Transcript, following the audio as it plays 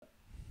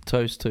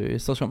toast to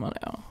Social Money.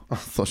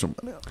 Social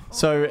media.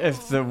 So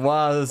if the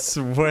Waz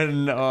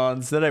win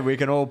on Saturday, we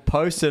can all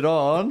post it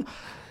on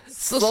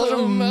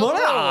Social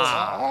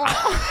Media.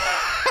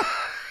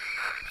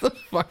 The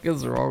fuck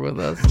is wrong with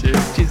us?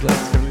 Cheers,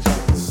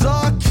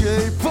 lads.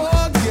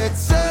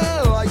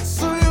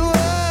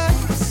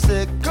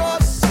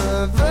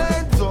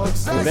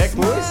 We're back,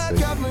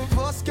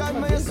 boys.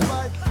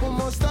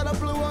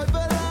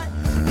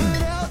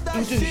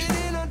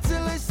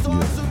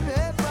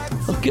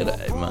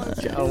 G'day,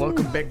 man. Oh,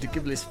 welcome back to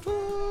Gibless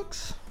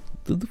Fucks.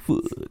 To the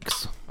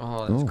fucks.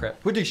 Oh, that's crap.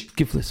 What did you...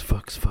 Giveless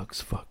fucks.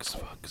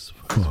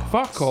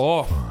 Fuck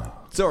off.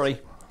 Sorry.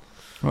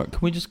 Right, can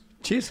we just...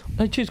 Cheers.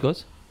 Hey, cheers,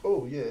 guys.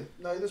 Oh, yeah.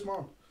 No, that's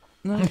mine.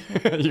 No,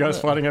 You guys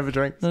fighting over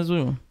drinks? that's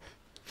one.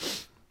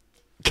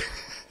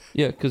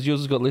 Yeah, because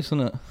yours has got less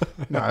in it.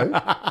 No.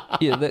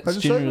 Yeah, I that's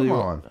just showed generally you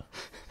what... mine.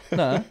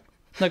 No,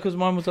 because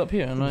mine was up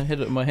here and I had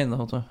it in my hand the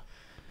whole time.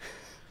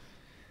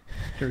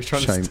 He was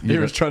trying, Shame. he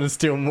was trying to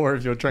steal more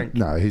of your drink.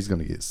 No, he's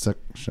going to get sick.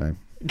 Shame.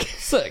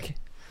 Sick.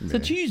 It's a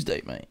Yeah.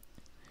 Tuesday, mate.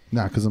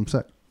 No, because I'm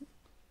sick.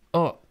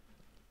 Oh,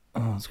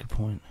 that's a good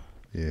point.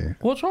 Yeah.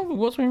 What's wrong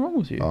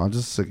with you? Oh, I'm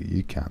just sick of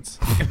you cunts.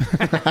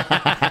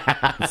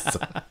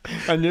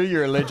 I knew you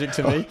were allergic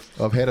to me.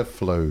 I've had a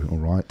flu, all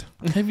right?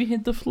 Have you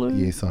had the flu?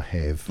 Yes, I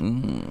have.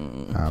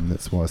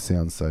 That's why I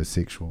sound so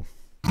sexual.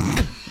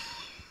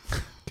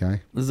 Okay?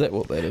 Is that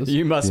what that is?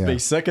 You must Yeah. be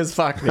sick as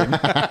fuck then.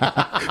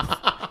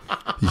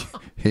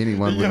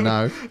 Anyone would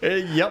know.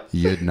 Yep.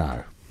 You'd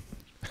know.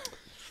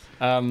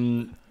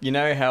 You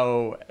know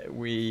how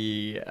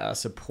we are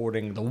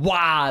supporting the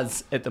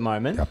Waz at the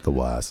moment? Up the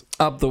wires.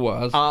 Up the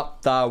wires.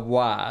 Up the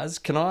Waz.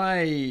 Can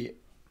I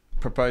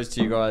propose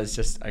to you guys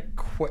just a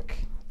quick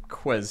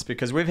quiz?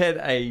 Because we've had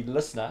a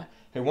listener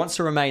who wants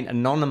to remain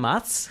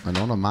anonymous.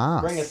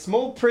 Anonymous. Bring a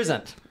small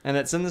present, and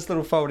it's in this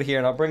little folder here,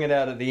 and I'll bring it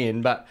out at the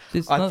end. But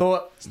There's I no-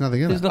 thought... There's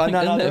nothing in There's it. nothing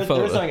in that there is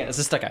folder. something in it. It's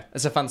a sticker.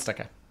 It's a fun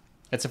sticker.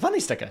 It's a funny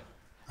sticker.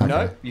 Okay.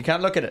 No, you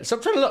can't look at it.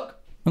 Stop trying to look.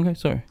 Okay,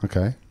 sorry.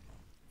 Okay.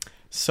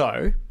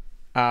 So,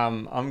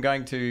 I'm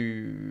going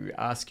to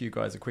ask you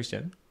guys a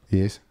question,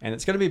 Yes. and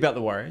it's going to be about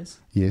the Warriors.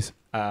 Yes.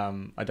 I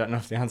don't know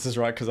if the answer's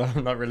right because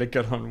I'm not really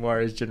good on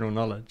Warriors general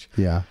knowledge.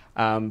 Yeah.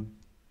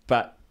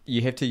 But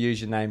you have to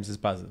use your names as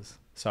buzzers.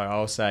 So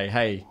I'll say,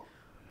 hey,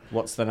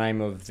 what's the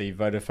name of the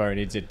Vodafone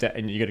NZ?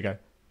 And you got to go,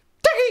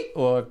 Dickie!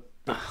 Or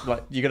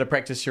like you got to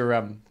practice your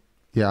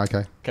Yeah,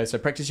 okay. Okay, so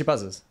practice your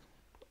buzzers.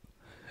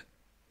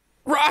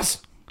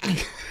 Russ!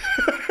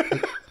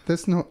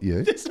 That's not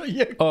you. It's not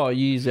you. Oh,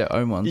 you use our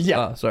own ones. Yeah.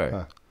 Ah, sorry.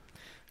 Ah.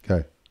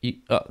 Okay.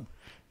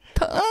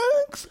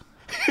 Thanks.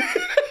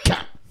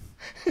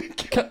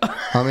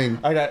 I mean,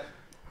 Okay,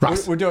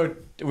 Russ. we'll do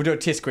a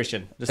test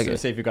question just Okay. to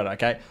see if you got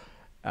it. Okay,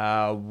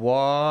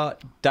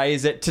 what day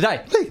is it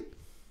today?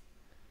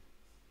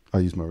 I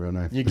use my real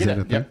name. You Is get that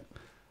it, a thing?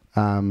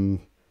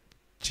 yep.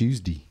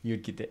 Tuesday.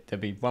 You'd get that. There'd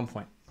be 1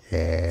 point.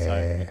 Yeah. So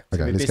Okay,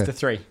 it'd be let's best go. of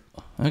 3.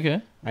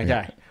 Okay. Okay.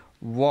 Yeah.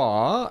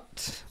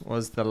 What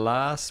was the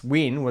last?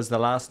 When was the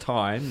last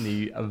time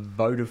the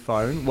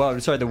Vodafone? Well,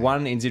 sorry, the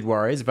One NZ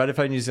Warriors,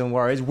 Vodafone New Zealand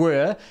Warriors,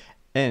 were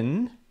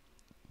in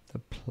the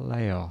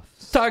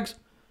playoffs? Tugs.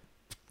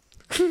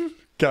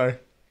 Go.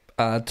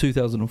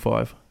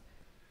 2005.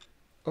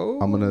 Oh,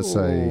 I'm gonna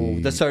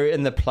say- So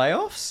in the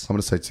playoffs. I'm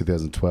going to say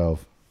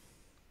 2012.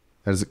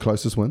 And is it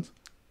closest wins?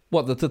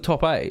 What, the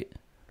top 8?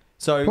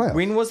 So Playoffs.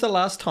 when was the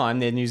last time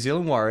the New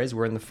Zealand Warriors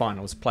were in the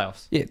finals,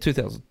 playoffs? Yeah,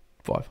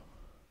 2005.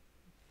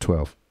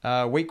 12.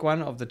 Week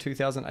 1 of the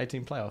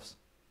 2018 playoffs.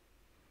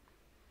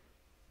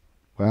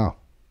 Wow.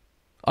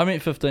 I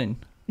meant 15.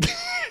 I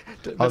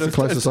was the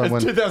closest I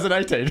went.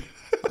 2018.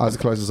 I was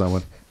the closest I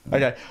went.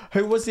 Okay.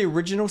 Who was the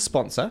original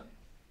sponsor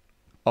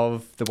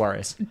of the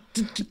Warriors?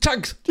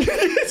 Tugs. He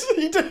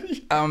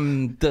did.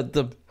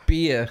 The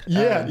beer.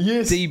 Yeah,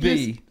 yes.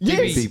 DB. Yes.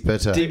 DB. Be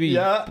bitter. DB.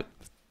 Yeah.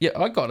 Yeah,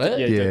 I got it.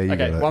 Yeah. Yeah, you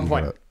Okay, got it. 1 you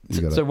point. got it,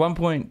 you got So it. 1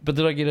 point, but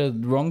did I get a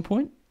wrong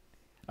point?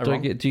 A Do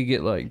wrong? you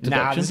get like Nah,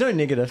 deductions? there's no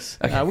negatives.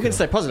 Okay, We're going to cool.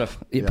 stay positive.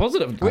 Yeah, Yeah.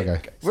 positive.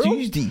 Okay. We're all-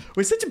 Tuesday.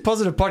 We're such a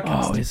positive Oh,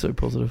 podcast. it's so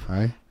positive.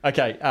 Hey?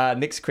 Okay,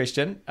 next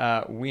question.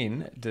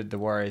 When did the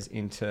Warriors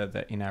enter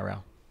the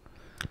NRL?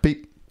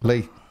 Beep.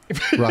 Lee.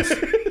 Russ.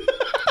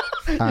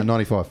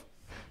 95.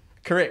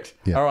 Correct.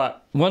 Yeah. All right.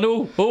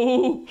 1-0.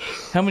 Oh,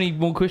 how many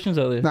more questions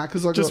are there? Nah,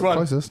 because I Just got one.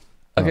 closest.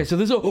 Okay, so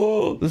this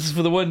is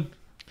for the win.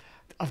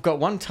 I've got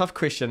one tough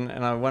question,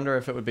 and I wonder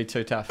if it would be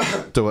too tough.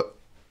 Do it.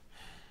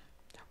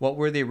 What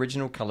were the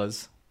original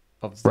colours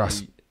of the...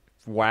 Russ.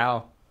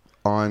 Wow.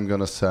 I'm going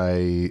to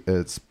say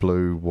it's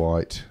blue,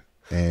 white,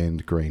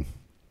 and green.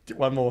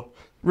 One more.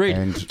 Red.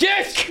 And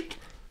Yes!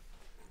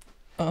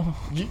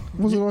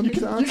 was it on You the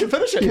can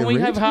finish it. Yeah, Can we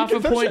red. have half You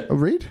a can finish point? A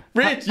red?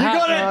 Red, you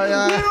got it.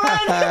 You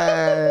won.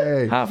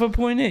 Hey! Half a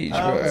point each.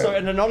 So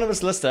an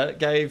anonymous listener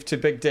gave to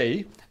Big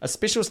D a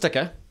special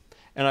sticker,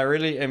 and I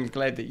really am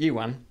glad that you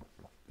won,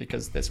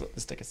 because that's what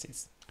the sticker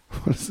says.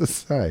 What does it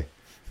say?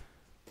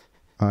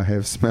 I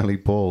have smelly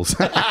balls.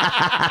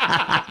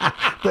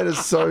 That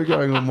is so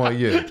going on my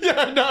ear. Yeah,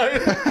 I know.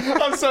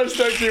 I'm so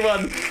stoked you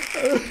won.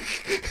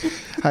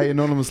 Hey,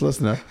 anonymous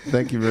listener,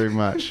 thank you very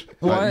much.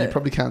 Why- You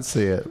probably can't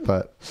see it,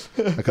 but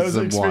That because was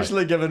it's in white.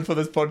 especially given for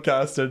this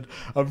podcast, and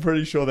I'm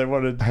pretty sure they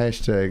wanted.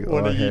 Hashtag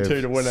One I of you have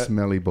two to win it.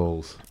 smelly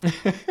balls.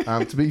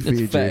 To be fair,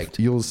 Jeff, fact.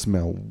 yours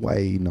smell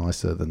way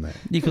nicer than that.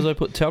 Because I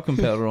put talcum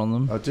powder on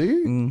them. Oh, do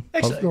you? Mm.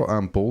 Actually, I've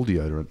got ball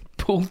deodorant.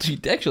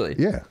 Actually,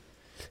 Yeah.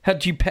 how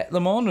do you pat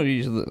them on, or do you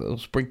use a little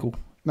sprinkle?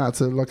 No,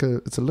 it's a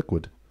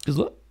liquid. Is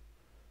it?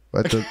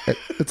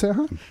 It's at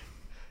home.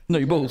 No,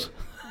 your balls.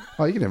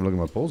 Oh, you can have a look at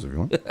my balls if you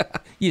want.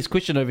 Yes,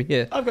 question over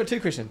here. I've got 2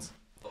 questions.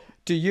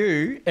 Do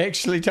you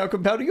actually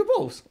talcum powder your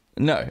balls?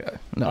 No.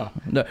 No.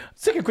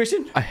 Second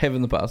question. I have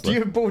in the past. Do you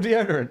have ball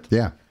deodorant?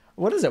 Yeah.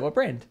 What is it? What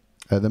brand?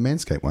 The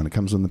Manscaped one. It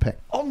comes in the pack.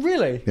 Oh,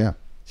 really? Yeah.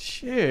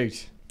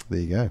 Shoot. There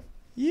you go.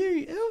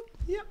 Yeah.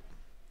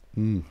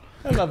 Mm.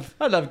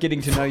 I love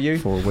getting to know you.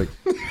 For a week.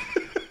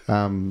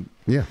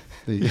 Yeah.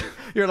 There you go.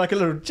 You're like a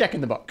little jack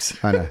in the box.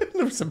 I know. A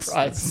little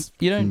surprise.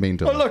 You don't. Mean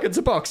to Oh, look, it's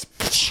a box.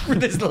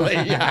 There's the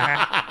lead.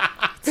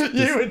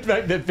 You would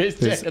make the best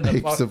There's jack in the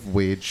heaps box. of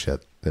weird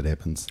shit that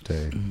happens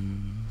too.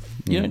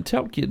 You don't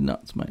talc your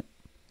nuts, mate.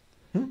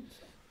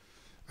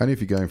 Only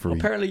if you're going for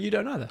Apparently, you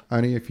don't either.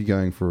 only if you're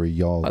going for a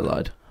yol. I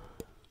lied.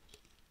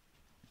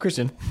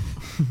 Christian,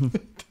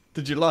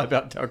 did you lie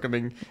about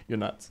talcuming your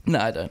nuts? No,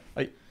 I don't.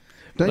 Hey.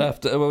 But Don't,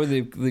 after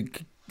the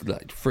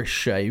like fresh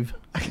shave,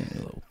 a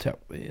little talc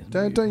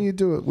there. don't you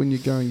do it when you're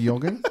going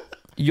yogging?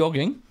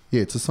 Yogging?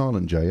 Yeah, it's a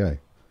silent J-A.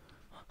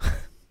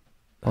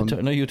 I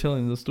don't know. You're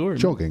telling the story.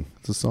 Jogging.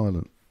 It's a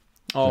silent.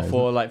 Oh, No.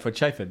 for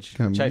chafage.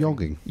 Chafing.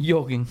 Yogging.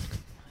 Yogging.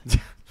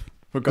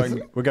 We're going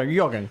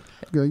yogging.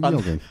 Go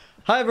yogging.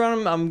 Hi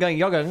everyone, I'm going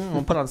yogging.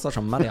 I'll put on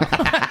social media.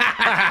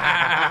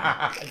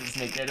 I just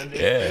sneak that in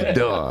there.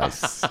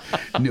 Nice.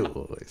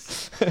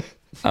 Nice.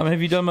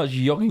 Have you done much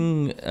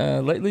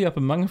yogging lately up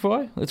in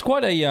Mangawhai? It's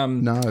quite a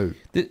No.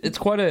 It's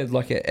quite a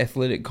like an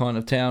athletic kind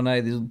of town.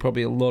 There's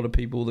probably a lot of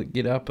people that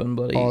get up and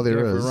bloody Oh, there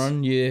go for is. a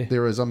run. Yeah.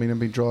 There is. I mean, I've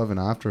been driving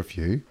after a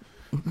few.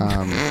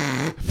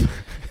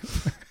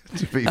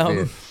 To be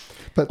fair.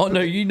 But Oh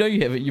no, you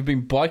haven't. You've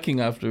been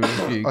biking after a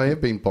few. I have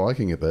been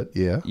biking a bit,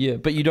 yeah. Yeah,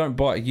 but you don't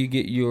bike. You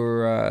get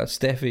your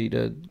staffy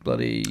to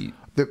bloody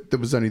There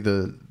was only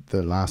the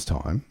last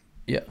time,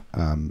 yeah.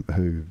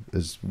 who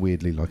is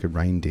weirdly like a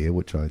reindeer,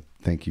 which I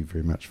thank you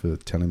very much for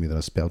telling me that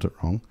I spelt it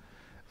wrong.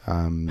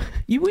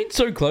 You went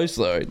so close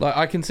though. Like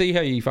I can see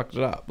how you fucked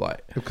it up.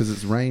 Like Because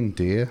it's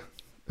reindeer.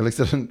 At least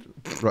I didn't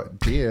write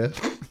deer.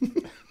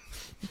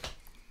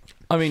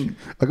 I mean,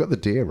 I got the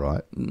deer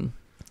right.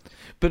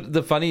 but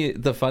the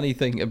funny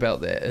thing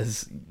about that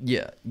is,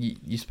 yeah,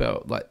 you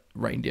spell like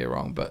reindeer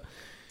wrong, but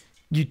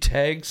you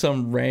tag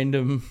some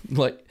random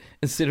like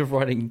instead of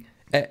writing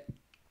at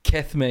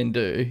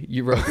Kathmandu,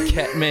 you wrote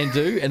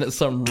Kathmandu, and it's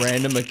some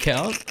random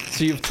account.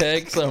 So you've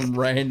tagged some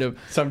random.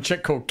 Some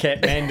chick called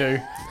Cat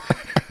Mandu.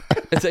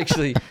 It's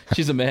actually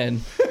she's a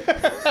man.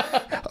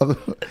 I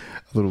thought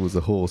it was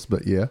a horse,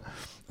 but yeah.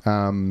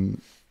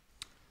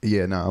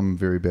 Yeah, no, I'm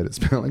very bad at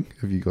spelling.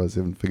 If you guys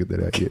haven't figured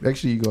that out yet,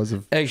 actually, you guys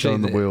have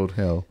shown the world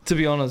how. To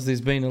be honest, there's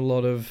been a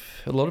lot of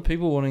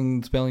people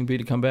wanting spelling bee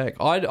to come back.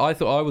 I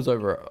thought I was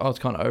over it. I was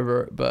kind of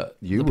over it, but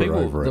You the were people,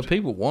 over it. The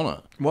people want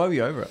it. Why were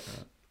you over it?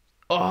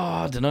 Oh,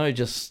 I don't know.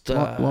 Just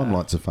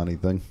Limelight's a funny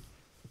thing.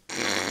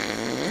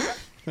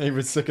 He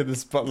was sick of the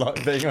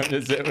spotlight being on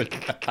his image.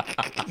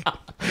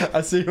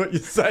 I see what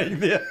you're saying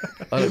there.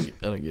 I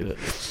don't get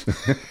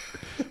it.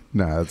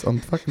 No, I'm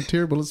fucking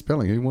terrible at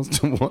spelling. Who wants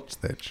to watch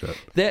that shit?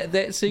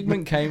 That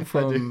segment came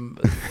from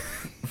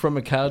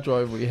a car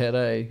drive we had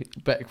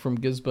back from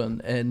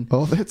Gisborne, and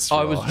Oh, that's I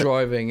right. was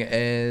driving,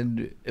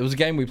 and it was a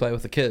game we play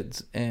with the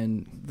kids,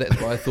 and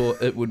that's why I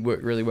thought it would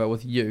work really well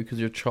with you because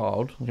you're a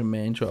child, like a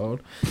man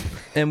child.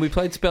 And we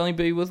played spelling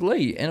bee with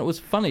Lee, and it was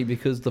funny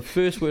because the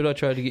first word I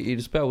tried to get you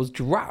to spell was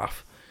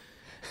giraffe,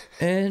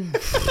 and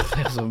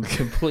that was a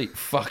complete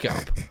fuck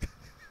up.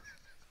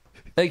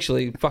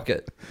 Actually, fuck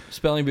it.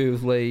 Spelling bee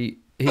with Lee.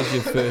 Here's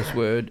your first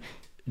word,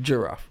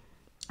 giraffe.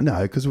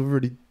 No, because we've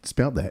already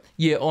spelled that.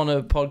 Yeah, on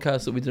a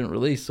podcast that we didn't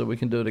release, so we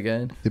can do it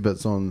again. Yeah, but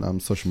it's on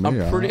social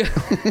media. I'm pretty.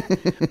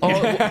 It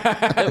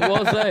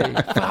was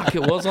fuck.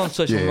 It was on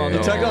social Yeah.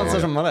 media. Take it on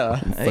social media.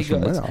 Hey Social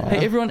guys, media.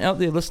 hey everyone out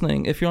there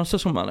listening, if you're on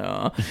social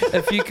media,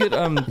 if you could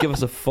give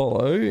us a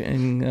follow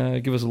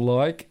and give us a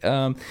like,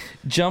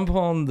 jump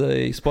on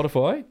the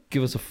Spotify,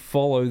 give us a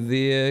follow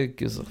there,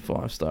 give us a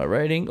 5-star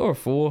rating or a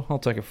 4. I'll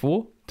take a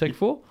 4. Take a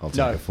 4. I'll take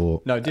No. a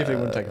 4. No, definitely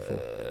wouldn't take a 4.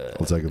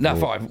 I'll take a 4. No,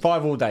 5.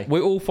 5 all day.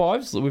 We're all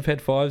 5s. We've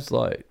had 5s.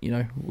 Like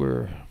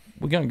we're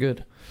going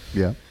good.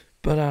 Yeah.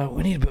 But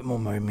we need a bit more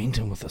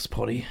momentum with this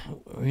potty.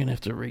 We're gonna have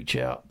to reach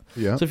out.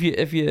 Yeah. So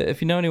if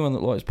you know anyone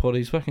that likes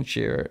potties, fucking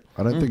share it.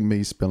 I don't think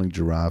me spelling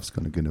giraffe's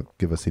going to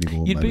give us any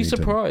more You'd be momentum.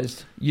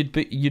 surprised. You'd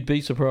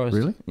be surprised.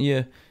 Really?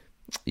 Yeah.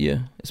 Yeah.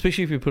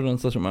 Especially if you put it on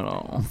social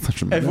media.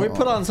 If we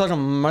put on social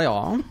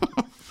media,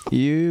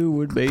 you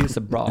would be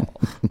surprised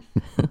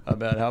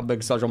about how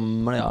big social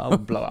media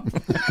would blow up.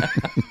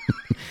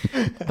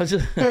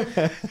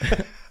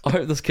 I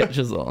hope this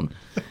catches on.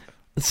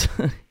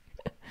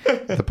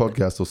 The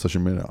podcast or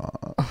social media.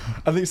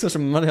 I think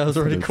social media has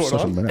already caught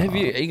Social on. media.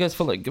 Have you guys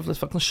feel like give this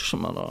fucking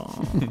shimmer?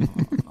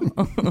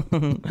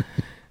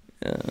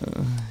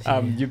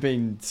 You've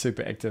been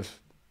super active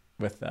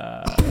with. Good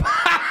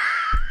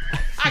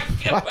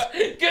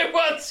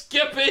one,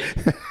 Skippy.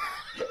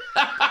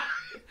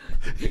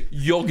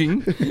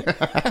 Yogging.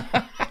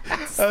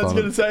 I was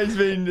going to say he's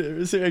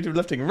been super active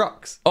lifting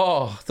rocks.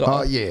 Oh,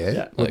 Oh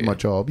yeah, with Okay. my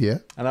job, yeah.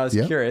 And I was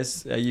Yeah.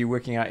 curious, are you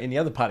working out any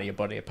other part of your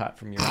body apart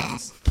from your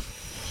arms?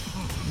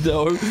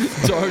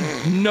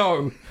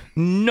 no,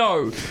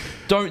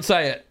 don't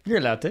say it. You're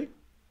allowed to.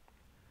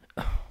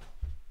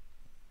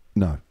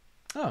 No.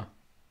 Oh.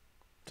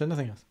 So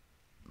nothing else.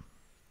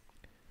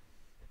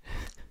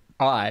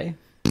 I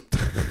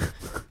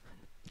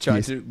tried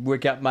Yes. to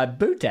work out my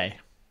booty.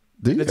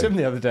 Do In you? the gym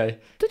the other day.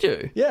 Did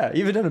you? Yeah,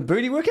 you ever done a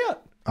booty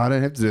workout? I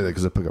don't have to do that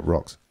because I pick up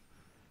rocks.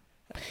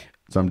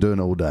 So I'm doing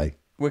it all day.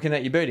 Working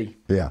out your booty.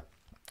 Yeah.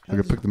 I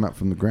can pick them up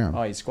from the ground.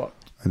 Oh, you squat.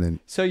 And then,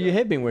 So you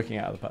have been working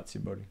out other parts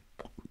of your body.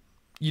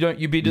 You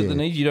bend at the Yeah.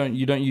 knees.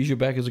 You don't use your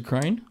back as a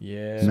crane.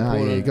 Yeah. no, Support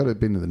yeah, it. you got to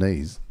bend to the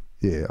knees.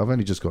 Yeah, I've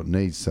only just got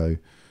knees, so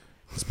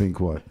it's been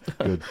quite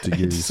good to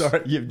use.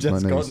 Sorry, you've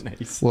just my got knees.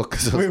 knees. Well,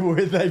 because Where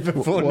were they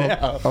before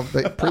now?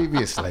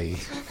 previously,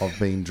 I've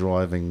been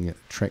driving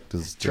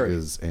tractors, True.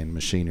 diggers, and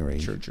machinery,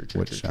 True,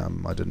 which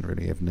true. I didn't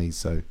really have knees.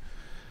 So,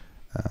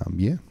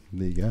 yeah,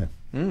 there you go.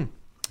 Mm.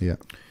 Yeah,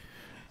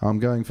 I'm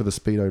going for the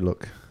speedo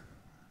look,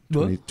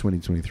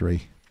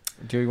 2023.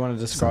 Do you want to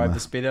describe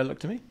Summer. the speedo look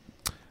to me?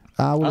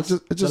 Well, Us,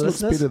 it just the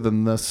looks listeners? better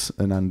than this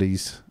in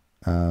undies.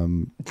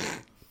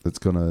 It's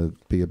gonna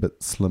be a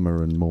bit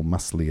slimmer and more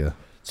musclier.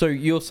 So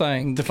you're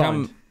saying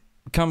Defined.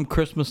 come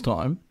Christmas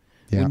time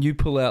Yeah, when you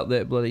pull out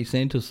that bloody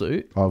Santa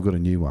suit, I've got a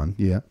new one.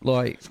 Yeah,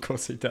 like Of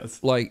course he does.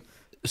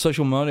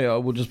 social media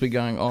will just be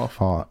going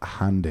off. oh,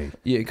 handy.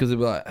 Yeah, because they'll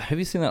be like, "Have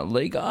you seen that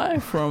Lee guy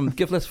from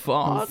Giftless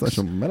Fox?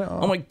 Social media.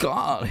 Oh my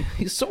god,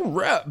 he's so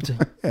ripped.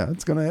 Yeah,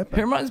 it's gonna happen.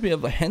 He reminds me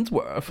of the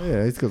Hensworth."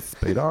 Yeah, he's got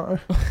speedo.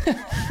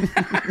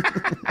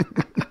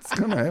 It's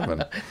gonna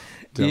happen.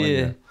 Telling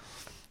Yeah.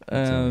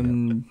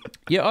 you.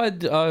 Yeah,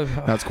 No,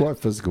 it's quite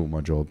physical,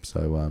 my job,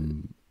 so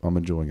I'm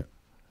enjoying it.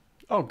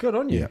 Oh, good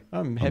on you. Yeah.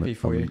 I'm happy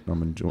for you.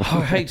 I'm enjoying I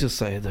it. hate to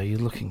say it though, you're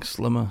looking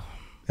slimmer.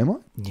 Am I?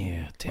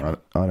 Yeah, damn it.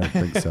 I don't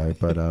think so,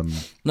 but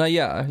No,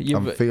 yeah,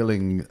 I'm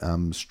feeling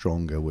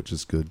stronger, which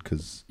is good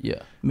because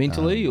yeah,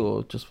 mentally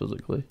or just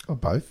physically.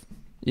 both,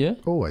 Yeah,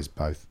 always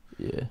both.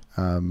 yeah.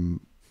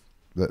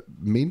 That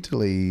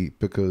mentally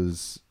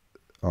because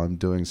I'm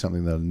doing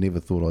something that I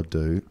never thought I'd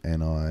do,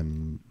 and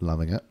I'm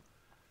loving it.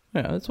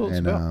 Yeah, that's what it's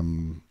And about.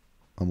 I'm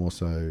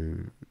also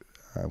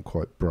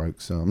quite broke,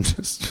 so I'm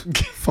just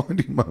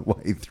finding my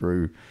way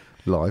through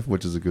life,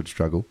 which is a good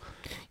struggle.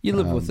 You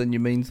live within your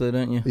means, though,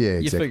 don't you? Yeah,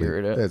 exactly. You figure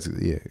it out.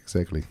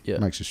 Exactly. Yeah.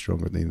 Makes you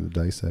stronger at the end of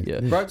the day. So Yeah.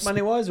 Broke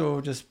money wise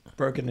or just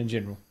broken in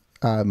general?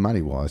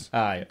 money wise,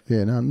 Yeah.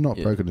 yeah, no, not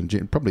Yeah. broken in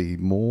general. Probably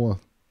more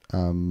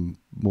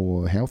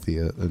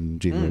healthier in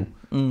general.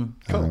 Mm.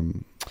 Cool.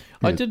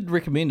 I Yeah. did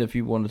recommend if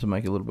you wanted to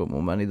make a little bit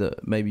more money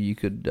that maybe you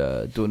could do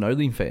an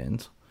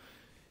OnlyFans.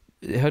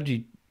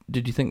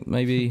 Did you think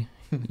maybe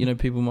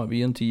people might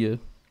be into you?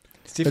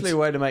 It's definitely a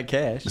way to make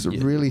cash. It's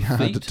Yeah. really hard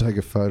Feet. to take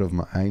a photo of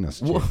my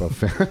anus, What?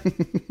 Jeff. I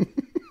found.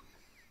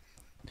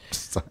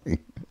 Just saying.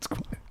 It's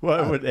quite...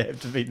 Why would it have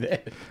to be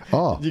that?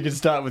 Oh, You could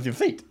start with your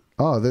feet.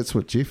 that's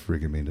what Jeff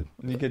recommended.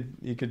 You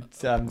could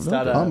start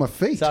my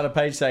feet. start a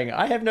page saying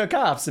I have no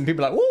calves, and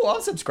people are like, "Oh,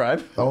 I'll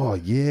subscribe." Oh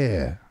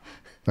yeah,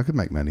 I could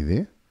make money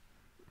there.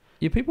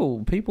 Yeah,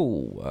 people.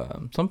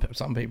 Some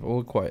people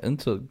are quite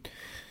into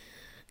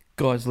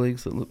guys'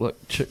 legs that look like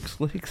chicks'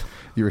 legs.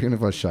 You reckon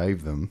if I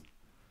shave them,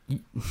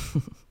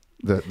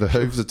 the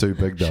hooves are too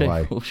big though,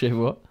 eh? Shave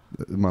what?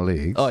 My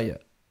legs. Oh yeah,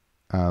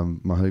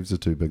 My hooves are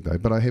too big though,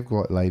 but I have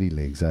quite lady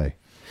legs, eh?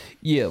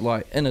 yeah.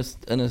 Like in a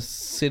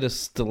set of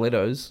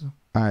stilettos.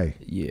 Hey,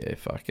 Yeah,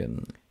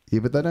 fucking. yeah,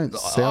 but they don't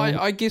sell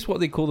I guess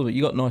what they call them.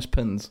 You got nice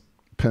pins.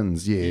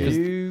 pins. Yeah,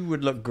 You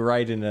would look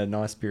great in a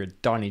nice pair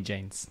of Donny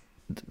jeans.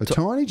 a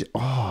tiny.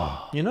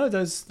 Oh, You know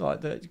those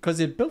because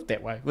they're built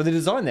that way, well, they're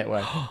designed that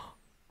way.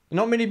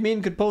 Not many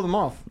men could pull them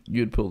off.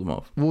 You'd pull them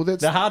off. well,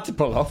 that's They're hard to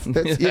pull off.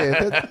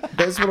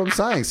 that's what I'm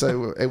saying.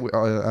 So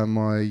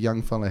my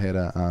young fella had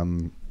a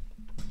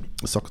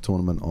soccer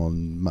tournament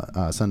on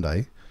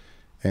Sunday,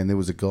 and there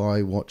was a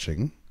guy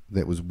watching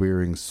that was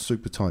wearing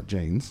super tight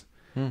jeans,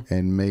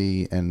 and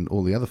me and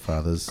all the other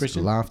fathers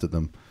Christian? laughed at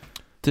them.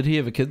 Did he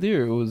have a kid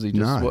there, or was he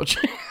just No.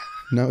 watching?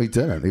 No, he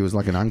didn't. He was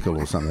like an uncle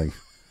or something,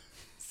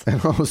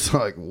 and I was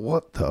like,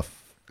 "What the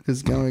fuck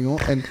is going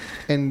on?"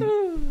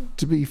 And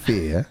to be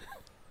fair,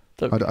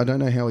 I don't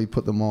know how he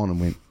put them on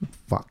and went,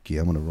 "Fuck yeah,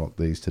 I'm gonna rock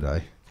these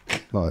today."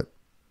 Like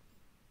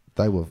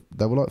they were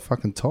like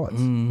fucking tights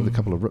with a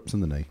couple of rips in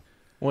the knee.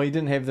 Well, you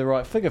didn't have the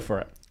right figure for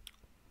it.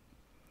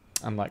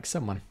 Unlike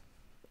someone.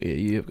 Yeah,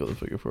 you have got the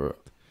figure for it.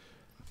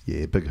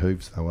 Yeah, big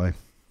hooves though, eh?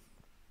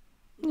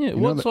 Yeah, know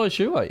what that- size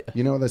shoe are you?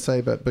 You know what they say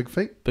about big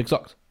feet? Big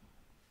socks.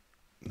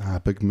 Nah,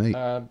 big meat.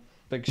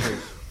 Big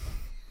shoes.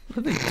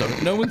 They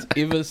don't. No one's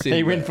ever said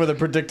He that. went for the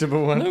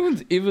predictable one. No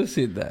one's ever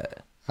said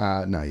that.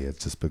 No, yeah,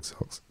 it's just big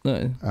socks.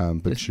 No.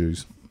 Big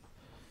shoes.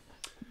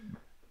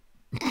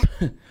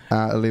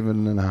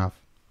 11 and a half.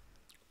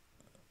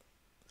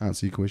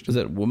 Answer your question. Is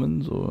that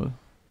women's or?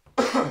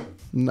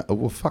 No,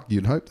 well, fuck,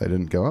 you'd hope they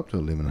didn't go up to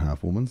 11 and a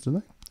half women's, did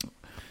they?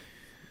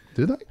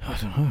 Did they? I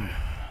don't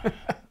know.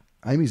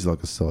 Amy's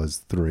like a size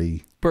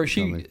 3. Bro,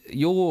 something.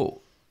 your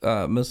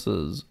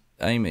Mrs.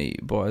 Amy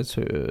buys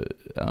her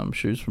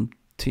shoes from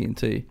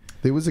TNT.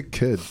 There was a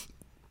kid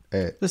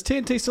at... Does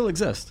TNT still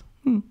exist?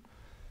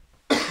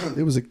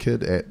 There was a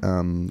kid at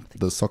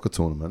the soccer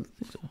tournament,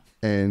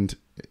 and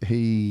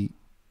he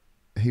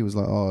was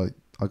like, "Oh,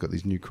 I got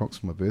these new Crocs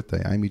for my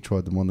birthday." Amy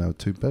tried them on; they were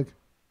too big.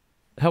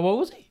 How old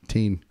was he?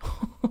 10.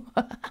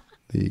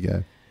 There you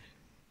go.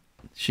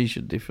 She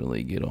should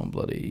definitely get on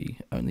bloody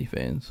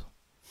OnlyFans.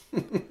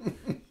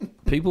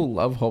 People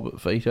love Hobbit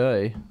feet,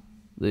 eh?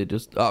 They're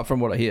just, from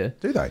what I hear,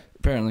 Do they?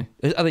 apparently.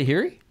 Are they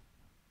hairy?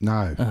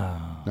 No,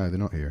 Oh, no, they're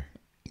not here.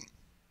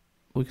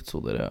 we could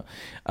sort that out.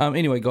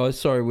 Anyway, guys,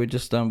 sorry, we're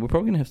just, we're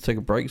probably going to have to take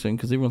a break soon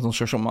because everyone's on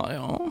social media.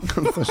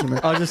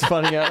 I'm just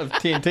finding out if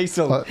TNT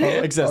still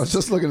exists. I was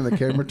just looking at the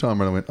camera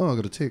timer and I went, "Oh, I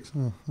got a text."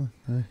 Oh,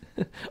 okay.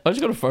 I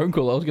just got a phone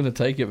call. I was going to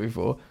take it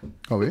before.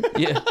 Oh, yeah.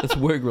 Yeah, it's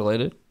work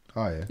related.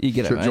 Oh, yeah. You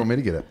get it, Do you mate. want me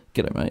to get it?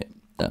 G'day, mate.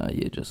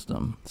 Yeah, just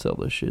sell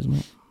those shoes,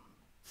 mate.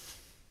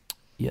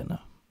 Yeah, no.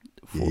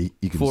 Yeah,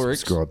 you can Forex.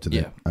 subscribe to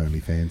the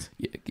OnlyFans.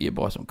 Yeah,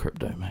 buy some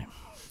crypto, mate.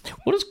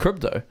 What is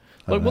crypto? I Like,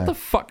 don't what know. the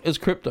fuck is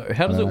crypto?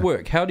 How does I it don't know.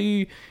 work? How do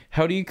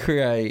you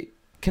create?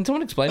 Can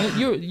someone explain it?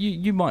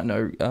 You might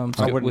know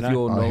Scott, wouldn't with know.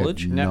 your I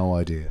knowledge. have no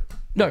idea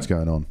No. what's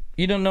going on.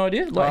 You don't know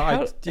idea? Like,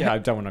 I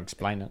don't want to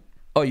explain it.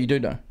 Oh, you do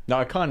know. No,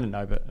 I kind of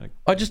know, but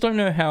I just don't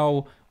know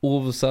how all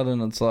of a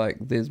sudden it's like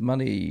there's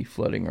money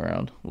floating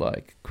around,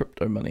 like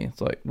crypto money. It's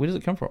like, where does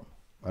it come from?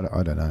 I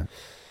don't know.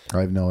 I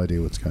have no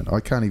idea what's going on. I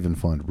can't even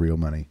find real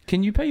money.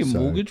 Can you pay your So-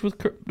 mortgage with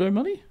crypto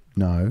money?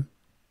 No,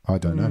 I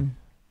don't know.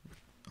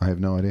 I have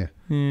no idea.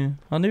 Yeah,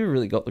 I never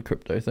really got the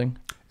crypto thing.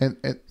 And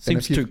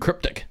Seems if you- too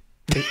cryptic.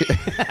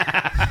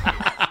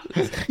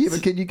 Yeah,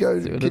 but can you go?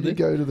 See what I Can you did?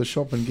 go to the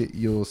shop and get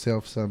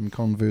yourself some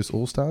Converse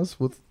All Stars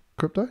with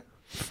crypto?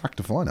 Fuck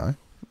if I know.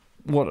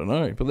 Well, I don't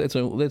know, but that's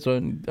the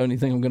only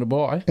thing I'm going to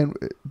buy. And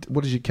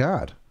what is your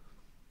card?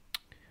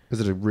 Is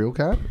it a real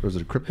card or is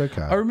it a crypto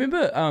card? I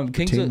remember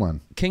Team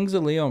one. Kings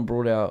of Leon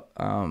brought out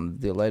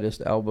their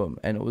latest album,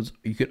 and it was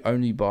you could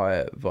only buy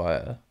it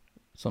via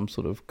some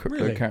sort of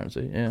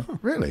cryptocurrency. Yeah,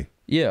 Really?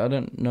 yeah. I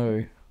don't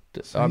know.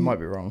 I might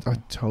be wrong. I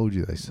told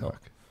you they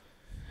suck.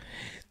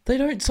 They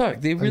don't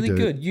suck. They're They really do.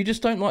 good. You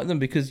just don't like them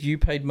because you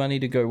paid money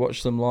to go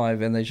watch them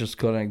live, and they just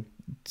gotta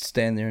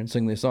stand there and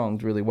sing their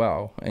songs really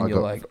well, and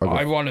you're like,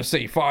 I want to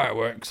see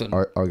fireworks. And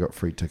I got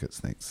free tickets,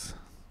 thanks,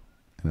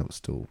 and it was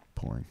still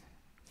pouring.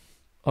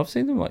 I've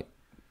seen them like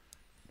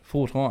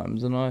 4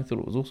 times, and I thought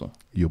it was awesome.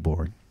 You're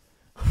boring.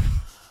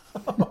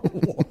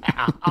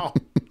 wow.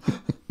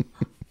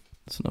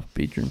 It's enough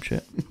bedroom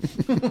chat.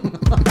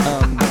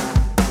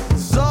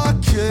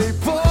 Something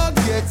for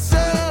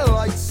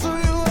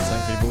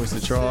boys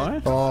to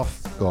try.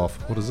 Off.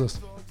 What is this?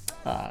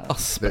 I'll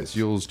spit. That's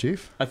yours,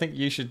 Jeff. I think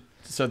you should.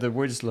 So the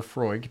word is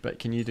Lafroig, but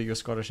can you do your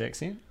Scottish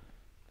accent?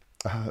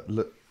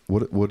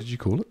 What did you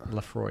call it?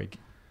 Lafroig.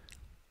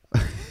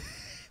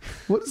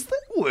 What is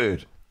that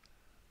word?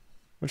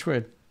 Which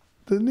word?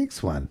 The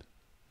next one.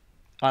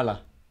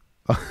 Isla.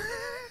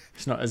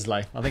 It's not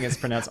Islay. I think it's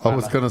pronounced I Isla.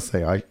 was going to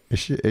say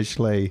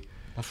Ashley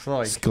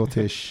Lafroig.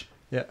 Scottish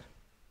Yeah.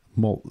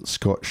 malt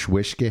Scotch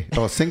whiskey.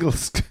 Oh,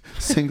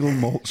 single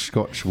malt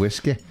Scotch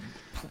whiskey.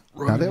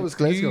 Now that was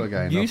Glasgow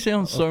again. You I've-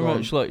 sound so I've gone-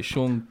 much like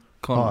Sean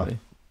Connery.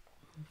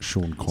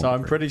 Sean Connery. So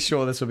I'm pretty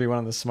sure this will be one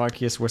of the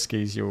smokiest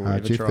whiskies you'll ever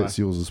Jeff, try. that's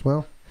yours as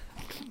well.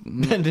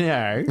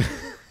 No.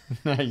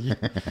 No, you, It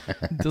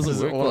this doesn't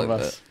is work all like of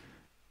that. us.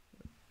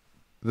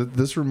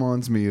 This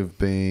reminds me of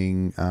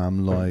being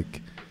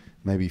like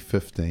maybe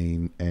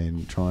 15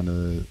 and trying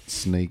to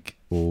sneak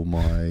all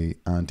my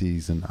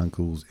aunties and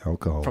uncles'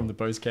 alcohol From the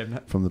booze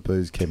cabinet. from the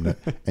booze cabinet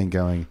and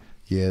going,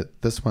 yeah,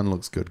 this one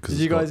looks good because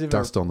Did it's you guys got ever-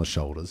 dust on the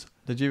shoulders.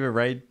 Did you ever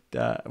raid?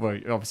 Well,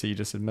 obviously you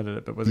just admitted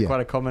it, but was it Yeah.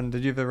 quite a common?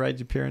 Did you ever raid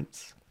your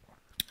parents?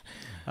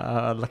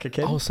 Like a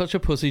kid? I was such a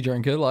pussy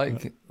drinker.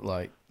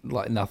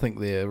 Like nothing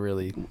there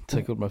really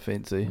tickled my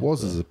fancy.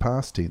 Was is a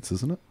past tense,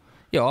 isn't it?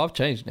 Yeah, I've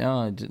changed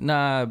now.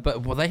 Nah,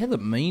 but they had the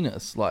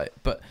meanest.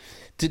 But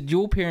did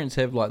your parents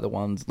have like the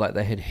ones like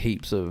they had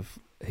heaps of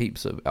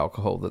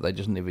alcohol that they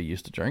just never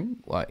used to drink?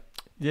 Like,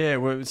 Yeah,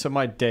 well, so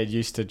my dad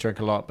used to drink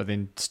a lot, but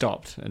then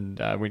stopped and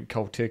went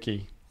cold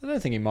turkey. I don't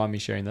think he mind me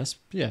sharing this.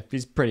 Yeah,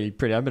 he's pretty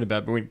open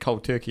about it, but went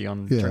cold turkey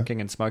on Yeah. drinking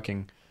and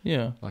smoking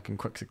yeah, like in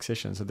quick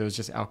succession. So there was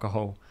just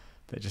alcohol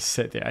that just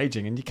sat there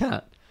aging, and you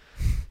can't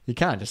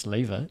just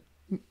leave it.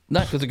 no,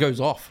 because it goes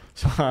off.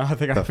 So I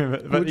think I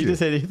remember, but would he you?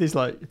 just had these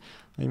like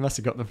he must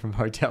have got them from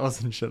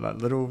hotels and shit, like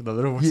the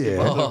little whiskey Yeah.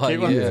 bottles, little Oh,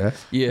 cute ones. Yeah.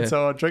 Yeah, And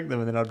so I'd drink them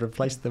and then I'd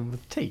replace them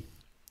with tea.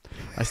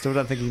 I still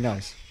don't think he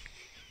knows.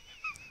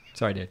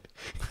 Sorry, Dad.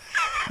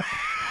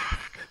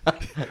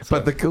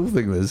 But the cool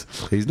thing was,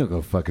 he's not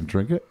going to fucking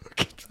drink it.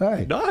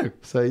 Hey. No.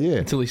 So yeah,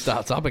 Until he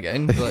starts up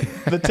again. It's like,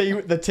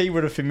 The tea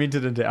would have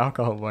fermented into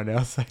alcohol by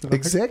now. So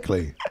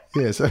exactly.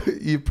 Yeah. So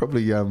you've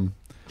probably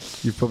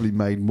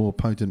made more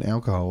potent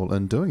alcohol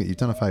in doing it. You've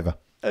done a favour.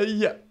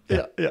 Yeah.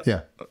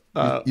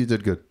 You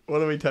did good.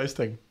 What are we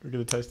toasting? We're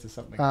going to toast to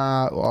something.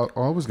 I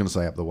was going to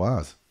say up the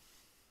wires.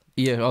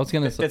 yeah, I was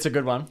going to say. That's a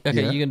good one.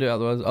 Okay, Yeah. you can do it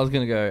otherwise. I was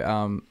going to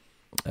go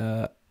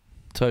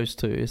toast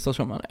to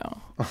Social Money.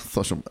 I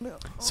thought you were-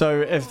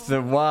 So if the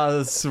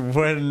Waz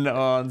win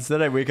on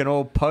Saturday, we can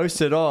all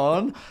post it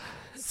on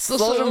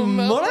Social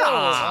Money.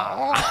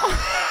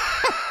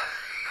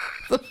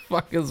 The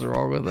fuck is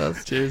wrong with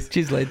us? Cheers.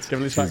 Cheers, lads.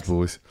 Give it a Cheers, fucks.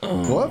 boys.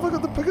 Why have I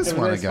got the biggest Give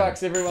one it a again?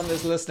 fucks, everyone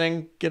that's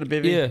listening. Get a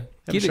bevy. Yeah,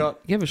 Have a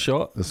shot. Give a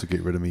shot. This will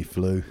get rid of me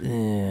flu.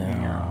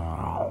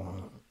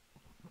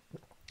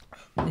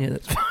 Yeah,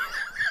 that's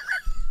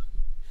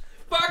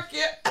fuck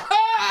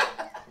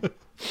yeah.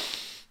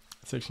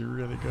 It's actually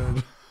really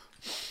good.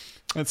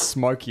 It's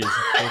smoky as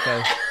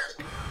okay.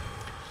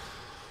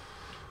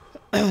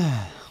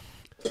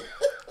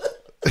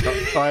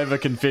 I have a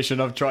confession.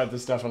 I've tried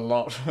this stuff a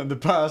lot in the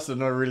past,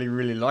 and I really,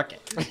 really like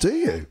it. Do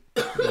you?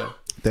 Yeah.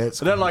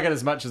 That's I don't like it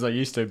as much as I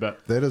used to,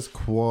 but that is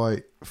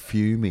quite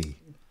fumy.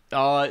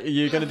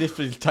 you're going to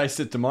definitely taste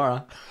it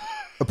tomorrow,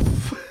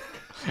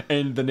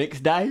 and the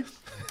next day,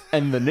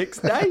 and the next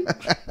day.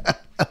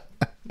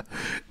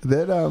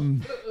 That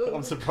I'm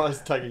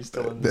surprised Tuggy's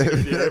still in the that,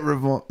 studio.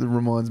 that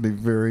reminds me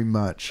very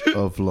much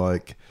of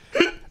like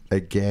a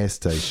gas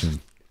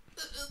station.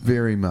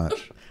 Very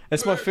much.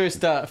 It's my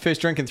first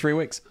drink in 3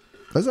 weeks.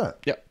 Is it?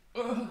 Yep.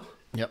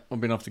 Yep. I've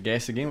been off the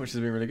gas again, which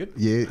has been really good.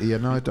 Yeah.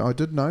 No, I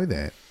did know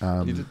that.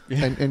 You did?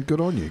 Yeah. And good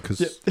on you,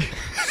 because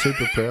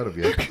super proud of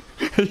you.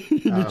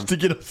 He needs to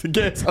get off the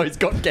gas. Oh, he's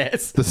got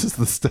gas. This is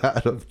the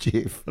start of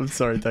Jeff I'm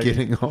sorry, Tuggy.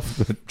 getting off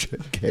the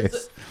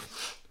gas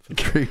for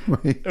 3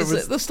 weeks. Is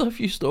that the stuff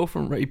you stole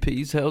from Ray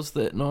P's house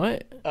that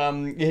night?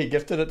 Yeah, he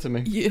gifted it to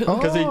me. Yeah,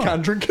 Because he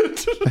can't drink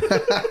it.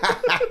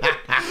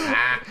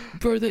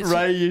 bro, that's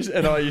Ray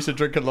and I used to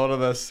drink a lot of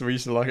this. We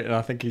used to like it, and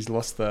I think he's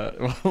lost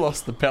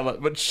the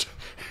palate. Which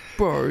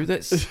bro,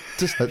 that's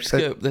just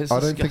skip. That's I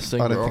don't disgusting.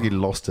 think bro. he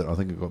lost it. I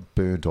think it got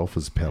burnt off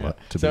his palate.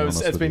 To be so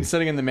honest, it's with been you.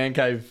 sitting in the man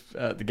cave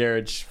at the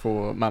garage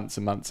for months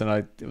and months, and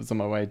it was on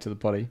my way to the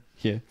potty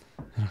here.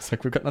 And I was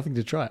like, we've got nothing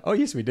to try. Oh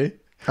yes, we do.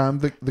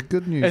 The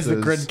good news As the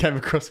is grin came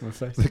across my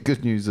face. the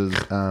good news is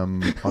I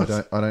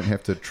don't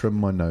have to trim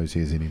my nose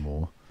hairs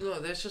anymore. No,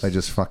 that's just. They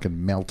just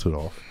fucking melted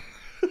off.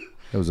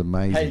 It was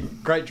amazing. Hey,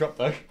 great drop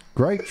though.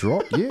 Great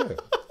drop, yeah.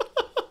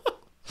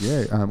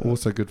 Yeah,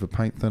 also good for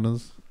paint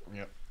thinners.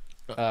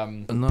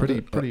 No,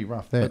 Pretty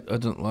rough that. I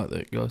don't like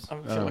that, guys. I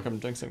feel like I'm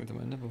doing something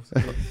with my nipples.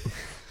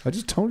 I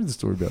just told you the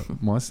story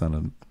about my son,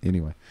 and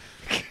anyway,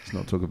 let's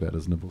not talk about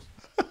his nipples.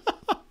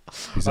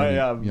 He's only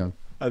young.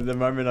 At the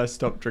moment I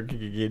stop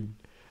drinking again,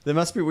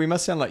 we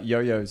must sound like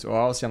yo-yos, or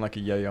I'll sound like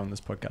a yo-yo on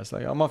this podcast.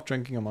 Like I'm off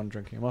drinking, I'm on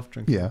drinking, I'm off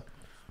drinking. Yeah.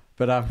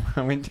 But I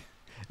went.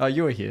 Oh,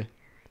 you were here,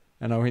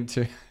 and I went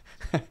to.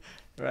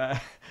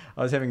 I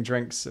was having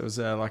drinks. It was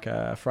like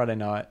a Friday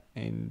night,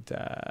 and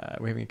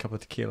we're having a couple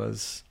of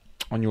tequilas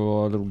on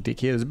your little deck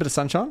here. There's a bit of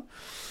sunshine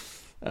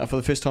for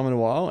the first time in a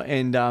while,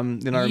 and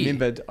then I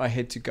remembered I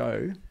had to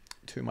go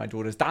to my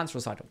daughter's dance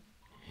recital.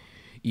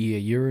 Yeah,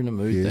 you're in a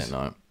mood Yes. that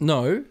night.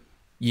 No.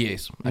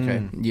 Yes.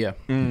 Okay. Yeah.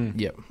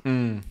 Yep.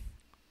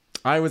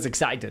 I was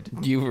excited.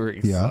 You were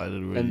excited.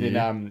 And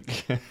then,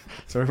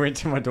 so we went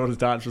to my daughter's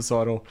dance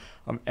recital.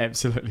 I'm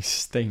absolutely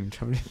steamed.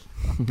 I'm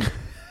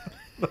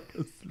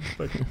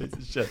fucking piece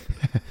of shit.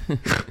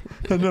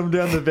 And I'm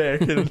down the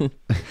back, and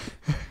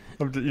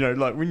I'm,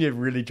 like when you're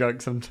really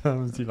drunk,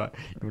 sometimes you want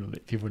to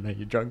let people know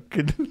you're drunk.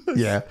 And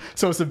Yeah.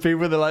 so some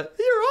people they're like,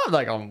 "You're right." I'm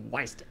like, I'm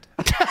wasted.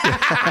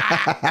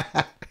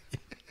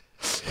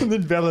 And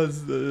then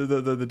Bella's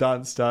the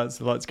dance starts.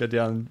 The lights go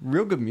down.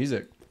 Real good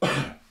music.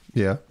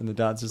 Yeah. And the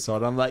dancer's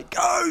side, I'm like,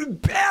 "Go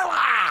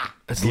Bella!"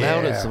 it's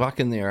loud as fuck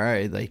in there,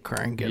 eh? They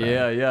crank it.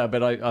 Yeah, yeah,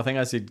 but I think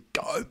I said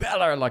 "Go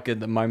Bella" like at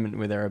the moment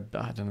where they're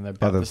I don't know they're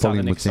Oh, about the to start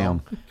the volume next was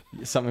down.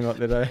 song, something like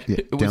that. Eh? Yeah.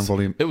 It Down was,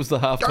 volume. It was the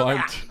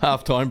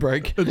halftime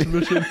break.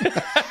 Intermission.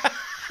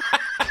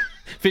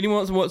 If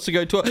anyone wants to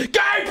go to it,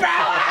 go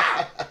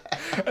Bella!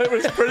 It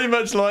was pretty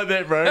much like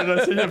that, bro. And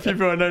I see a few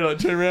people I know like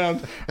turn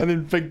around, and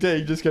then Big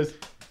D just goes,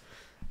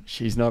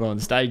 "She's not on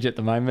stage at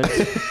the moment."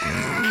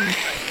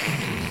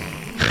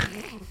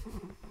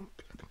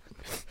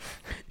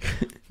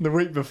 The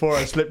week before,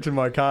 I slept in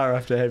my car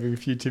after having a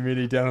few too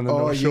many down on the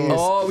North Shore. yes.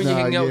 Oh, when you No,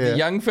 hang out with yeah. the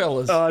young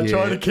fellas. I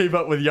try Yeah. to keep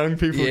up with young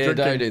people yeah,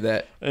 drinking. don't do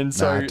that. And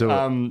so Nah, do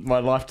it. my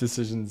life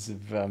decisions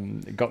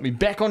have got me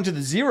back onto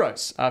the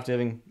zeros after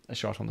having a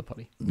shot on the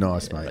potty.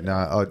 Nice, mate. No,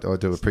 I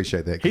do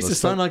appreciate that. 'cause He's I the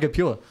spoke- sound like a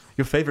pure.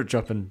 Your favourite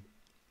drop in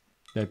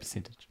no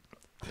percentage.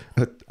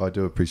 I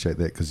do appreciate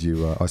that because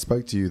you. I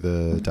spoke to you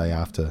the day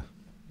after.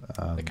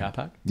 The car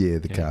park? Yeah,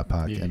 the Yeah. car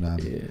park, Yeah. and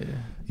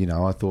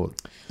I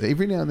thought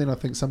every now and then I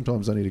think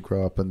sometimes I need to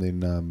grow up, and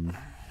then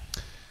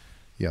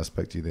I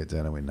spoke to you that day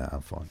and I went, "Nah,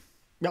 I'm fine."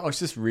 No, I was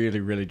just really,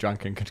 really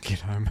drunk and couldn't get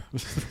home.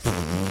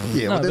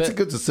 Yeah, well, that's a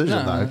good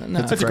decision, though. No.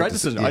 It's a great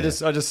decision. Yeah. I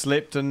just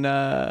slept and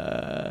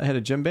had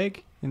a gym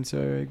bag, and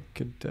so I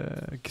could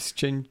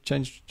change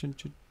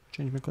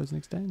my clothes the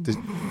next day. Did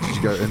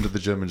you go into the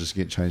gym and just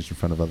get changed in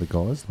front of other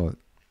guys? Like,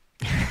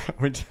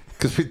 Went-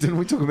 because didn't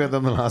we talk about that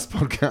on the last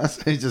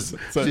podcast? He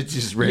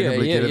just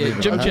randomly get in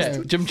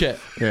there. Gym chat.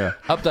 Yeah.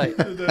 Update.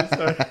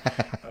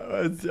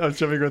 I was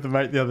shopping with a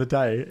mate the other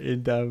day,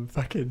 and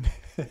fucking.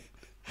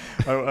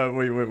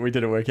 we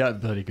did a workout,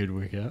 bloody good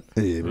workout.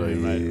 Yeah, Bloody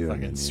mate,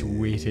 fucking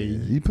sweaty.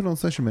 You put on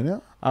social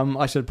media?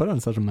 I should put it on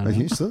social media.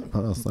 You should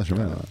put on social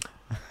media.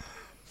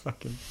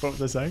 Fucking, what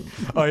was I saying?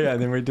 Oh yeah,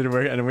 and then we did a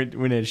workout, and we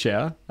needed a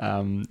shower.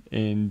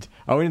 And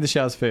I went in the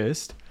showers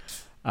first.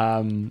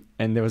 And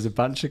there was a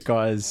bunch of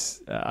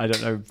guys. I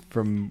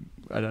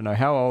don't know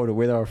how old or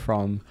where they were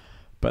from,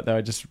 but they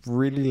were just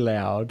really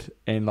loud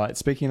and like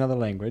speaking another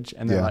language.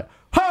 And they're like,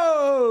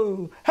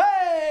 "Ho,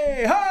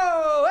 hey, ho,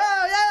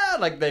 oh, yeah!"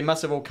 Like they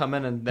must have all come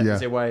in, and that was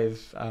their way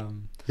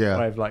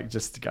of like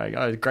just going,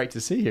 "Oh, great to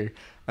see you."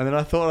 And then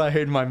I thought I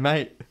heard my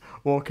mate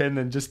walk in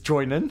and just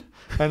join in,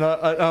 and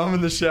I'm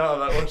in the shower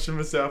like watching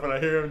myself, and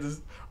I hear him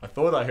just. I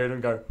thought I heard him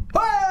go,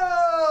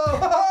 "Ho,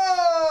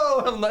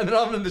 ho!" And then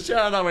I'm in the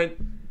shower, and I went.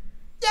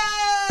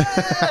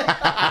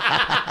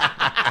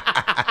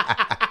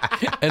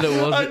 And it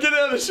was. I get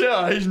out of the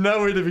shower, he's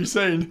nowhere to be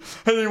seen,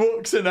 and he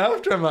walks in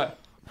after. I'm like,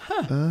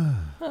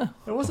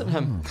 it wasn't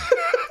him.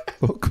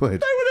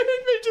 Awkward. They would have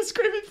heard me just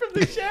screaming from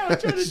the shower,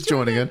 trying to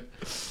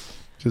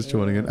Just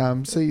joining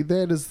in. See,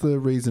 that is the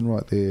reason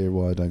right there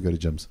why I don't go to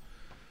gyms.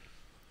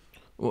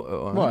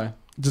 Why?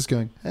 Just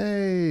going,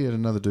 hey, and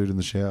another dude in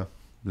the shower.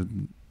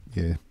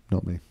 Yeah,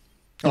 not me.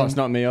 Oh, it's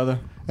not me either.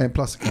 And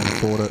plus, I can't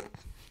afford it.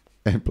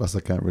 And plus, I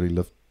can't really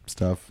lift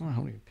stuff.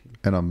 Oh,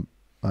 And I'm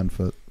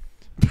unfit.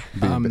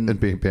 It'd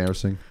be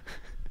embarrassing.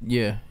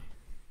 Yeah.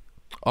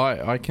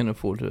 I can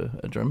afford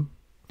a gym,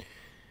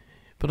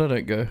 but I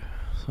don't go.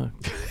 So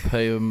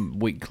pay them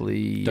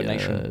weekly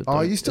donation.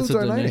 Are you still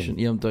donating?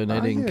 Yeah, I'm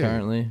donating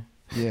currently.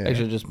 Yeah.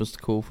 Actually, I just missed a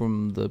call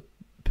from the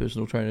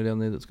personal trainer down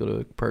there that's got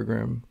a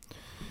program.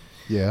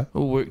 Yeah.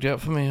 All worked out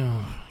for me. Oh,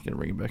 I'm going to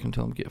ring him back and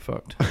tell him to get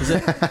fucked.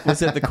 Was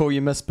that the call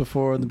you missed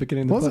before in the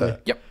beginning of the Was pod?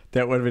 it? Yep.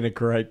 That would have been a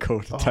great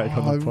call to take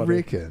on the pod. I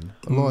reckon.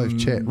 Live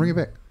chat. Ring it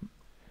back.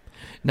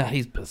 Nah,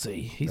 he's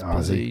busy. He's Oh,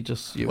 is busy. he?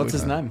 Just What's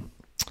his name?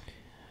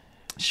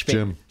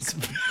 Jim.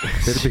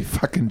 Better be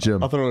fucking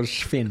Jim. I thought it was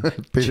Sven.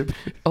 Better be.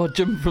 Oh,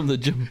 Jim from the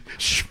gym.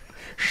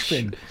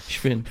 Sven.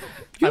 Sven.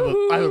 I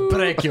will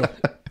break you.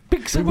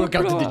 Pick We work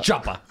out to the up.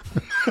 chopper.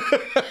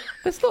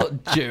 That's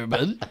not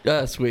German.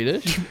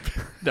 Swedish.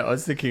 No, I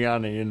was thinking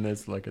Arnie, and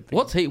there's like a thing.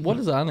 What's he? What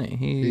is Arnie?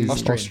 He's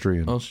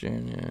Austrian.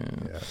 Austrian.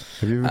 Yeah.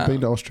 Have you ever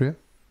been to Austria?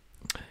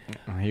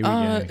 Oh, here we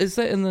go. Is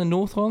that in the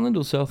North Island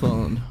or South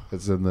Island?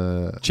 It's in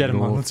the Chatham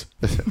north.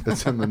 Islands.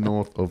 It's in the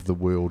north of the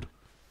world.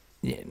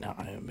 Yeah, no,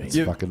 I haven't been. It's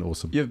fucking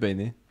awesome. You've been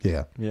there.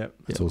 Yeah, Yep.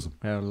 it's awesome.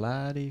 Well,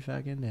 laddie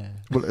fucking yeah.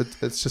 Well,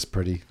 it's just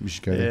pretty. You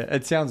should go there. Yeah,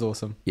 it sounds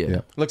awesome. Yeah.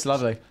 Yeah. Looks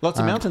lovely. Lots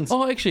of mountains.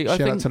 Oh, actually, I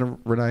Shout think. out to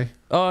Renee.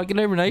 Oh,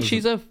 g'day, Renee.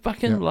 She's a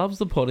fucking Yeah. loves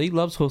the potty,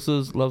 loves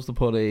horses, loves the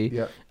potty.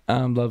 Yeah.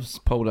 Loves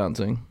pole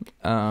dancing.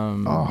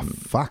 Oh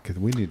fuck!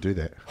 We need to do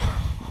that.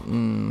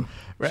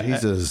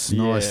 Jesus,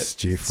 Yeah. nice,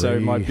 Jeffrey. So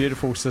my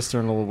beautiful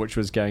sister-in-law, which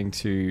was going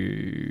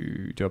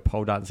to do a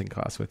pole dancing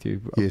class with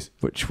you, Yes.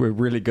 which we're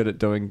really good at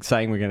doing,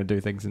 saying we're going to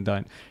do things and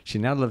don't. She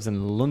now lives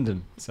in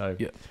London, so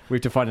Yeah. we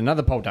have to find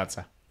another pole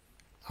dancer.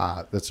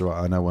 That's all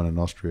right. I know one in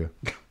Austria.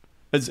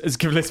 Is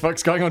Give Less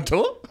Fucks going on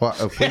tour? Well,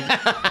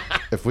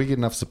 if we get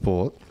enough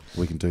support,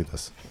 we can do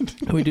this.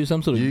 Can we do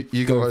some sort of You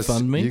guys,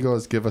 GoFundMe? you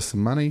guys give us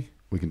some money,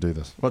 we can do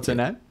this. What's her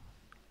name?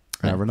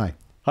 Renee.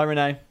 Hi,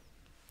 Renee.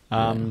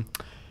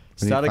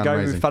 We Start a need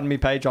fundraising.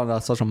 GoFundMe page on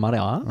our social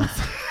media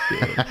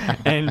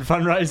and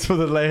fundraise for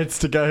the lads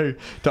to go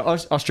to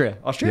Austria.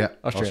 Yeah,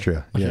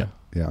 Austria. Yeah,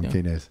 I'm Yeah.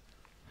 keen as.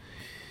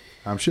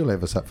 She'll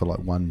have us up for like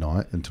one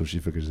night until she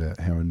figures out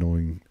how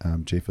annoying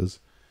Jeff is.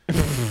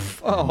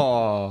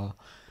 Oh.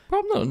 Bro,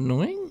 I'm not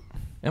annoying.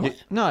 Am I?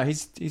 No,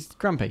 he's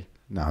grumpy.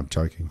 No, I'm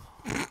joking.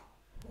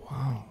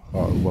 Wow.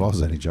 Oh, well, I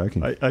was only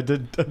joking. I I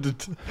did.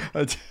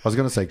 was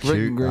going to say cute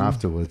Ring.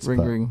 afterwards. Ring,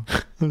 but ring.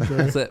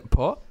 Is that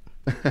pot?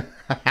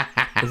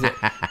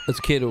 It's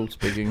Kettle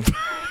speaking.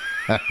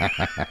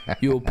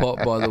 Your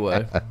pot, by the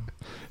way.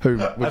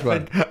 Which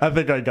one? I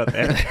think I got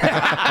that.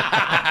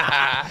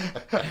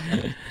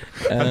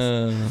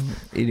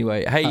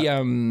 Anyway,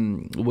 hey,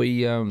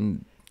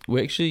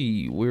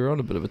 we're on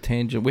a bit of a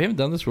tangent. We haven't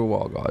done this for a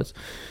while, guys.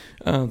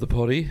 The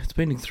potty. It's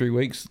been 3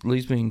 weeks.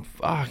 Lee's been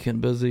fucking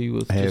busy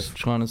with just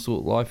trying to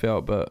sort life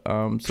out, but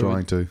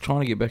trying to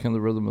get back in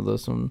the rhythm of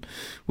this, and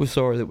we're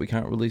sorry that we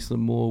can't release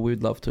them more.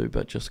 We'd love to,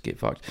 but just get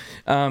fucked.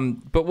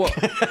 But what?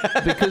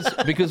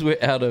 because we're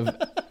out of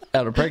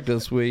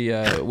practice, we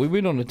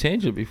went on a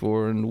tangent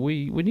before, and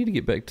we need to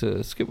get back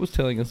to. Skip was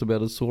telling us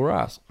about his sore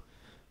ass.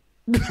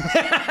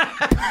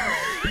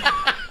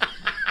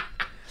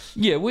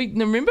 Yeah,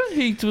 remember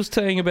he was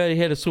saying about he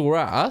had a sore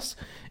ass.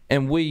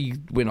 And we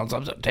went on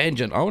some sort of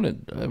tangent. I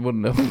want to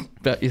know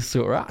about your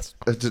sore ass.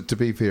 To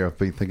be fair, I've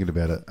been thinking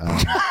about it.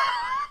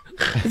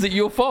 Is it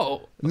your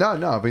fault? No, I've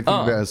been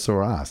thinking about a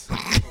sore ass.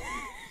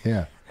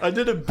 Yeah. I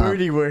did a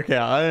booty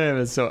workout. I had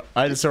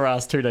a sore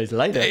ass 2 days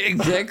later.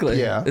 Exactly.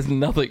 Yeah. It's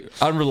nothing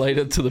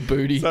unrelated to the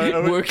booty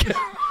workout.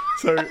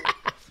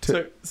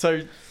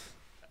 So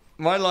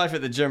my life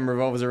at the gym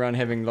revolves around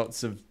having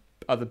lots of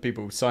other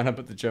people sign up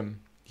at the gym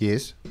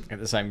Yes. at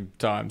the same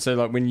time. So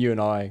like when you and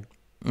I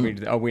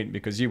went, I went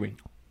because you went.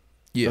 I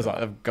Yeah. was like,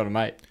 I've got a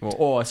mate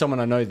or someone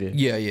I know there.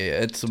 Yeah.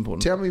 It's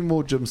important. Tell me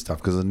more gym stuff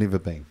because I've never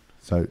been.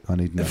 So I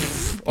need to know.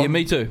 Yeah,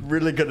 me too.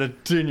 Really gonna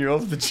turn you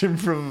off the gym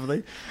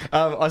probably.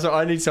 So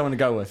I need someone to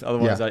go with.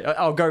 Otherwise,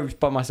 I'll go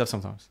by myself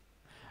sometimes.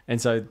 And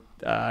so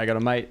I got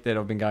a mate that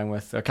I've been going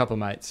with, a couple of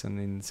mates, and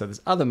then so this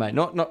other mate,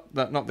 not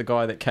the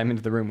guy that came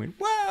into the room. Went,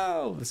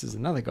 wow, this is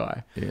another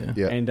guy. Yeah.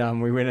 Yeah.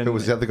 And we went in. It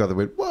was the other guy that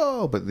went,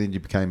 whoa, but then you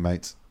became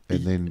mates.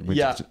 And then went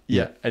to,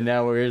 yeah. And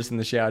now we're just in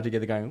the shower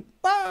together going,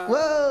 wow.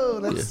 Whoa,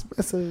 that's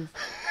massive.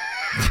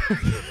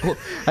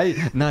 Hey,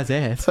 nice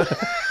ass.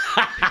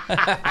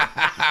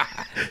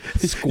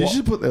 You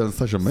should put that on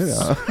social media.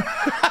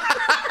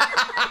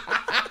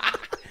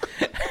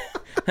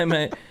 Hey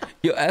mate,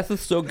 your ass is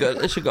so good.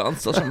 It should go on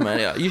social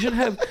media. You should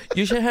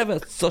have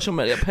a social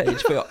media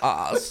page for your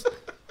ass.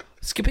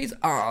 Skippy's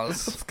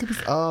ass.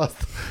 Skippy's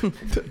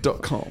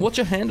ass.com. What's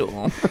your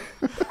handle?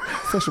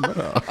 Social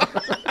media.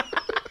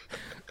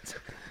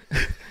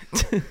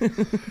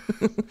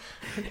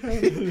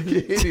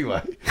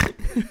 Anyway,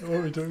 What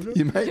are we talking about?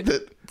 you made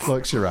that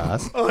likes your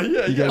ass. Oh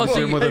yeah, You go to the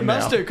gym with he him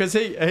must now. do because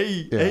he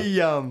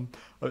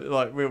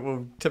like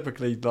we'll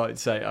typically like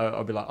say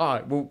I'll be like, all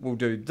right, we'll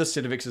do this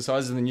set of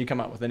exercises and then you come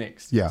up with the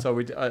next. Yeah. So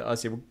I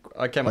said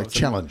I came Like up with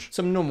challenge.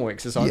 some normal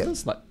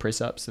exercises like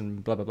press ups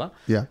and blah blah blah.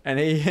 Yeah. And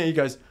he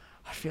goes,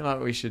 I feel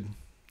like we should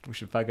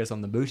focus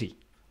on the booty.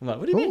 I'm like,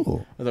 what do you mean?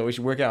 Ooh. I thought we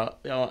should work out.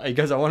 He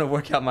goes, I want to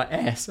work out my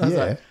ass. I was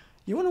Yeah. like,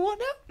 you want to what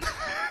now?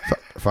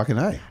 Fucking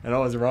A. And I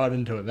was right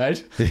into it,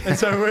 mate. And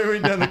so we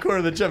went down the corner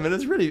of the gym, and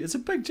it's a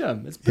big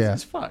gym. It's big Yeah.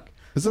 as fuck.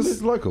 Is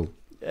this local?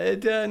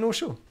 At North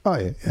Shore. Oh,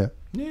 yeah.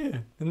 Yeah.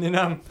 And then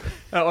I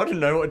didn't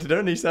know what to do,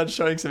 and he started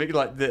showing something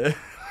like the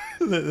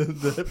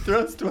hip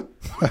thrust one.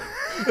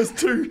 It's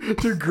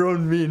two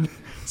grown men,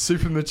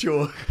 super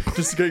mature,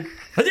 just going,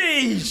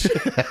 "Hadeesh!"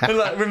 And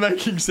like we're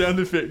making sound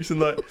effects, and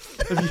like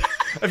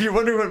if you're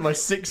wondering what my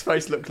sex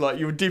face looked like,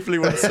 you would definitely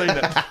would have seen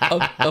it.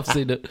 I've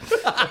seen it.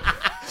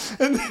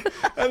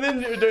 And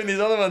then you're doing these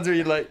other ones where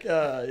you're like,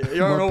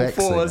 you're on My all back's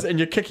fours in it. and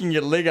you're kicking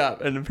your leg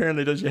up, and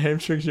apparently does your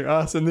hamstrings and your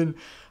ass. And then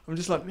I'm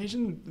just like,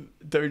 imagine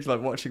dudes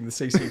like watching the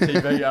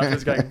CCTV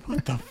afterwards going,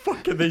 what the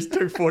fuck are these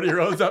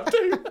 40-year-olds up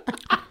to?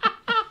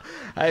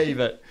 Hey,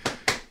 but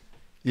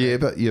Yeah,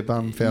 but your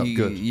bum felt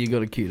good. You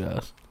got a cute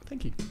ass.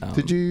 thank you.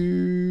 Did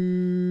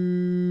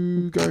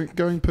you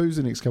going poos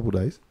the next couple of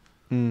days?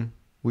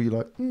 Were you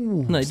like,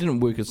 ooh. No, he didn't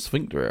work his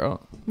sphincter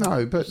out.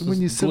 No, but It's when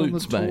you just sit on the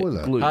glutes, mate.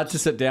 toilet. Glutes. Hard to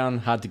sit down,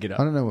 hard to get I up.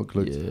 don't know what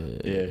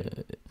glutes.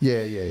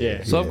 Yeah.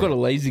 Yeah. So I've got a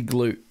lazy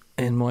glute,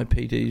 and my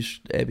PT's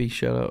Abby,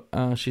 shout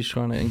out. She's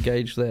trying to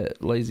engage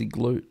that lazy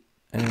glute,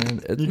 and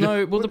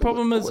the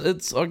problem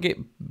is I get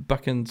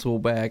bucking sore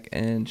back,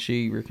 and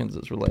she reckons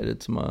it's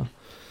related to my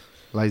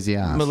lazy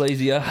ass.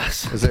 lazy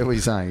ass. Is that what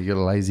you're saying? You got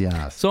a lazy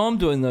ass. So I'm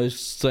doing those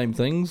same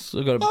things.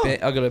 I got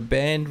a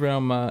band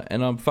around my,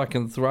 and I'm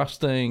fucking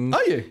thrusting.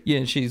 Are you? Yeah,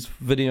 and she's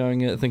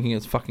videoing it, thinking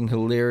it's fucking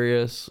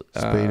hilarious.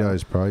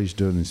 Speedos, bro. You should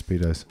do it in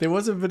speedos. There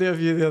was a video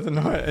of you the other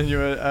night, and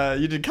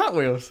you did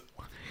cartwheels.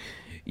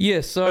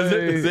 Yeah, so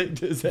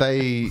Is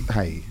that,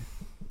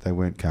 They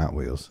weren't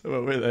cartwheels.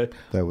 what were they?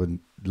 They were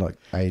like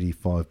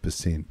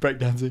 85%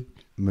 Breakdancing.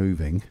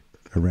 moving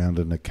around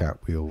in a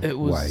cartwheel it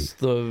was way.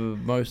 the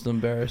most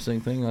embarrassing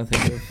thing I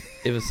think I've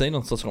ever seen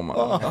on social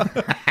media.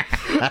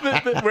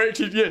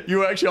 You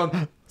were actually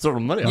on social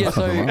media. Yeah,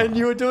 so And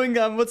you were doing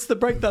what's the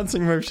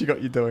breakdancing move she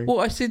got you doing? well,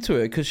 I said to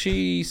her because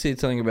she said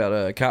something about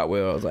a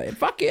cartwheel. I was like,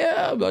 "Fuck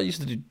yeah!" I used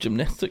to do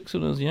gymnastics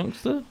when I was a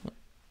youngster.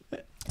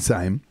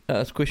 Same.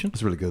 That's a question.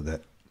 It's really good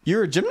that.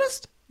 You're a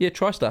gymnast? Yeah,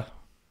 TriStar.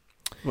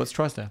 What's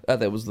TriStar?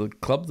 That was the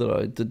club that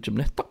I did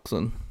gymnastics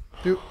in.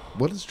 Dude,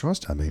 what does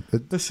TriStar mean?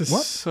 This is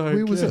what? so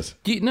Where was good.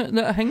 this?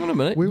 No, hang on a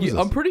minute. Where was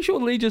I'm this? pretty sure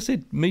Lee just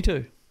said me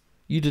too.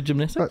 You did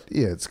gymnastics?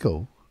 Yeah, it's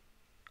cool.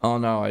 Oh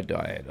no, I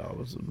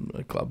was in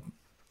a club.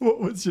 What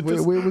was your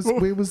Where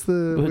was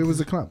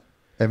the club?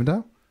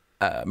 Avondale?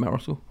 Mount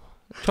Russell.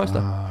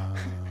 TriStar.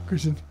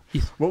 Christian?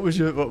 Yes. What was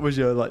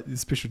your like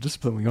special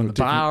discipline? Were you on the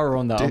bar or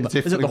on the? Is it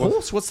definitely the was-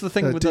 horse? What's the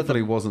thing It with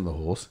definitely the? wasn't the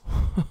horse.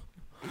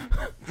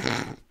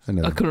 I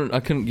know. I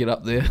couldn't get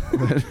up there.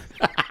 I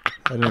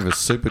didn't have a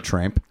super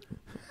tramp.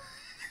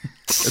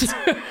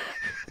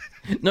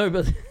 No,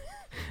 but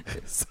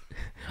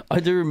I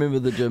do remember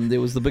the gym.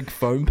 There was the big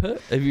foam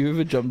pit. Have you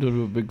ever jumped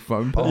into a big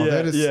foam pit? Oh,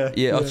 that is-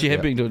 Yeah, she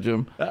had been to a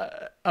gym.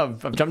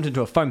 I've jumped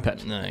into a foam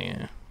pit. No,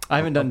 yeah. I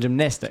haven't done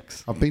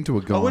gymnastics. I've been to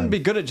a guy. I wouldn't be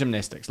good at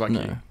gymnastics like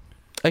No. you.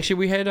 Actually,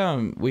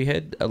 we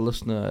had a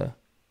listener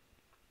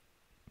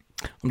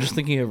I'm just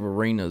thinking of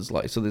arenas,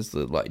 like, so there's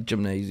the like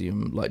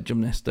gymnasium, like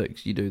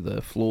gymnastics. You do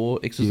the floor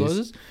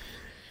exercises. Yes.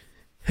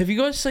 Have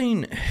you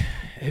seen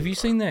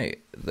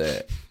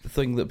that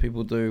thing that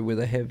people do where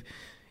they have,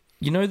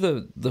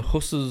 the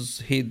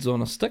horses' heads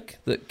on a stick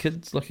that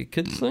kids, like a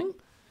kids thing?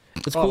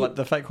 It's called like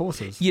the fake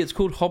horses. Yeah, it's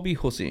called hobby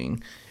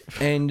horsing,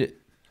 and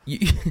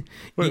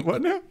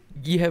what now?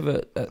 You have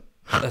a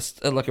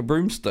like a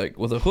broomstick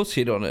with a horse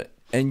head on it,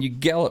 and you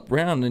gallop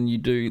round and you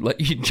do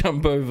you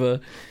jump over.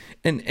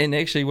 And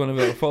actually, one of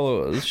our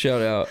followers,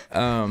 shout out,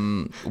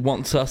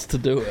 wants us to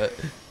do it.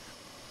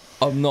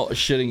 I'm not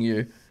shitting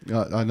you.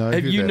 I know.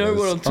 Have who you that know is.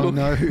 what I'm talking?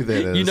 I know who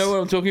that is. You know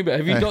what I'm talking about.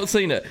 Have you not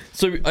seen it?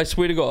 So I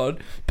swear to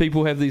God,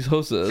 people have these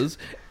horses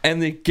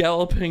and they're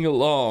galloping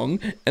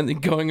along and they're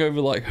going over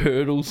like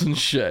hurdles and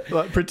shit,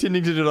 like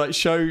pretending to do like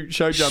show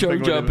jumping. Show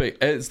jumping.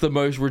 It's the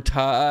most ridiculous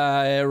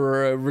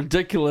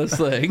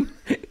thing.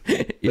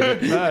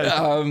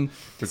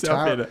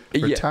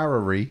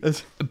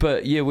 Retirery.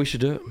 But yeah, we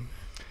should do it.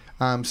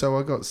 So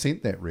I got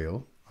sent that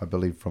reel, I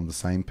believe, from the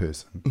same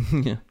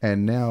person. Yeah.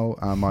 And now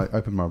I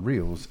open my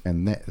reels,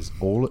 and that is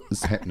all that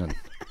is happening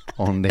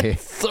on there.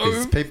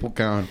 There's people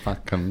going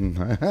fucking,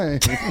 hey.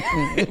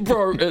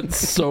 Bro, it's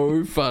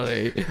so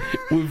funny.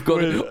 We've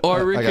got.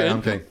 I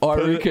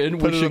reckon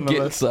we should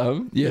get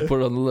some. Yeah,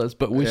 put it on the list.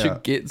 But we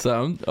should get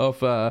some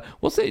of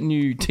what's that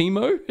new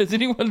Timo? Has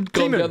anyone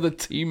gone down the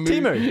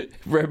Timo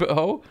rabbit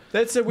hole?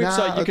 That's a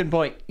website you can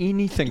buy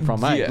anything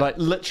from. Yeah. Like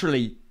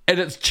literally. And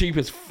it's cheap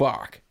as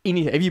fuck.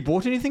 Anything? Have you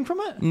bought anything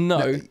from it?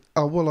 No.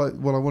 I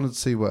wanted to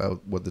see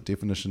what the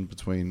definition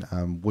between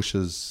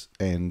wishes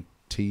and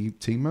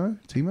Timu.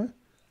 Timu's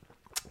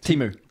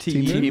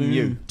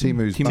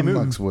butt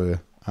plugs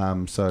were.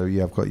 So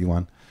yeah, I've got you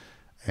one.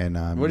 And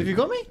what have you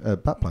got me? A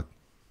butt plug.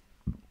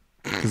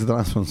 Because the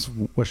last one's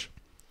wish.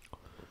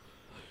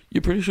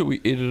 You're pretty sure we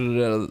edited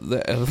it out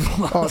of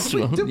the last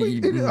one. Did we?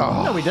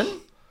 No, we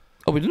didn't.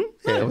 Oh, we didn't?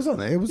 Yeah, it was on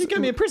there. You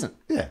gave me a present.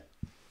 Yeah.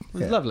 It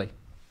was lovely.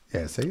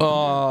 Yeah, see?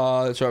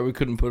 Oh, that's right. We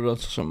couldn't put it on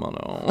someone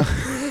else.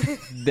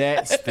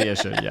 That's the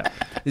issue, yeah.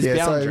 There's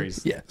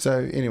boundaries.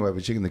 So anyway,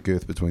 we're checking the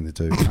girth between the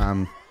two.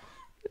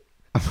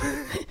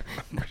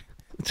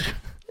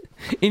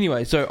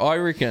 Anyway, so I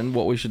reckon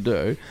what we should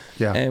do,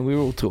 and we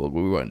were all told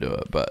we won't do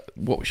it, but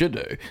what we should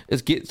do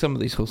is get some of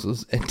these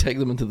horses and take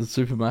them into the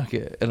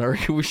supermarket, and I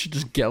reckon we should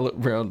just gallop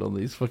round on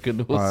these fucking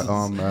horses.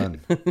 I'm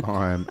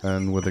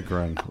in with a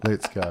grin.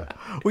 Let's go.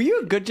 Were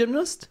you a good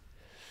gymnast?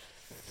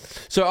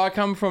 So I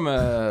come from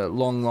a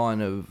long line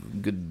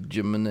of good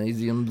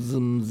gymnasiums.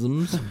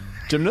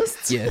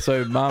 Gymnasts? Yeah,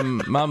 so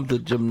mum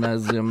did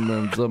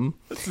gymnasium.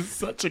 This is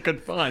such a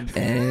good find.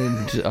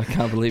 And I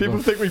can't believe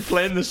people think we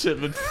planned this shit,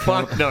 but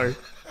fuck no.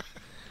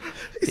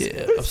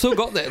 Yeah, I've still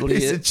got that.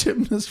 He's a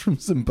gymnast from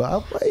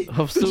Zimbabwe.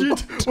 What's the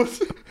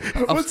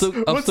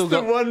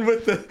one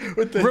with the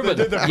ribbon?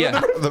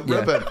 The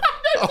ribbon.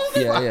 Oh,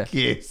 yeah.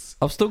 Yes.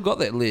 I've still got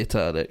that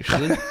leotard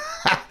actually.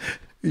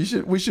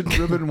 We should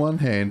ribbon one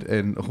hand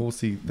and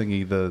horsey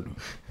thingy the.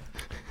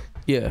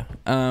 Yeah.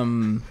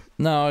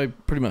 No, I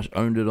pretty much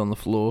owned it on the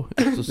floor.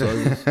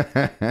 Exercises.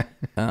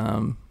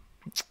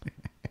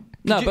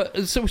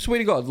 But so swear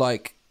to God,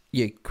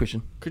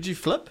 question. Could you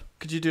flip?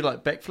 Could you do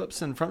like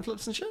backflips and front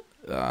flips and shit?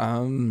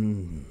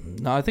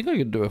 No, I think I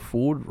could do a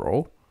forward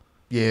roll.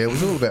 Yeah, it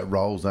was all about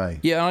rolls, eh?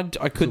 Yeah,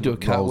 I could do a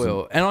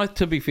cartwheel. And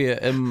to be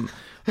fair,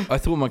 I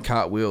thought my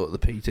cartwheel at the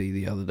PT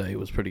the other day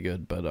was pretty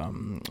good, but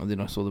then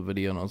I saw the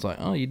video and I was like,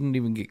 oh, you didn't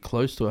even get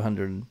close to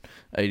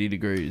 180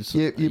 degrees.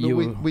 Yeah,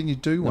 but when you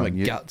do one, my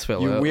guts fell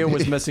your out. wheel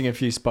was missing a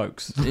few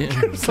spokes. Yeah.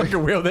 It's like a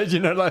wheel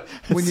that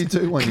when you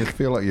do one, you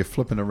feel like you're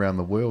flipping around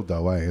the world,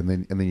 though, eh? And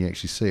then you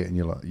actually see it, and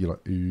you're like,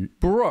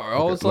 bro,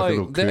 I was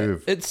like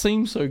that, it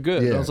seemed so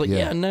good. Yeah, I was like,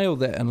 I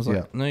nailed that, and I was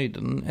like, no, you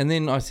didn't. And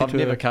then I said, I've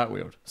never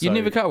cartwheeled. So you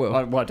never cartwheeled?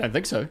 I don't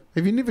think so.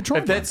 Have you never tried?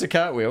 If that's a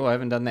cartwheel, I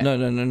haven't done that. No,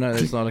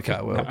 that's not a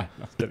cartwheel.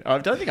 I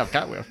don't think I've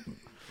cartwheeled.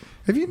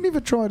 Have you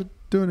never tried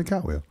doing a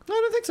cartwheel? No,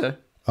 I don't think so.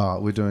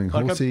 We're doing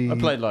horsey I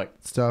played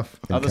stuff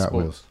and other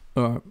cartwheels. Sports.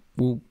 All right,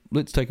 well,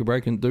 let's take a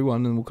break and do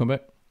one, and we'll come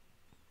back.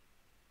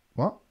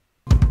 What?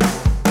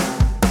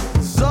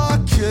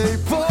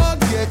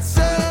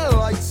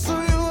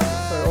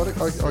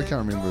 I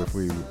can't remember if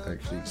we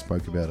actually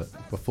spoke about it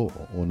before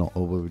or not,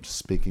 or we were just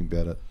speaking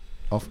about it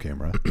off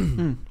camera.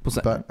 What's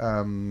that? But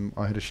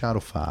I had a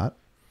shuttle fart.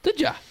 Did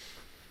ya?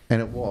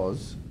 And it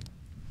was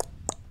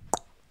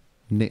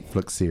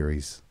Netflix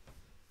series.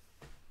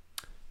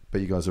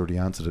 But you guys already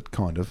answered it,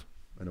 kind of,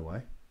 in a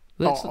way.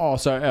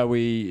 So are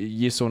we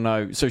yes or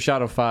no? So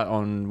shuttle fart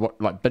on what,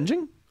 like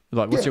binging?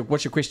 Like what's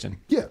your question?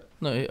 Yeah.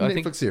 No, I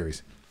Netflix think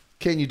series.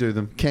 Can you do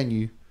them? Can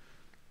you?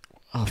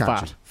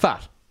 Fart.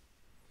 Fart?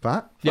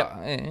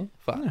 Yeah.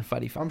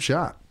 Fatty. I'm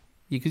sharp.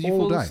 Yeah, because you all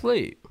fall day.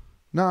 asleep.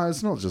 No,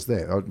 it's not just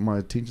that. My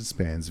attention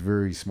span's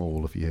very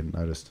small, if you hadn't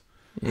noticed.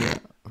 Yeah.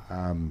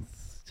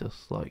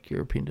 Just like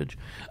your appendage.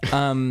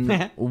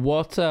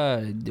 What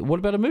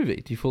about a movie?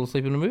 Do you fall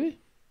asleep in a movie?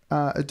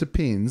 It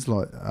depends.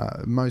 Like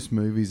most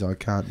movies, I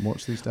can't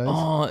watch these days.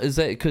 Oh, is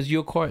that because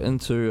you're quite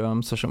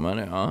into social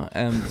media?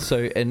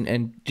 So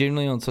and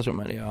generally on social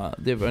media,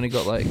 they've only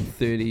got like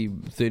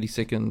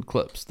 30-second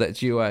clips.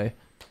 That's you,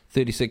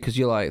 30 seconds. Because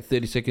you're like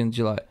 30 seconds.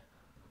 You're like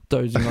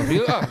dozing off.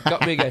 You're like,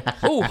 got me again.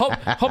 Oh,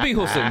 hobby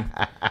horsing.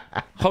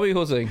 Hobby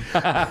horsing.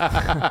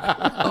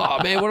 Oh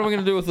man, what am I going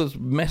to do with this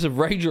massive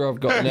Ranger I've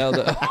got now?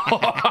 That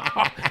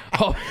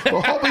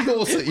Well, hobby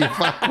horse it, you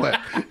fuckwit.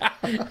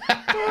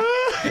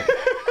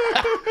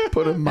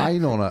 Put a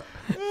mane on it.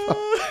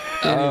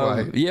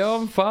 Anyway, yeah,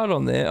 I'm far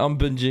on that. I'm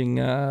binging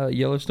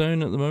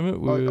Yellowstone at the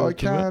moment. I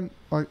can't.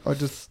 I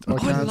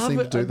can't seem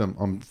to do them.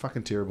 I'm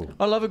fucking terrible.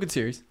 I love a good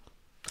series.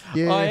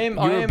 Yeah, I am.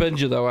 You're a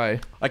binger though, eh?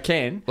 I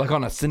can. Like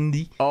on a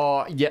Cindy.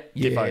 Oh yeah,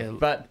 Yeah. defo.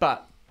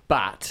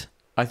 But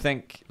I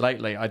think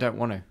lately I don't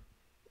want to.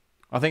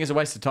 I think it's a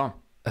waste of time.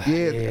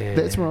 Yeah,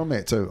 that's where I'm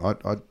at too.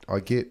 I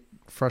get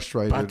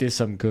frustrated. But there's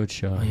some good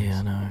shows. Yeah,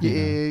 I know.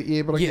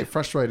 Yeah, but I Yeah. get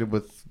frustrated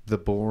with the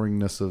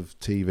boringness of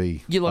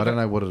TV. Yeah, like I don't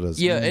know what it is.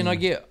 Yeah, and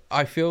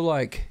I feel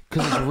like,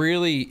 because it's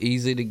really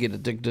easy to get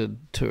addicted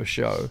to a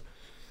show,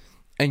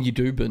 and you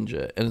do binge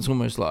it, and it's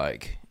almost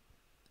like,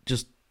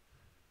 just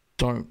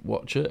don't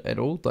watch it at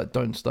all. Like,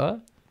 don't start.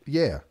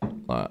 Yeah.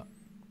 Like,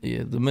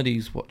 yeah, the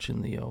middy's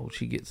watching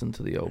she gets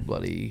into the old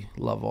bloody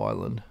Love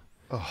Island.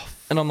 Oh,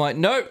 And I'm like,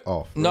 no,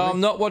 oh no, really? I'm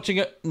not watching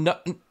it. No.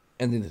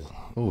 And then,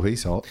 Oh,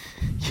 he's hot.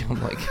 yeah,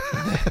 I'm like,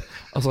 I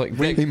was like,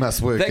 He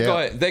must work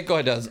out. That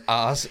guy does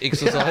ass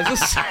exercises.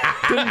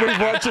 Didn't we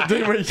watch it?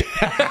 Didn't we?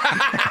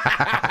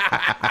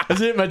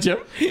 Is it my gym?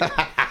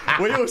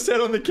 We all sat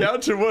on the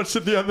couch and watched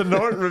it the other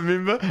night.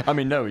 Remember? I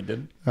mean, no, we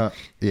didn't.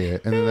 Yeah,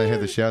 and then they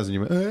had the showers and you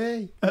went,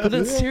 hey. But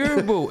it's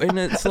terrible, and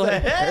it's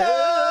like,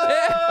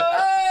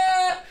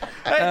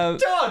 Hey,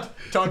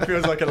 Todd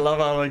feels like a Love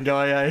Island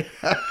guy,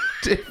 eh?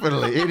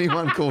 Definitely.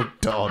 Anyone called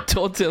Todd.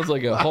 Todd sounds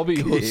like a hobby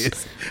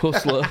Yes.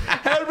 hustler.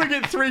 How did we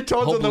get 3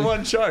 Todds on the Hobbly.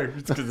 one show?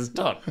 It's because it's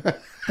Todd.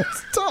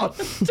 It's Todd.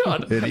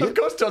 Todd. Idiot. Of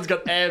course, Todd's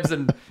got abs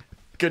and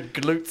good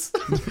glutes.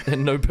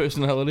 And no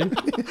personality.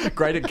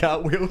 Great at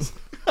cartwheels.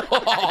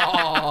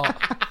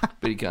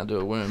 But you can't do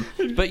a worm.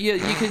 But yeah,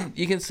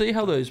 you can see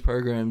how those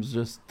programs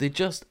they're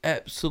just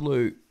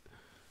absolute.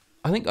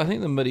 I think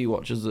the MIDI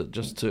watches it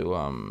just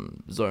to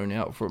zone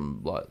out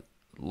from like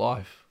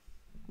life,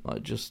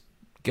 like just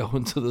go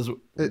into this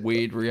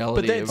weird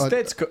reality. But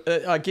that's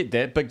I get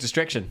that. Big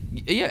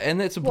distraction. Yeah, and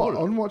that's What,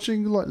 important. on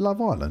watching like Love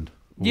Island?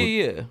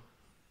 Yeah.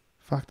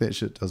 Fuck, that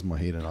shit does my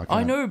head in. I can't.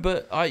 I know,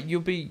 but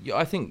you'll be.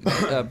 I think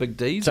Big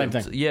D's. Same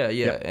thing. Yeah,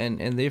 Yep. and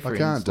their I friends.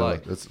 can't do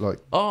like, it. It's like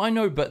oh, I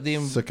know, but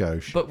then. sicko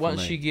shit. But for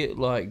once me. you get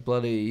like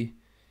bloody,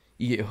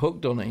 you get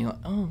hooked on it. You're like,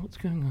 oh, what's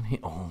going on here?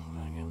 Oh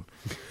my god!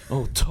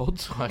 Oh,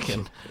 Todd's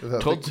fucking.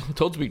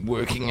 Todd's been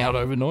working out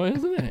overnight,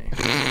 hasn't he?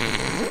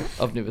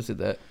 I've never said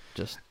that.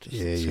 Just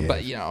Yeah.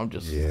 But you know, I'm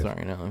just throwing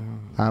it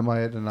out. I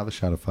had another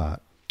shot of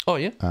fart. Oh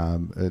yeah.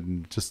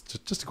 And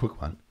just a quick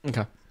one.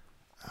 Okay.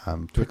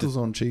 Pickles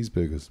on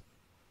cheeseburgers.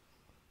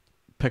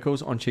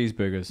 Pickles on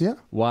cheeseburgers. Yeah.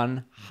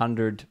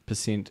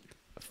 100%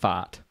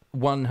 fart.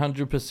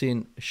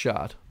 100%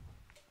 shard.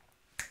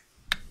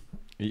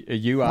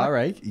 You are,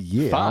 eh?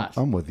 Yeah, Fart.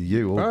 I'm with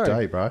you all Bro.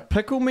 day, bro.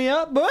 Pickle me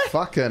up, boy.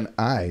 Fucking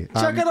A.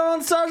 Chuck it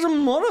on Sergeant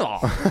Motto.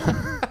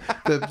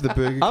 The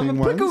Burger King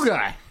I'm a pickle ones.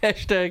 guy.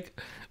 Hashtag.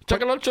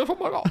 Check it out, check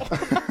it out.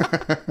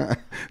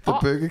 The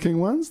Burger King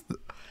ones.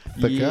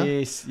 Thicker.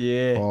 Yes,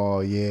 yeah. Oh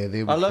yeah,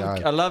 there we I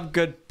go. love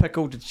good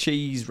pickle to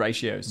cheese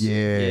ratios.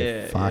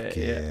 Yeah, fuck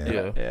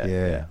yeah.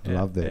 Yeah, I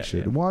love that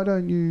shit. yeah. Why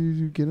don't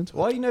you get into it?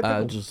 Why you know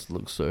pickle? It just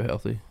looks so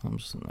healthy. I'm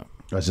just no.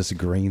 It's just a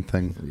green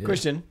thing. Yeah.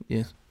 Question: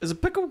 Yes. Is a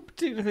pickle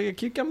technically a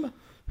cucumber?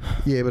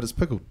 Yeah, but it's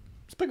pickled.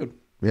 It's pickled.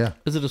 Yeah.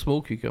 Is it a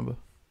small cucumber?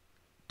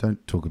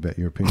 Don't talk about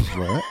your opinions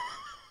like that.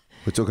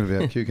 We're talking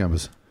about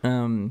cucumbers.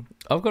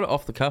 I've got it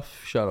off the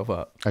cuff shut off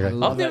art. Okay.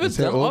 I've never Is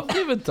that all?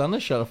 done a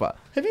shut off art.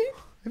 Have you?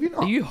 Have you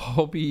not? Are you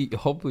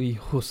hobby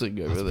horsing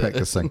over there?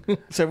 Practicing.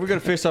 So we've got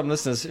a first time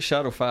listeners.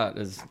 Shout or fart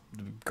is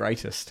the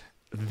greatest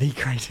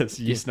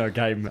yes no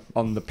game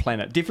on the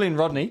planet. Definitely in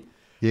Rodney,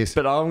 Yes.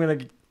 but I'm gonna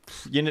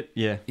unit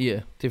Yeah,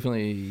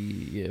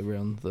 definitely.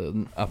 around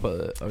the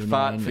upper 09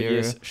 fart for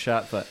area. yes,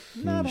 shart for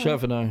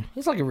Shout for no.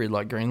 It's like a red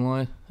light, green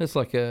light. It's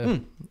like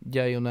a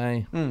yay or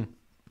nay.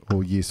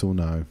 Or yes or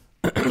no.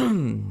 But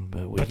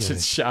we But go,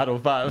 it's shart or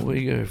fart.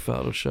 we go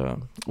fart or shart.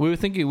 We were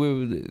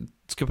thinking,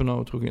 Skip and I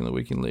were talking in the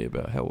weekend, Lee,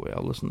 about how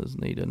our listeners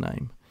need a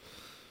name.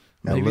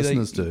 Our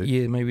listeners do?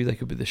 Yeah, maybe they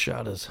could be the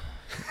Sharters.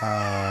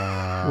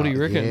 What do you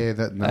reckon? Yeah, Hey,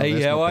 that's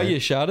how not are bad. you,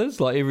 Sharters?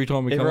 Like every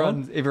time we come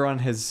on. Everyone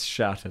has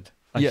sharted.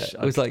 Yeah, it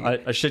was like-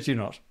 I shit you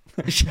not.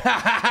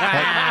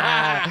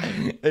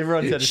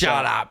 Everyone's had a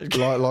Shut shart.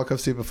 up. Like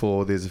I've said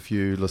before, there's a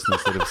few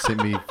listeners that have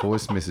sent me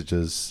voice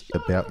messages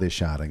about their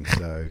sharding.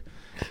 So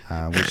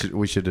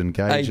we should Hey,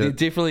 engage they're it.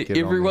 definitely Get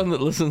on everyone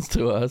that listens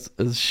to us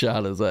is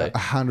Sharters, eh?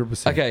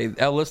 100%. Okay,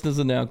 our listeners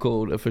are now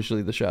called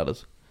officially the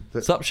Sharters.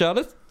 That- Sup,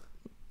 Sharters?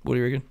 What do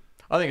you reckon?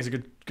 I think it's a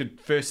good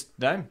first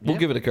name. We'll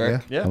give it a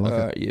crack. Yeah. I like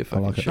Alright, it. yeah, I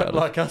fucking like it. shut But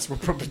like us, we'll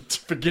probably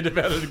forget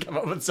about it and come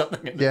up with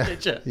something in the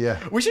future. Yeah.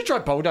 We should try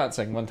pole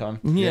dancing one time.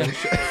 Yeah.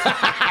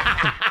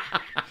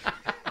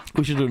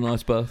 We should do a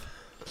nice bath.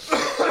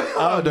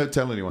 Don't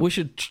tell anyone. We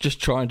should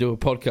just try and do a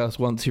podcast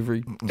once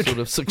every sort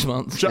of 6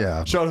 months.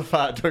 Yeah. Shot of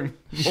fart doing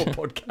more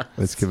podcasts.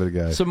 Let's give it a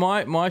go. So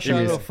my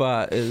shout Yes. off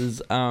fart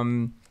is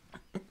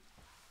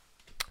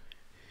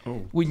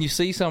when you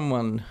see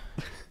someone,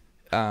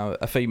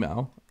 a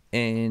female,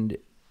 and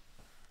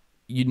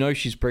you know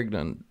she's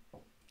pregnant,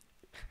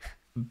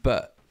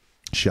 but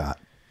Shut.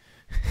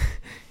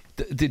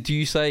 do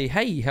you say,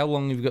 "Hey, how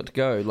long have you got to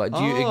go?" Like,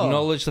 do you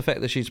acknowledge the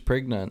fact that she's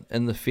pregnant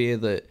and the fear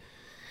that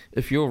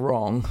if you're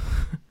wrong,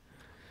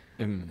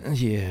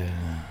 yeah.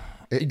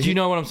 Do you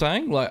know what I'm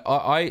saying? Like,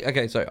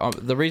 okay, so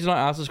the reason I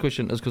ask this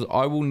question is because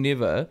I will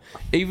never,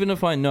 even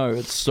if I know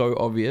it's so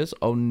obvious,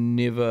 I'll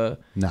never,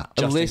 Nah.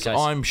 unless Just in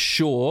case. I'm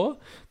sure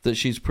that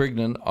she's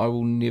pregnant, I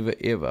will never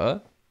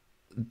ever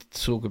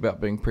talk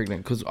about being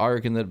pregnant because I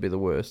reckon that'd be the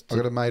worst. I've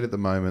got a mate at the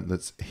moment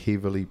that's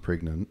heavily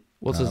pregnant.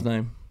 What's his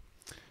name?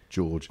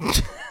 George.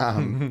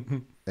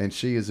 And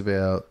she is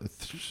about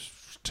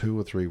 2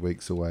 or 3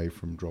 weeks away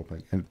from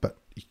dropping. But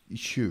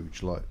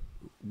huge, like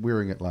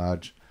wearing it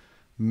large,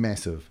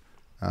 massive.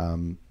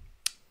 And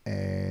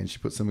she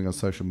put something on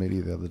social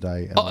media the other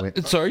day. And I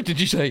went, Sorry, did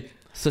you say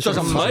social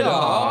Social media?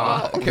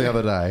 the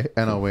other day,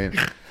 and I went,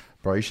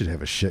 bro, you should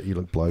have a shit. You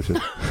look bloated.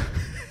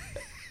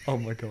 Oh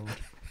my god.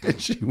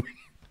 And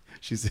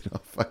she said, oh,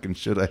 fucking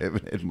shit, I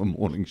haven't had my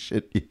morning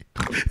shit yet.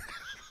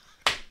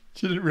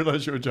 She didn't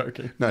realise you were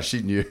joking. No,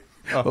 she knew.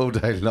 All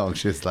day long,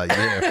 she was like,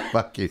 yeah,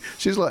 fuck you.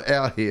 She's like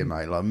out here,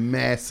 mate, like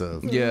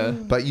massive. Yeah.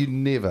 But you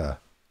never,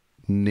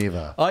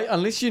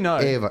 Unless you know.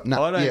 Ever.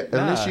 No, I don't, yeah,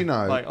 unless you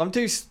know. Like, I'm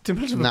too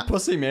much of a Nah.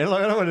 pussy, man.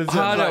 Like, I don't want to do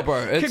I know, like, bro.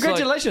 It's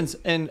congratulations.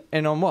 And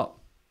on what?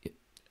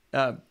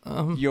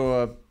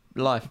 Your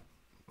life.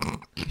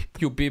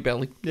 Your beer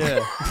belly.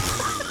 Yeah.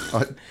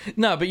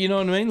 No, but you know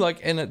what I mean. Like,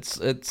 and it's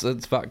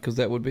fucked because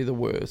that would be the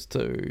worst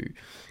to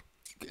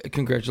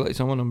congratulate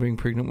someone on being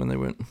pregnant when they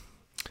weren't.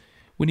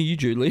 When are you,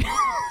 Julie?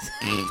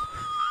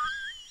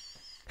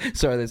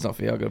 Sorry, that's not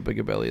fair. I got a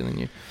bigger belly than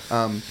you.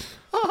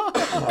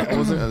 I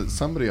wasn't,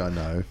 somebody I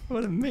know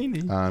What a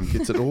meanie.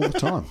 gets it all the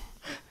time.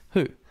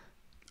 Who?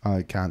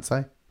 I can't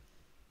say.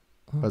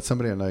 But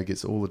somebody I know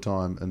gets it all the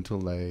time until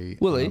they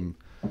Willie?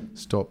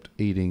 stopped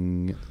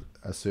eating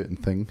a certain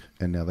thing,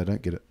 and now they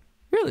don't get it.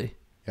 Really?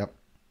 Yep.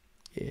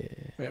 Yeah.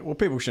 Yeah, well,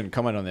 people shouldn't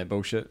comment on that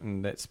bullshit,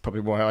 and that's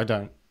probably why I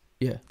don't.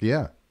 Yeah.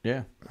 Yeah.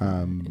 Yeah.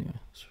 Anyway,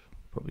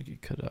 probably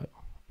get cut out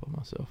by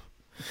myself.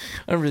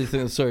 I don't really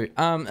think that's sorry.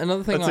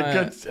 Another thing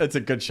It's a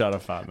good shut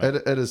off fart, mate.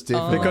 It is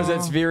definitely. Because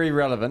it's very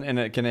relevant and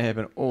it can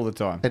happen all the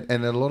time.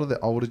 And a lot of the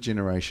older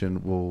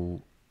generation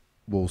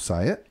will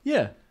say it.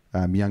 Yeah.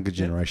 Younger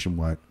generation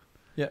won't.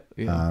 Yeah.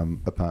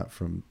 Apart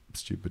from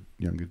stupid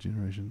younger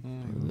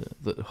generation.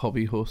 the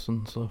hobby horse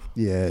and stuff.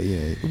 Yeah,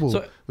 yeah. Well,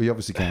 So- we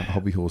obviously can't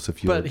hobby horse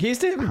if you're But here's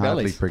the hardly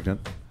bellies.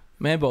 pregnant.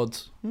 Man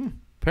bods.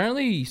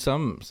 Apparently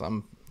some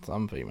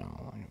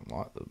female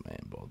like the man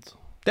bods.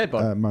 Dad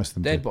bod. Most of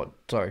them. Dad do. bod.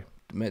 Sorry.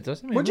 Did I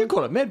say man What'd you bod?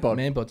 call it? Mad bod?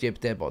 Man bods. Yeah,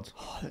 dad bods.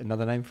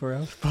 Another name for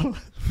ours?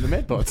 The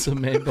mad bods.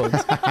 Some man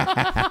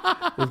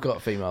bods. We've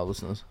got female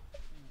listeners.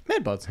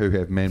 Mad bods. Who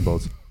have man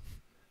bods,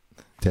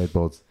 dad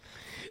bods.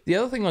 The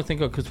other thing I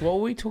think of, because what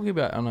we were talking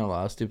about on our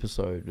last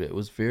episode, it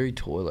was very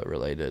toilet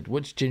related,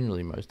 which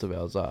generally most of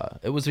ours are.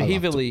 It was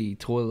heavily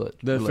toilet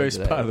The related.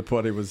 first part of the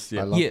potty was,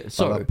 yeah. I love- Yeah,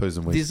 so I love poos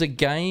and wees.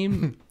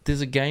 there's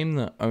a game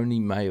that only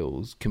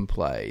males can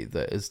play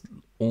that is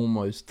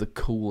almost the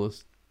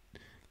coolest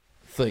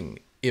thing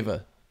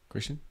ever.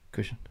 Question?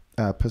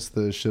 Piss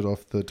the shit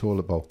off the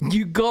toilet bowl.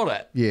 You got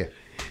it. Yeah.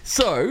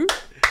 So,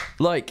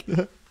 like,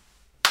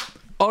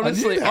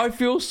 honestly, that. I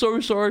feel so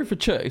sorry for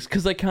chicks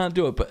because they can't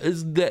do it. But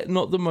is that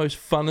not the most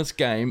funnest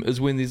game? Is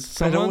when there's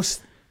someone.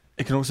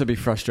 It can also be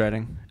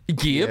frustrating.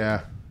 Yep.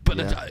 Yeah. But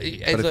yeah.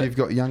 it's But if you've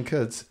got young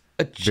kids,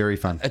 very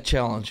fun. a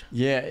challenge.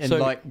 Yeah, and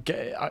So-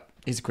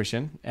 here's a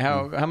question: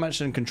 How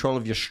much in control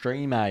of your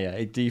stream are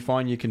you? Do you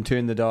find you can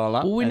turn the dial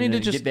up? Well, we and need to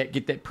then just-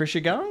 get that pressure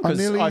going. I Because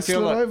nearly I feel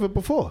slid like over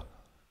before.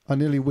 I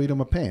nearly weed on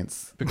my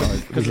pants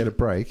because we had a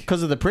break.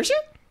 because of the pressure.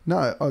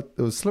 No,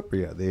 it was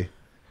slippery out there.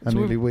 I So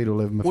nearly weed all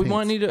over my We pants.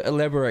 might need to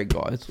elaborate,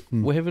 guys.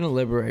 We haven't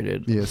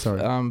elaborated. Yeah, sorry.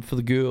 For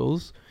the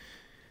girls,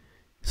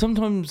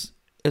 sometimes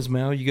as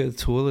male, you go to the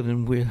toilet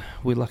and we're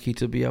lucky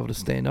to be able to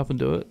stand up and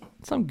do it.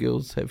 Some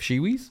girls have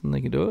shiwis and they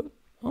can do it.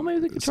 Or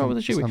maybe they can try with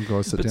a shiwi. Some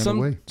guys sit But down and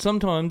wee.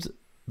 sometimes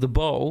the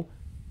bowl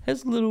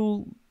has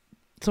little.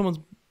 Someone's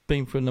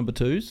been for number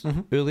twos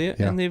earlier,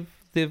 Yeah. and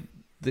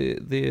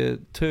their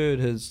turd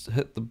has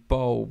hit the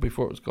bowl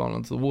before it's gone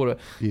into the water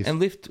Yes. and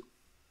left.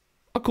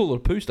 I call it a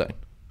poo stain.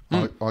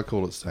 I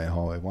call it Stay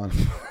Highway 1.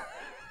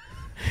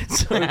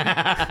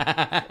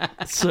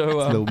 So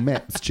Little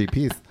maps,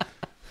 GPS.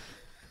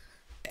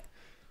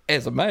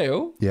 as a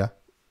male, Yeah.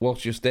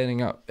 whilst you're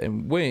standing up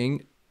and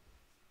weeing,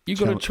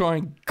 You got to try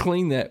and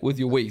clean that with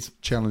your wheeze.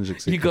 Challenge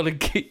accepted. You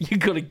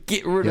got to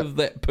get rid Yep. of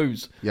that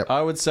poos.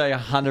 I would say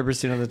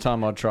 100% of the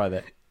time I'd try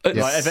that.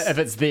 It's- Like, if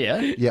it's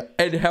there. Yeah.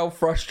 And how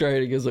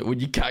frustrating is it when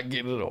you can't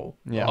get it all?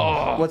 Yeah.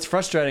 Oh. What's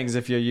frustrating is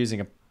if you're using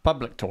a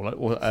public toilet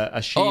or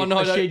a shared, Oh, no,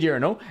 a no. shared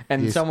urinal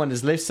and Yes. someone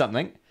has left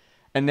something,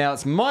 and now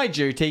it's my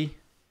duty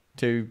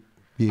to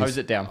Yes. hose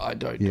it down. I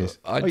don't Yes. do it.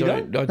 I you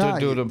don't don't? do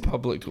No, it in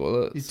public You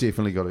toilets.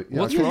 definitely got it.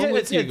 What's Yeah, wrong yeah,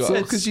 with you it's-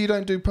 guys? Because you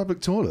don't do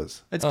public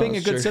toilets. It's being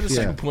a good sure.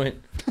 citizen. Yeah. Good point.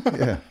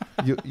 Yeah.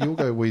 You'll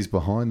go wheeze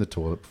behind the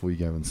toilet before you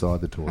go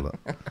inside the toilet.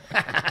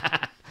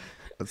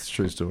 That's a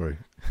true story.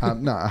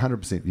 No,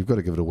 100%. You've got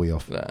to give it a wee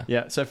off. Nah.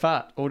 Yeah, so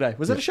fart all day.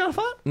 Was that a shower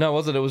fart? No,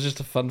 was it? It was just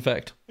a fun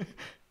fact.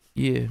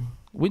 Yeah.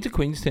 Went to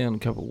Queenstown a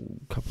couple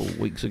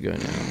weeks ago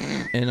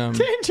now. And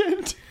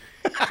Tangent.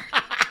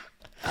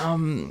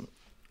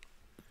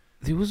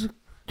 there was a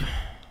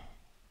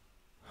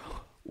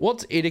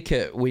what's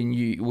etiquette when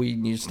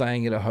you're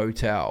staying at a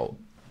hotel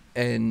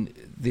and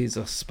there's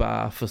a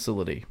spa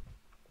facility?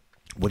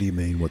 What do you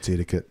mean? What's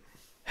etiquette?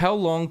 How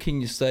long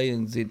can you stay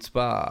in Z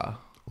Spa?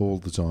 All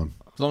the time.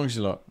 As long as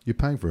you look. You're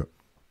paying for it.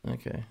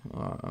 Okay,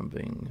 I'm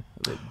being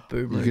a bit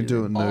boomer. You can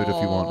do it nude if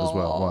you want as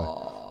well.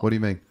 Why? What do you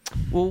mean?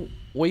 Well,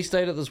 we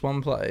stayed at this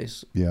one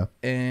place, Yeah.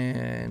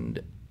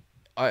 and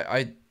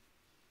I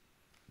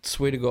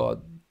swear to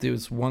God, there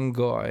was one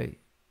guy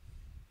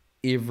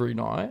every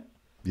night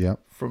Yeah.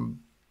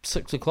 from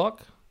 6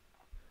 o'clock.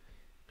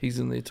 He's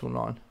in there till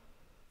 9.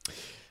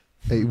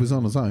 He was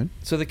on his own.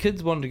 So the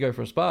kids wanted to go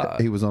for a spa.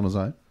 He was on his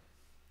own.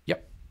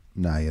 Yep.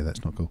 Nah, yeah,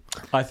 that's not cool.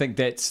 I think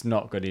that's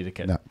not good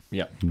etiquette. No.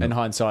 Yeah. No. In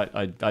hindsight,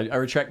 I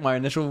retract my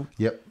initial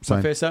Yep. my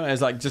Same. first statement.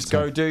 It's like, just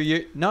Same. go do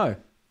you. No.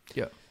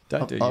 Yeah.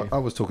 Don't do I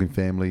you. was talking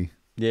family. 'Cause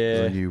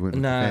Yeah. I knew you went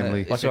with No, the family.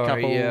 Like a sorry,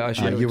 couple- yeah, I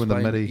should have You in the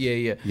explained. midi. Yeah,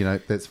 yeah. You know,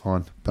 that's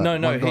fine. But No,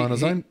 one guy on his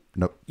he- own?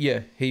 Nope.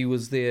 Yeah, he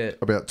was there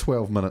About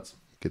 12 minutes.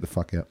 Get the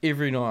fuck out.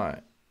 every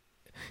night.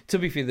 To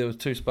be fair, there was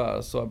 2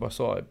 spas side by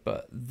side,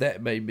 but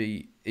that made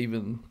me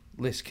even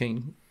less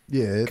keen.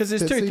 Yeah. 'Cause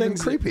there's that's two even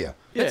things- creepier.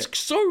 Yeah. It's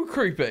so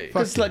creepy.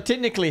 Because like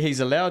technically he's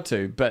allowed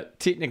to, but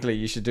technically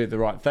you should do the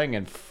right thing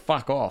and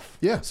fuck off.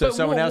 Yeah. So But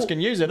someone what- else can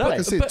use it. Like eh?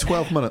 I said, but-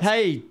 12 minutes.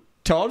 Hey,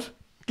 Todd,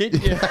 get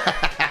you.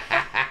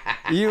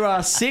 You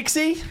are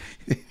sexy,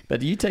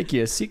 but you take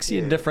your sexy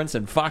indifference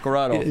and fuck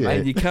right off. Yeah.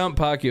 And you can't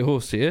park your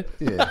horse here.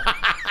 Yeah.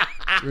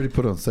 Already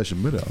put on social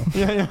media.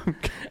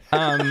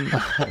 But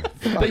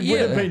Would have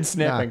yeah, been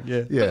snapping. Nah.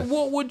 Yeah. Yeah. but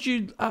what would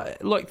you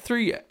like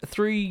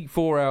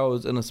 4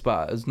 hours in a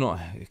spa is not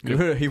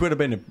good. He would have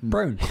been a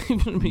prune. He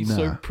wouldn't be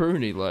so Nah.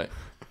 pruny. Like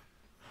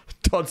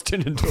Todd's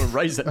turned into a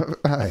raisin.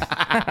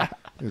 Hey.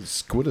 It's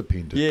squid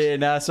appendage. Yeah,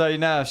 no, so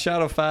no,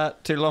 shout or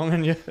fart too long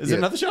in you. Is Yeah. it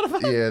another shout or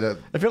fart? Yeah. That,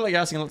 I feel like you're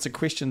asking lots of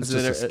questions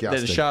It's that just are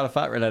disgusting. shout or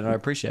fart related, and I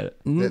appreciate it.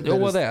 That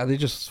well, is- they're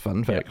just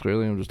fun facts.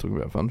 Really, I'm just talking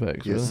about fun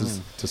facts. yes, really.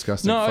 it's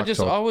disgusting. No, Fuck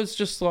Todd. I was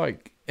just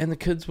like, and the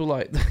kids were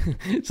like,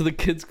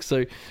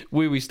 so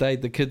where we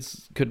stayed, the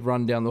kids could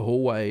run down the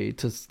hallway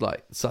to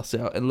like suss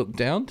out and look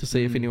down to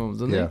see if anyone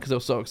was in there Yeah. because they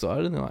were so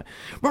excited and they're like,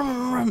 run,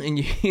 run, run, and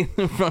you hear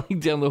them running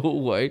down the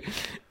hallway,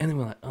 and then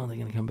we're like, oh, they're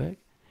gonna come back.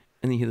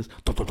 And then you hear this,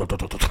 dot, dot, dot, dot,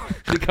 dot, dot.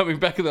 They're coming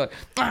back and they're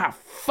like,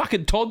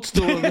 fucking Todd's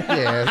still in there.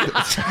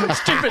 Yeah.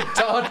 Stupid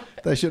Todd.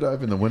 They should have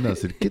opened the window and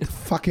said, get the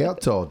fuck out,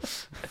 Todd.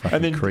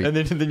 And then, creep. and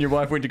then your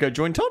wife went to go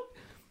join Todd.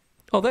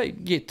 Oh,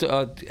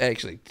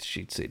 actually,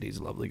 she said he's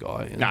a lovely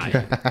guy. And Nah, he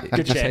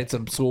good just chat. had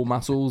some sore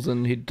muscles,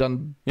 and he'd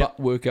done Yep. butt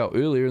workout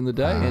earlier in the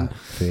day, and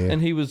fair.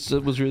 and he was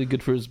it was really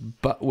good for his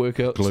butt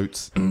workouts.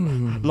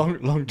 Glutes.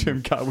 Long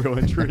term cartwheel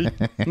injury.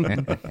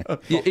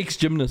 Yeah, ex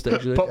gymnast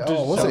actually. Pop-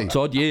 Oh, was he?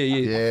 Todd,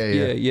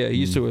 yeah. Yeah. He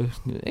used to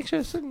actually,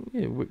 I think,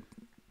 we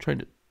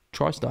trained at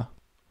TriStar.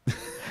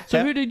 So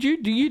Yeah. who did you?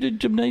 You did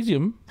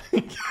gymnasium?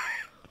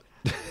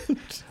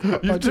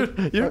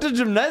 You did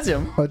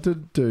gymnasium. I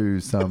did do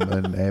some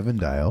in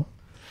Avondale.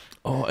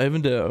 Oh,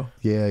 Avondale.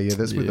 Yeah,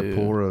 that's where the Yeah.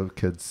 poorer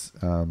kids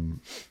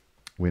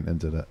went and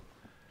did it.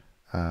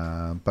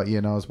 But yeah,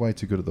 no, I was way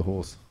too good at the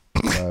horse.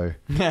 So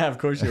Yeah, of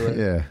course you were.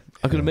 yeah.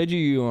 I could imagine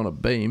you on a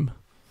beam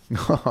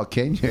Oh,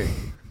 can you?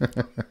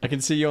 I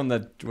can see you on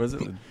the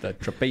the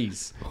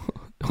trapeze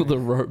with the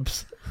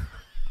ropes.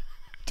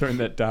 doing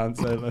that dance.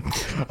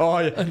 Oh,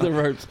 yeah. The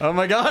ropes. Oh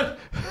my god.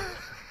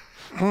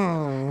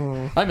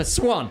 I'm a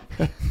swan.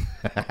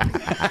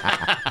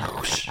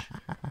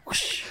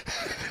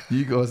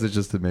 You guys are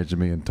just imagine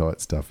me in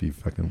tight stuff, you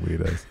fucking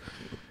weirdos.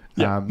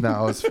 No,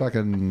 I was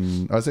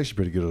actually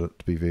pretty good at it,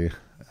 to be fair.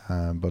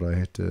 But I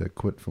had to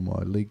quit for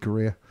my league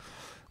career,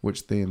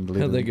 which then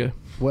led How'd they go?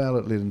 Well,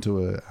 it led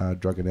into a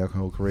drug and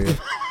alcohol career.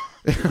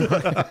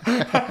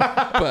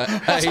 But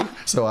hey,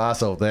 So I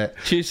sold that.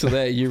 cheers to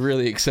that. You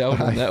really excelled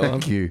in that one.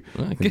 Thank you.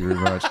 Thank you very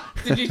much.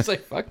 Did you say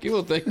fuck you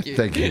or thank you?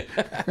 Thank you.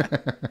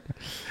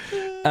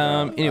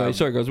 Anyway,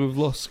 sorry guys, we've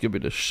lost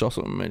Skibby to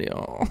social media.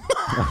 No,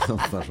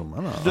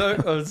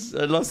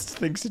 I lost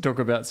things to talk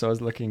about, so I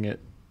was looking at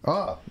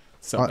Oh,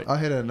 something. I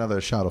had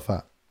another shot of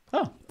fat.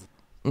 Oh,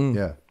 Mm.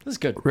 Yeah. that's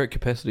good. We're at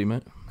capacity,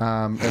 mate.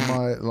 And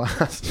my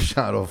last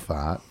shot of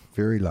fart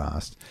very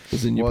last,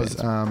 Was in your was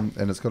pants.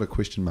 and it's got a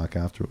question mark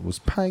after it, was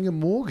paying a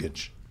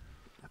mortgage.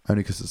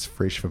 Only because it's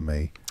fresh for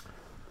me.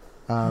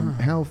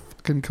 How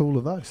fucking cool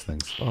are those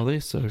things? Oh,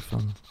 they're so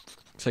fun.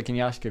 So can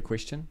you ask a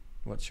question?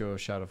 What's your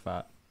shut or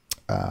fart?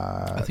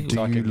 think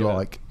Do I you could do it.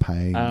 like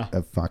paying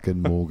a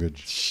fucking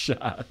mortgage?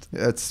 Shut.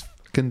 It's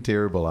fucking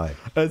terrible, eh?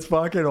 It's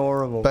fucking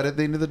horrible. But at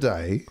the end of the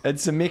day,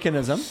 It's a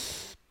mechanism.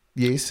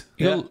 yes,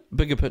 You Yeah. got a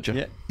bigger picture.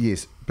 Yeah.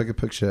 yes, bigger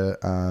picture.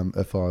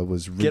 If I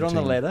was renting, Get on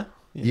the ladder.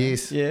 Yeah.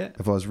 Yes. Yeah.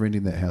 If I was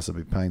renting that house, I'd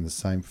be paying the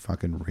same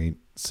fucking rent.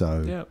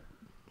 So, Yeah.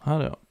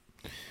 Hard out.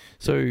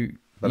 So,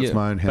 but yeah. it's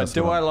my own house.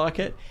 But do I like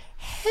it?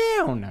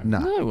 Hell no. No.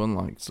 No one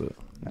likes it.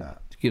 Nah.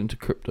 To get into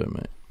crypto,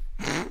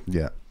 mate.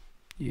 Yeah.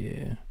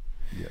 Yeah.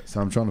 Yeah. So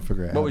I'm trying to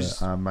figure out What how was-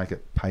 to make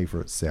it pay for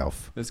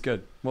itself. That's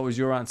good. What was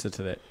your answer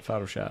to that?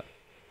 Fart or shart?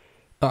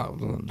 Oh,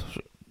 well,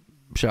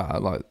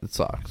 shut. Like, it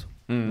sucks.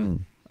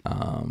 Mm.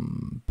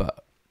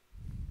 But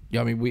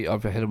yeah, I mean,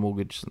 I've had a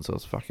mortgage since I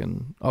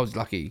was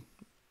lucky.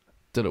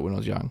 Did it when I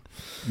was young,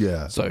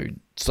 Yeah. so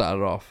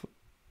started off.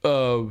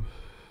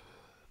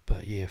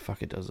 But yeah,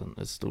 fuck, it doesn't.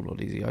 It's still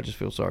not easy. I just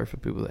feel sorry for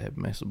people that have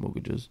massive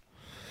mortgages.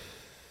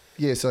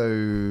 Yeah. So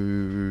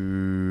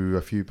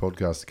a few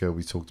podcasts ago,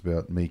 we talked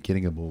about me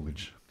getting a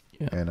mortgage,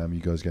 Yeah, and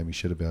you guys gave me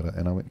shit about it,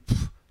 and I went,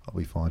 "Pff, I'll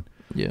be fine.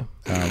 yeah.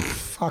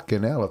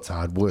 Fucking hell, it's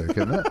hard work,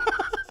 isn't it?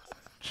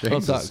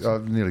 Jesus, sucks.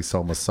 I've nearly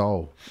sold my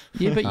soul.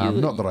 Yeah, but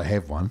Not that I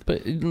have one.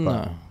 but no,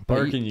 I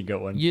but reckon you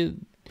got one.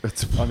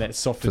 It's On that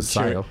soft For and chewy,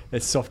 sale.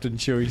 that soft and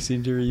chewy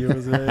centre of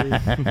yours, eh?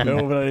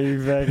 all bloody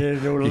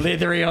fucking, all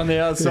leathery on the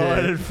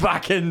outside, and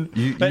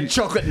fucking that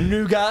chocolate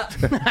nougat.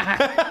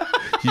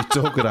 you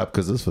talk it up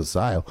because it's for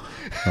sale.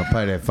 I'll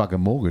pay that fucking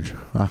mortgage.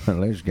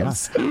 Let's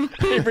go.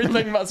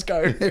 Everything must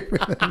go.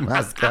 Everything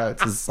must go.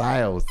 It's a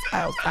sale.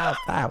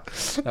 Sale.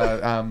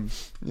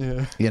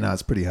 Yeah. You know,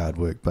 it's pretty hard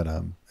work, but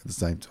at the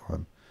same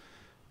time,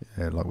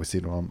 yeah, like we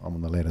said, I'm on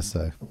the ladder,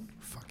 so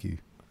fuck you.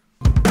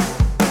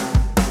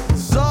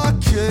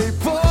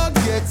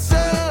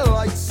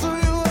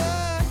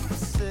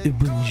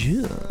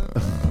 bonjour.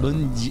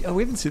 Bonjour. Oh,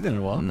 we haven't said that in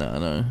a while.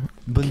 No.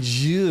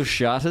 Bonjour,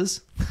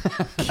 sharters.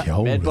 Kia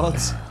Mad ora.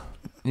 bots.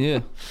 Yeah.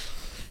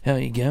 How are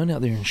you going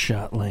out there in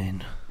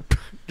Shartland?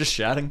 Just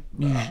shouting.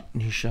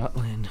 New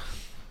Shartland.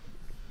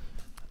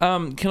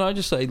 Can I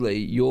just say, Lee,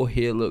 your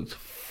hair looked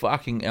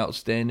fucking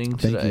outstanding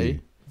Thank today. you.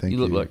 Thank you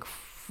look like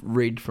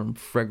Red from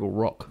Fraggle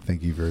Rock.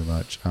 Thank you very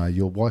much.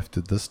 Your wife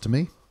did this to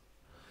me.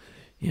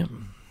 Yep.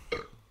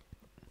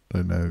 I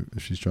don't know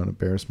if she's trying to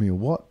embarrass me or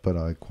what, but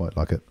I quite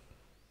like it.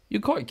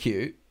 You're quite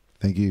cute.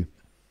 Thank you.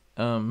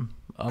 I'm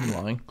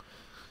lying.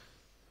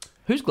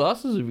 Whose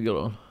glasses have you got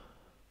on?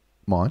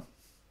 Mine.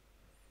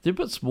 They're a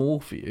bit small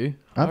for you.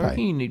 Are I reckon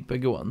they? you need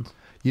bigger ones.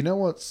 You know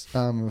what's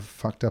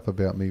fucked up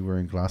about me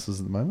wearing glasses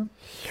at the moment?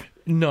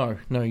 No,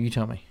 you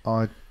tell me.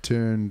 I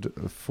turned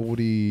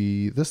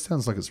 40. This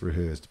sounds like it's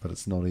rehearsed, but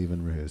it's not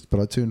even rehearsed. But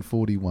I turned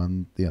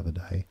 41 the other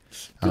day.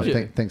 Did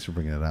you? Thanks for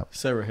bringing it up.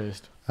 So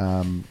rehearsed.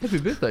 Happy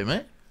birthday,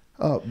 mate.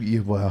 Oh, yeah,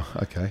 well,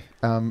 okay.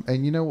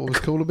 And you know what was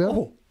cool about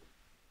it?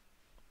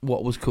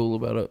 What was cool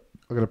about it?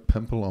 I got a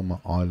pimple on my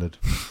eyelid.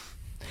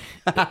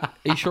 Are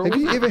you sure? Have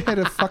you ever had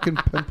a fucking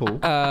pimple?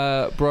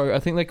 Bro, I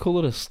think they call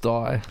it a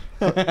sty.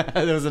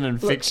 There was an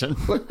infection.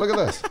 Look at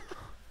this.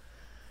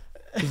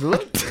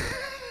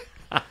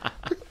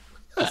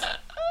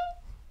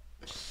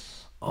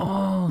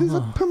 Oh, There's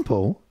a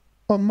pimple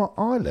on my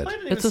eyelid. I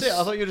didn't even It's a see it. I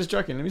s- thought you were just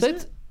joking. Let me see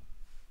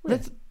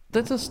that's it.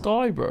 that's a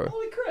sty, bro.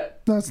 Holy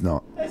crap. No, it's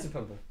not. That's a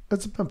pimple.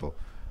 It's a pimple.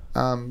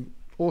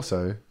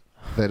 Also,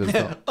 that is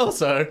the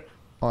Also,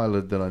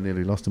 eyelid that I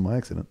nearly lost in my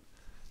accident.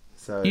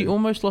 So You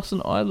almost lost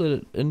an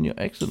eyelid in your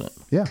accident.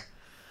 yeah.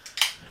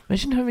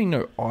 Imagine having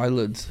no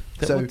eyelids.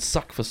 That So- would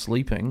suck for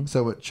sleeping.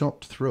 So it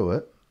chopped through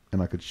it, and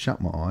I could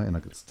shut my eye, and I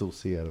could still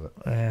see out of it.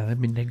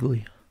 That'd be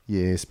niggly.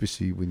 Yeah,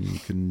 especially when you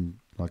can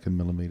like a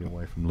millimetre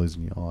away from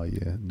losing your eye.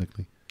 Yeah,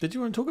 niggly. did you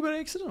want to talk about an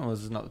accident or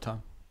was this not the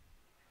time?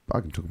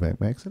 I can talk about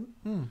my accident.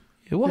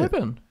 Yeah, what Yeah.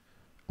 happened?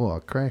 Well, I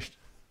crashed.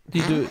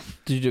 Did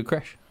you do a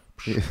crash?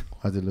 Yeah,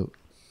 I did a little.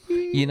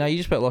 You know, you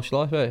just about lost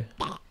your life, eh?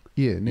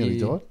 Yeah, nearly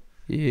Yeah. died.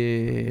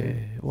 Yeah.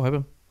 What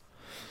happened?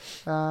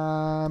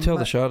 Tell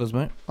the sharters,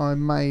 mate. I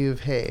may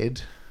have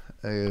had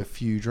a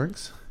few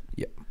drinks.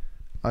 Yep.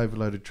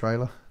 Overloaded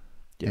trailer.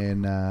 Yep.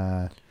 And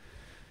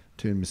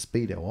turned my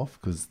speedo off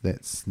because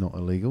that's not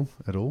illegal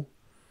at all.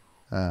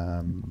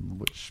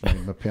 Which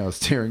made my power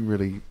steering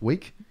really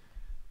weak.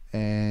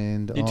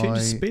 And You turned your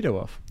speedo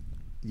off.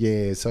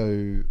 Yeah,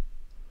 so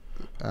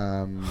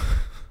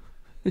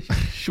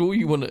Sure,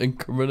 you want to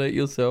incriminate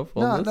yourself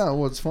on this? no,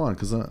 well, it's fine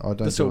because I don't.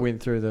 This do all it-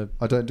 went through the.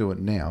 I don't do it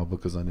now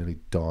because I nearly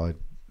died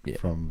Yeah.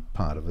 from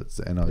part of it,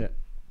 and I Yeah.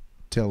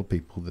 tell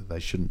people that they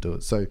shouldn't do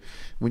it. So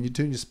when you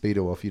turn your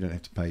speedo off, you don't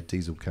have to pay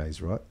diesel Ks,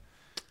 right?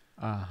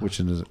 Which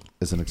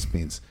is an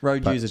expense.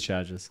 Road but- user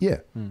charges.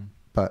 Yeah, Hmm.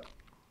 but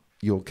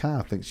your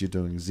car thinks you're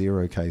doing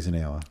 0 Ks an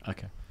hour,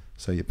 Okay.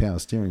 so your power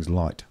steering's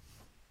light.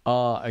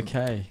 Oh,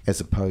 okay.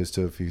 As opposed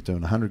to if you're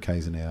doing 100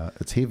 k's an hour,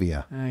 it's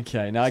heavier.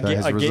 Okay. Now So it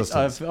has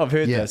resistance. I've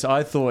heard Yeah. this.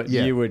 I thought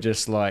Yeah. you were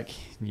just like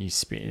you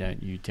speed.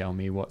 Don't you tell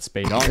me what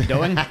speed I'm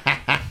doing? That's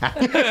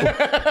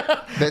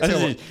how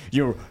I,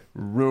 Your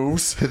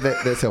rules.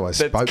 that's how I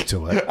spoke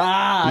to it.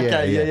 Ah,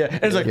 okay, yeah.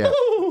 And it's like, Yeah.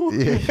 "Ooh."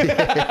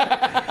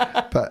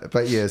 Yeah.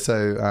 But yeah,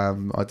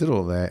 so I did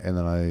all that, and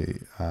then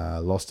I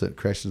lost it,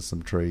 crashed into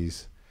some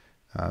trees.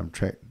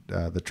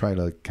 The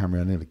trailer came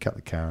around, nearly cut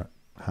the car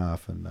in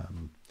half, and I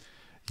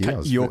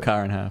was Your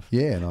car in half.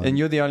 Yeah, And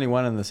you're the only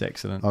one in this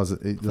accident. I was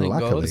God.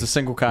 luckily. It's a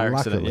single car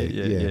accident.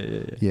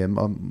 Luckily, Yeah.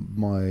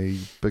 My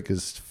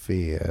biggest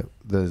fear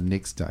the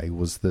next day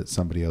was that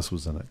somebody else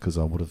was in it, because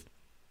I would have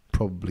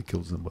probably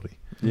killed somebody.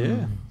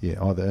 Yeah.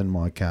 Yeah, either in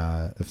my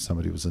car if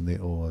somebody was in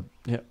there, or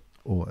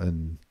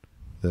in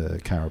the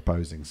car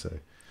opposing. So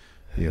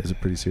yeah, it was a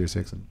pretty serious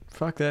accident.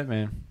 Fuck that,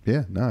 man.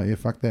 Yeah,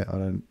 fuck that. I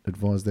don't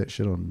advise that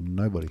shit on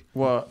nobody.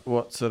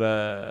 What sort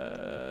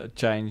of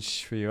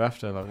changed for you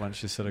after, like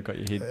once you sort of got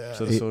your head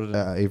sort of sorted?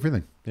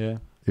 Everything. Yeah.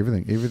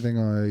 Everything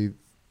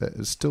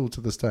still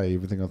to this day,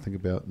 everything I think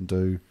about and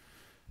do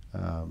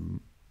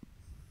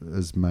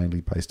is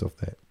mainly based off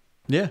that.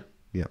 Yeah.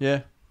 Yeah.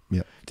 Yeah.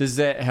 Yeah. Does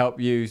that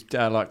help you,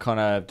 like, kind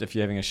of, if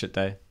you're having a shit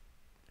day?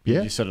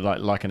 Yeah. You sort of like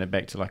liken it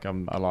back to like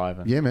I'm alive.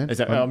 And Yeah, man. Is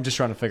that, I'm just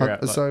trying to figure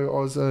out. Like, so I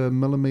was 1.5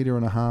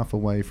 millimeters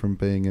away from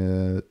being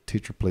a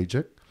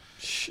tetraplegic.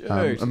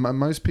 shoot.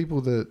 Most people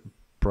that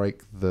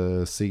break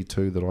the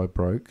C2 that I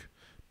broke,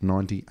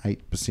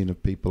 98%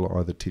 of people are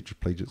either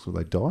tetraplegics or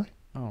they die.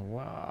 Oh,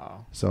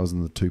 wow. So I was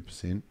in the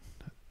 2%.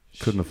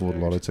 Couldn't afford a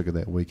lotto ticket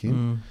that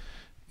weekend.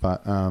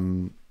 But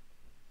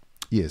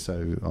yeah,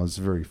 so I was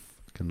very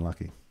fucking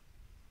lucky.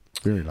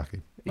 Very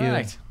lucky. Yeah.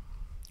 Right.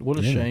 What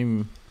a Yeah.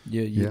 shame.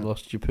 Yeah, you Yeah.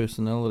 lost your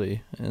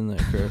personality in that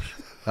crash.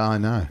 I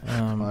know.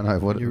 I know.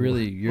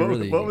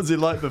 What was it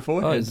like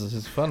before? Oh,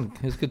 it's fun.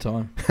 It was a good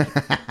time.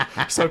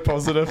 So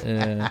positive.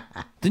 Yeah.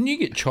 Didn't you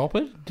get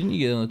choppered? Didn't you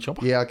get in a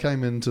chopper? Yeah, I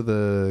came into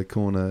the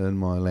corner in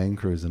my Land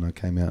Cruiser and I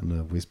came out in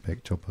a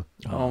Westpac chopper.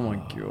 Oh my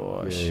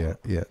gosh. Yeah.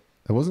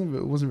 It wasn't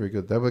very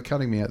good. They were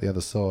cutting me out the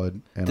other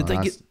side, and Did I they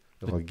asked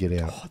if I could get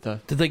out. Oh,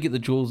 Did they get the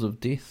jaws of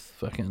death?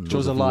 Fucking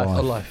Jaws of life.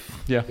 Of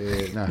life. Yeah.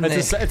 Yeah, no.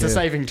 It's a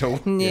saving tool.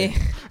 Yeah.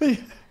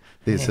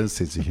 There's his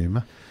sense of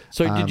humour.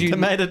 So did you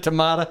Tomato.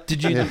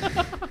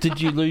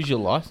 did you lose your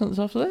license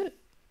after that?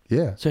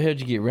 Yeah. So how'd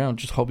you get around?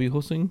 Just hobby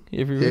horsing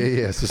everywhere?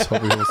 Yeah. It's just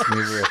hobby horsing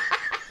everywhere.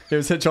 He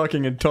was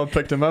hitchhiking and Todd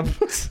picked him up.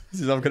 He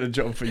says, I've got a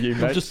job for you,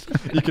 mate.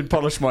 You can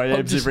polish my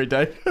abs every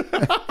day.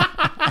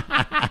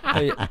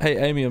 Hey,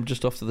 Amy, I'm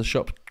just off to the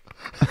shop.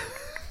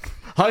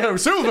 Hi-ho,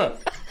 Silver!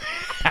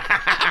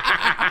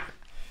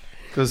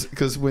 Because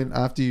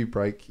after you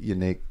break your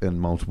neck in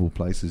multiple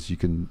places, you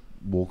can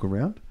walk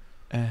around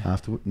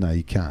afterward. No,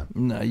 you can't.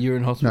 No, you're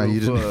in No, hospital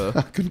you for... didn't.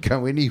 I couldn't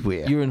go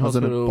anywhere. You were in I was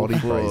in a hospital body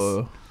for...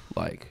 brace.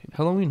 Like,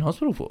 how long were you in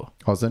hospital for?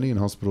 I was only in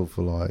hospital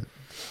for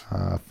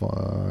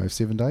like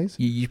 7 days.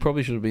 You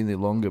probably should have been there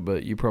longer,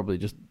 but you probably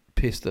just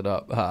pissed it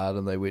up hard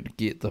and they went,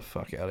 get the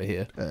fuck out of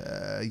here.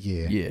 Yeah.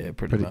 Yeah,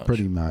 pretty much.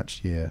 Pretty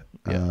much, yeah.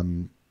 Yeah.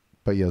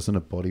 But yeah, I was in a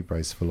body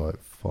brace for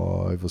like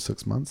 5 or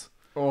 6 months.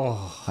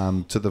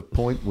 Oh. To the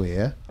point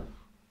where,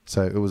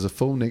 so it was a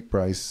full neck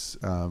brace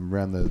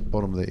around the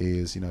bottom of the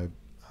ears,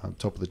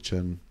 top of the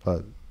chin,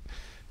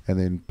 and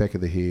then back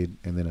of the head,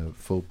 and then a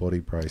full body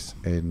brace.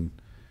 And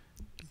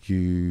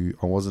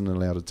I wasn't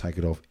allowed to take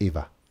it off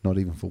ever, not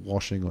even for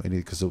washing or anything,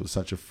 because it was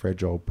such a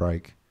fragile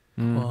break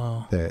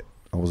Wow. that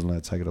I wasn't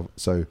allowed to take it off.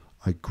 So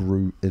I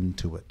grew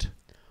into it.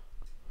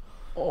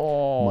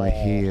 Oh. My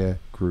hair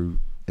grew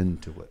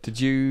into it. Did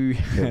you...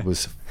 It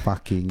was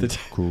fucking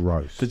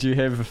gross. Did you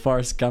have a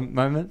Forrest Gump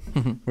moment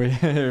where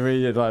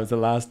it was the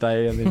last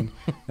day, and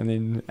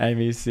then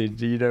Amy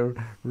said,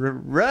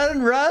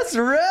 run, Russ,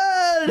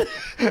 run,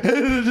 and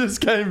it just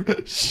came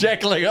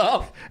shackling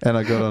off. And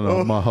I got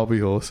on my hobby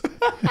horse,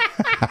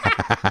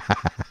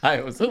 Hey,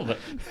 it was Silver.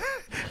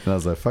 and I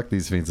was like, "Fuck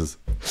these fences."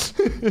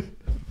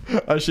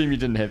 I assume you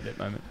didn't have that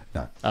moment.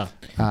 No. Oh.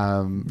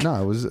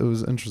 No, it was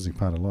an interesting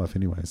part of life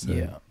anyway. So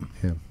Yeah.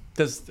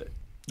 Does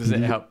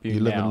it help you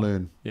live now? and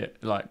learn. Yeah,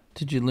 like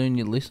Did you learn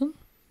your lesson?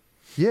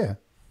 Yeah.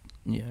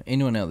 Yeah.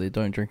 Anyone out there,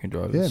 don't drink and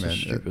drive. Yeah, It's man.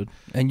 just stupid.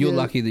 And you're yeah.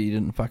 lucky that you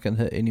didn't fucking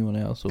hit anyone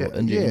else or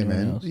injure Yeah, anyone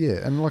man. else.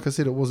 Yeah, and like I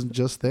said, it wasn't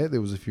just that.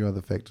 There was a few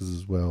other factors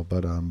as well.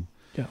 But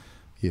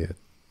yeah.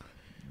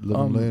 Live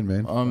and learn,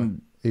 man.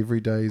 I'm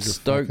Every day is a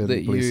stoked fucking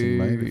that blessing, you-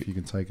 mate. If you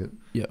can take it.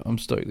 Yeah, I'm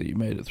stoked that you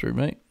made it through,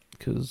 mate.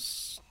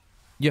 Because,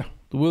 yeah,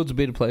 the world's a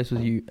better place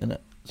with you in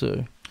it.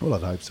 So, Well,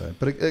 I'd hope so.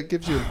 But it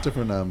gives you a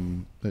different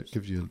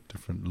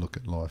look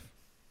at life.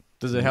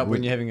 does it help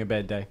when you're having a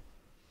bad day?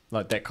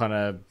 Like that kind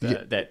of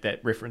that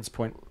reference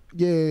point.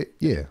 Yeah.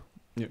 Yeah.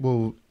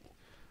 Well,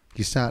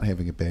 you start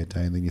having a bad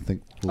day, and then you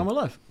think, I'm well,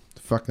 alive.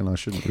 fucking, I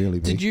shouldn't really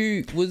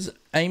be. was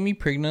Amy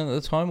pregnant at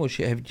the time, or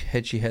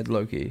had she had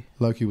Loki?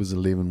 Loki was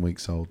 11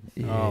 weeks old.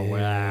 Oh,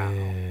 wow.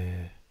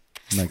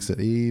 Makes it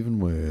even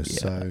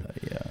worse.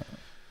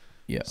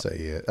 Yeah. So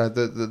yeah,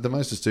 the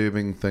most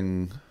disturbing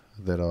thing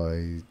that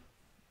I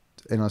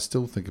and I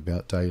still think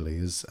about daily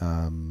is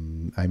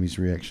Amy's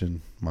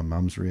reaction, my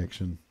mum's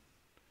reaction.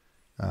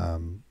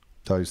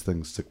 Those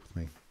things stick with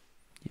me.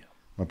 Yeah.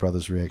 My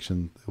brother's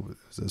reaction,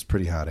 it was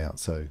pretty hard out.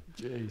 So,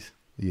 Jeez.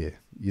 yeah,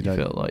 You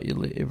felt like you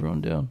let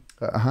everyone down.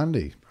 a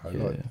hundy. Bro.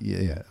 Yeah. Like,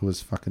 yeah, it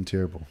was fucking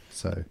terrible.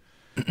 So,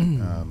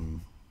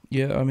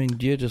 Yeah, I mean,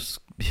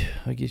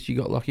 I guess you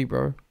got lucky,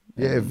 bro.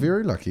 yeah,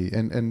 very lucky,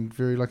 and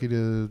very lucky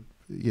to,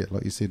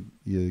 like you said,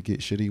 you get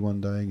shitty one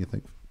day and you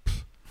think,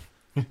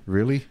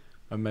 really?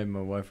 I made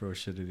my wife real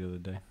shitty the other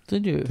day.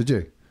 Did you? Did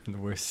you? And the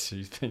worst,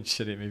 she's been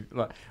shitty at me.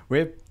 Like,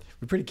 we're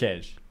pretty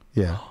cash,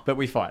 Yeah, but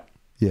we fight.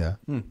 yeah.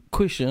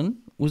 Question: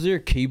 was there a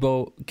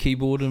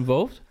keyboard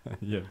involved?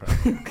 Yeah,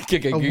 bro.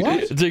 Okay, A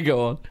what? Do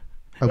go on.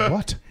 A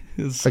what?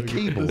 It's so A good.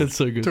 keyboard? It's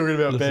so good. Talking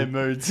about Listen. bad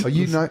moods. Oh,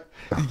 you know?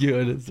 Yeah,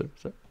 it is.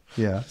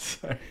 Yeah.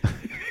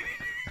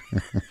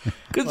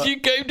 Because you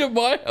came to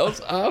my house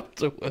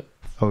afterwards.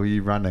 Oh, are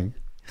you running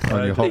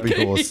on your hobby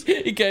horse?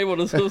 He came on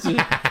his horse.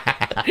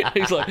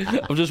 He's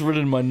like, I've just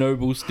ridden my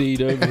noble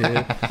steed over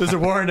here. There's a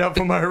warrant out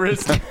for my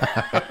arrest.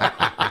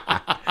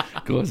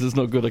 Guys, it's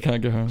not good. I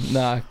can't go home.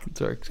 Nah,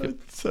 sorry. Skip.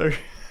 So,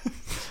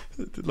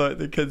 like,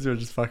 the kids were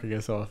just fucking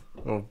us off.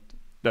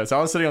 No, so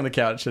I was sitting on the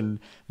couch and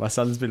my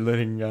son's been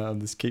learning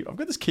this I've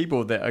got this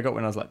keyboard that I got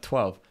when I was like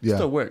 12. Yeah.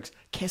 Still works.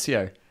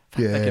 Casio.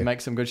 Fuck, Yeah. They can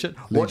make some good shit.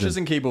 Legend. Watches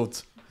and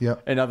keyboards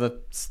Yep. and other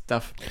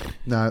stuff.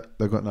 No,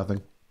 they've got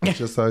nothing.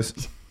 Just those.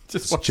 Just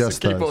It's watches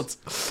just and keyboards.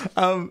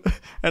 And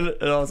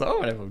I was like,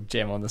 oh, I'll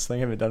jam on this thing.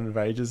 I haven't done it for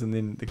ages. And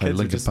then the Play kids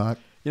were Linkin just, Park.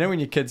 you know when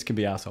your kids can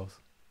be assholes?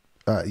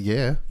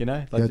 Yeah. You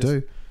know? Yeah, I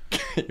do.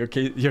 Your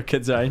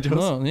kids are angels.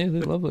 Oh, yeah,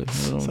 they're lovely. I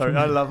don't know Sorry,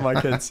 I love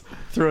my kids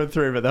through and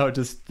through, but they'll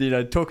just,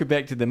 talk it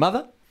back to their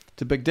mother,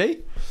 to Big D.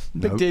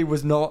 Big Nope. D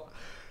was not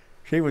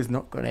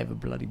going to have a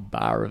bloody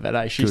bar of it,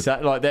 eh? She Good.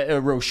 said like that, a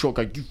real short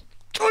go, you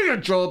do your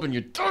job and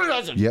you do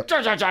this, and Yep.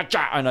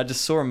 and I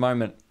just saw a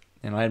moment,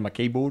 and I had my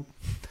keyboard,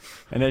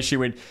 and as she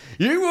went,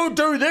 you will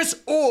do this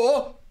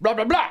or blah,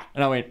 blah, blah.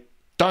 And I went,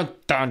 dun,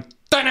 dun,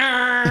 dun.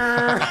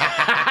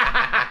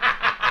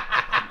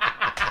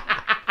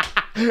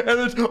 And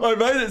I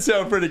made it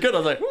sound pretty good. I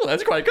was like, oh,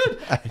 that's quite good.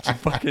 And she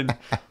fucking,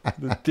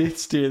 the death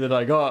stare that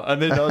I got.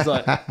 And then I was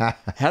like,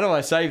 how do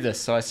I save this?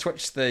 So I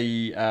switched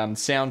the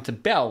sound to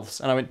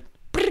bells. And I went,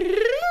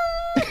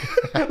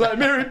 like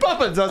Mary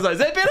Poppins. I was like, is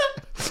that better?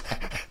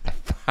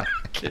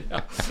 Fucking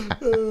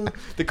hell.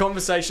 The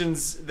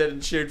conversations that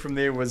ensued from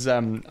there was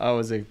I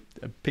was a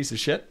piece of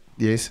shit.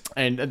 Yes.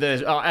 And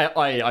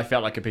I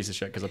felt like a piece of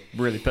shit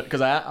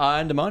because I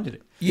undermined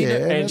it. Yeah.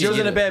 And she was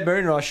in a Yeah. bad mood,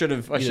 and I should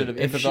have If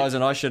empathised,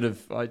 and I should have.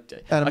 And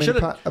I should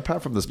have.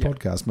 apart from this Yeah.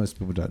 podcast, most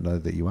people don't know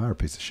that you are a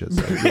piece of shit.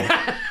 So,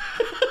 yeah.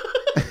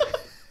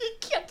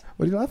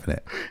 What are you laughing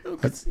at?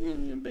 Because you're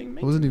being It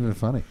mean. wasn't even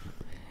funny.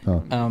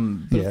 Oh.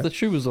 But Yeah. if the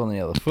shoe was on the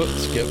other foot,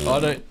 Skip, I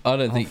don't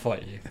I'll think.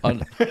 fight you I,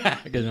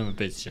 because I'm a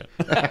piece of shit.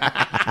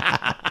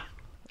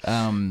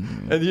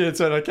 and And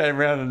so I came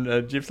around,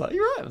 and Jeff's like,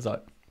 "You're right." I was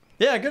like,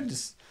 "Yeah, good.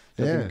 Just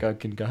Yeah.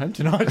 can go home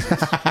tonight."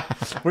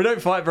 We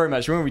don't fight very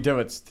much. When we do,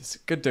 it's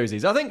good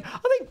doozies. I think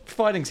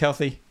fighting's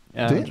healthy.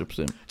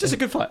 100%. Just a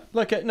good fight,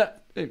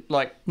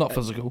 Not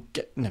physical.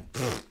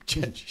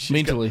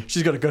 Mentally.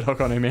 She's got a good hook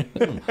on her,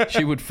 man.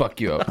 She would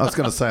fuck you up. I was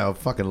going to say I'll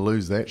fucking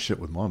lose that shit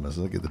with my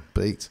missus. I get the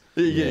beats.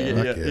 Yeah.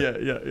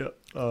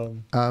 I-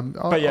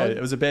 But yeah, I- it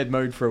was a bad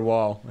mood for a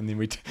while, and then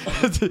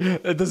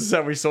this is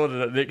how we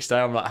sorted it. The next day,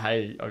 I'm like,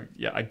 "Hey,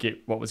 I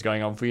get what was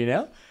going on for you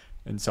now,"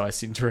 and so I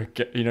sent her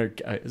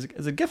is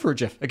it a GIF or a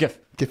GIF? A GIF,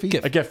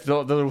 Giffy. a GIF, the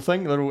little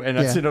thing, and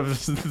I Yeah. sent her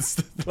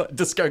this like,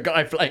 disco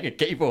guy playing a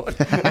keyboard.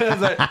 And I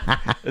was like,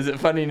 "Is it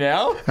funny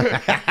now?"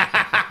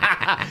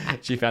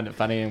 She found it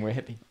funny, and we're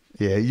happy.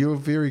 Yeah, you're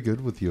very good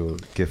with your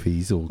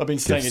Giffies or I've been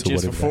staying GIFs at or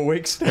Jess for whatever. 4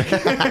 weeks,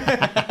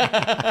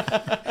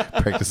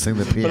 Practicing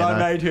the piano. but I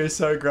made her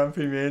so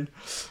grumpy, man,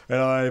 and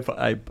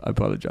I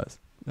apologize.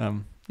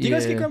 Do you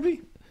guys get Yeah.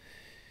 grumpy?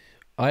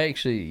 I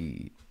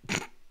actually.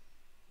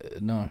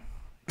 No.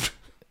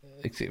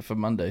 Except for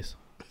Mondays.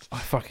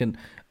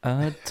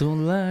 I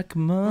don't like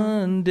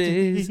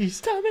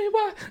Mondays. Tell me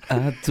why.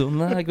 I don't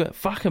like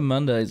fucking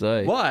Mondays,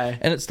 eh? Why?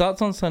 And it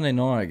starts on Sunday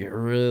night. I get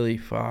really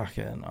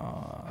fucking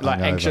Like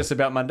hungover. anxious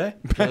about Monday?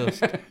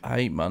 just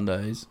hate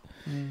Mondays.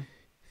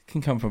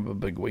 Can come from a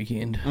big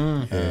weekend.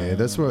 Yeah,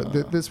 that's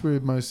where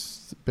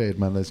most bad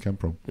Mondays come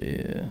from.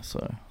 Yeah,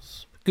 so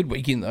it's a good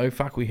weekend though.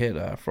 Fuck, we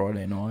had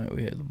Friday night.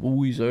 We had the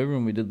boys over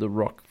and we did the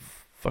Rock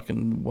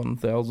fucking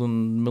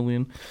 1,000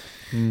 million.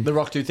 The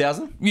Rock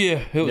 2000?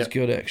 Yeah, it was Yep.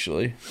 good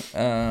actually.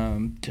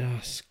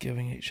 Just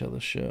giving each other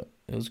shit.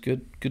 It was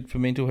good for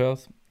mental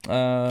health.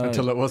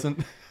 Until it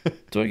wasn't.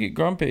 Do I get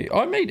grumpy?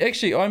 I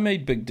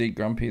made Big D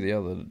grumpy the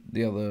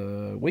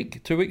other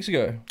week, 2 weeks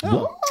ago.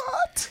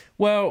 What?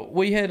 Well,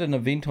 we had an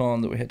event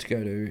on that we had to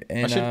go to,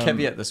 and I should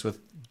caveat this with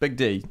Big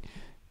D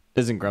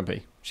isn't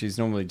grumpy. She's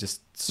normally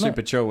just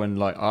super chill, and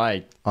like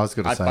I was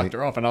going to say, fucked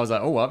her off, and I was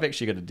like, oh, I've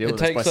actually got to deal It with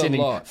this by takes a sending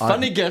lot.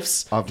 funny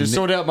gifts I've to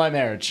sort out my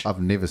marriage.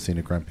 I've never seen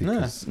a grumpy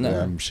because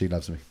No. she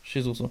loves me.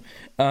 she's awesome.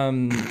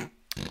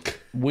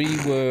 We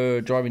were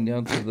driving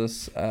down to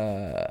this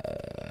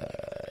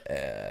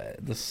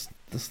this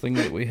thing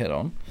that we had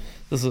on,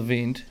 this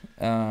event.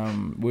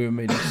 We were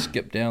meeting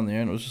Skip down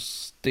there, and it was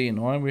just Steve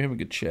and I. We were having a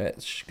good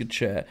chat.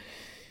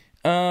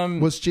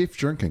 Was Jeff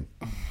drinking?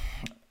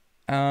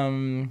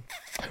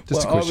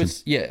 Just a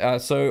question.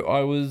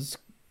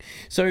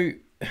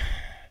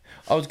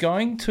 I was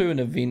going to an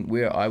event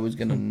where I was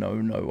going to know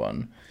no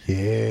one.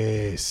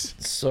 Yes.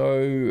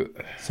 So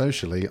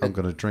socially, I'm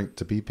going to drink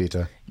to be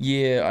better.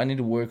 Yeah, I need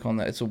to work on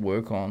that. It's a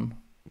work on.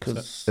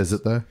 Cause, is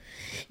it though?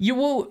 Yeah,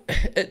 well,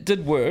 it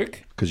did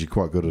work. Because you're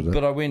quite good at it.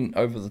 But I went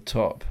over the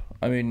top.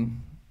 I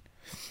mean...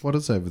 What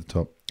is over the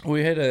top?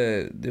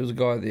 There was a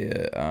guy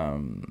there, a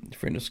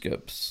friend of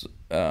Skip's,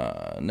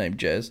 named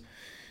Jazz.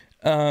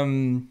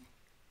 I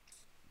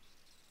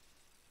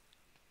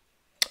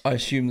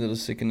assumed that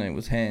his second name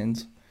was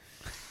Hands.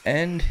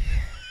 And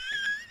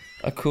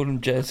I called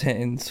him Jazz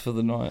Hands for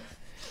the night.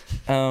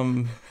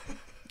 And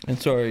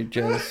sorry,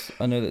 Jazz,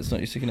 I know that's not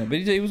your second name, but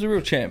he was a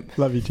real champ.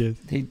 Love you, Jazz.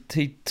 He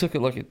took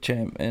it like a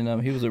champ,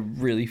 and he was a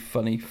really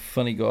funny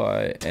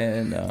guy.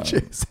 And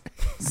Jazz.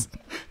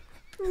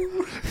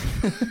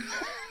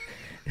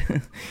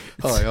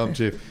 Hi, I'm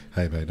Jeff.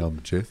 Hey, mate, I'm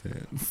Jeff.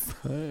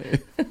 Hey.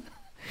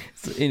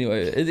 So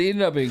anyway, it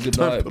ended up being a good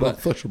night,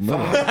 but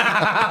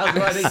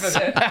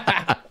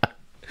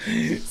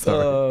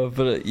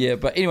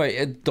but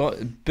anyway,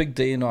 Big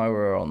D and I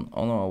were on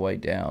our way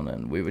down,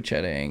 and we were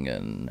chatting,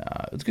 and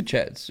it was good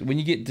chats. When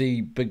you get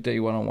Big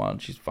D one-on-one,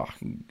 she's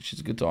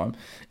a good time.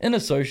 In a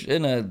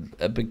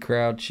big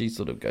crowd, she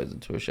sort of goes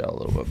into a shell a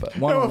little bit. But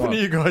how often are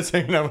you guys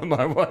hanging out with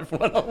my wife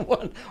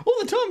one-on-one? All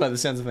the time, by the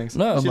sounds of things.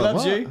 No, she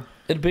loves you.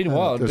 It'd been a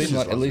while. It'd been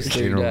like at least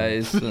 3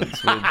 days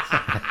since we'd.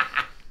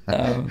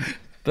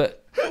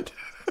 But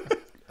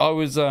I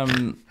was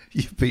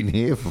You've been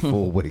here for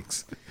 4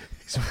 weeks.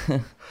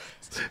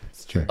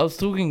 I was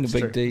talking to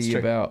Big D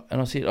about,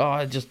 and I said,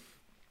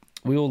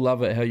 we all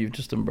love it how you've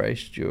just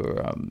embraced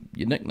your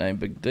nickname,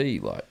 Big D.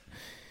 Like,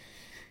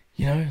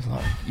 like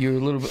you're a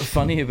little bit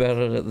funny about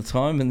it at the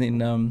time, and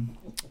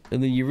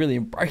then you really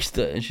embraced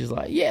it. And she's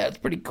like, yeah, it's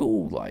pretty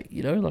cool. Like,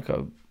 like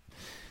I've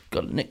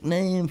got a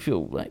nickname,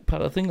 feel like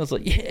part of the thing. I was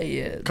like,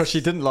 yeah. Because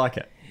she didn't like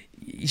it.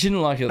 She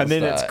didn't like it at and the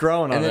then start. It's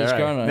growing on her. And then it's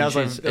growing on her. Now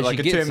it's like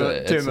a term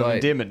of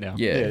endearment now.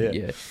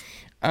 Yeah.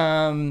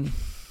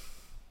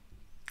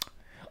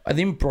 I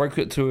then broke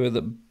it to her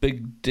that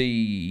Big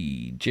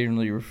D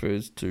generally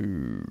refers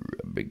to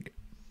a big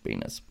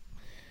penis.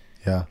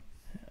 Yeah.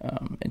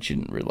 And she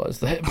didn't realise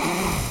that.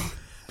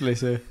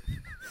 Bless her.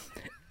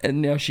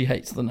 And now she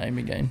hates the name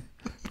again.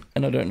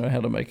 And I don't know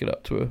how to make it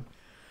up to her.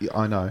 Yeah,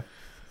 I know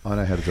how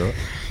to do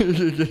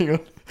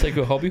it. Take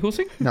her hobby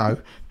horsing? No.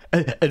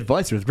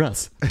 Advice with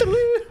Russ.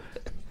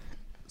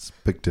 It's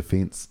Big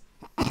Defence.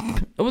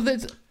 Well,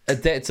 that's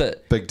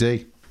it. Big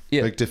D.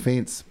 Yeah. Big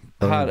Defence.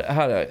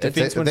 Harder.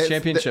 Defence wins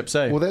championships,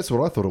 eh? Well, that's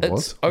what I thought it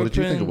was. What did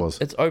you think it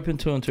was? It's open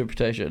to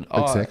interpretation.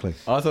 Exactly.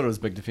 I thought it was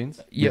Big Defence.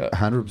 Yeah.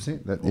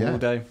 100%. All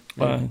day.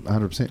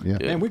 100%, yeah.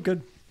 Man, we're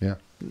good. Yeah.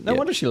 No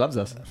wonder she loves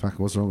us. Fuck,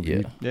 what's wrong with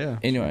you? Yeah.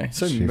 Anyway.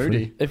 So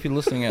moody. If you're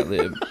listening out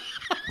there,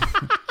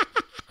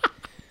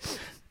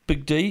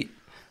 Big D,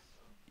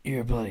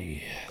 you're a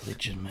bloody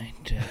legend,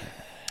 mate.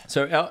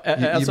 So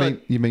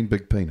outside... You mean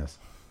big penis?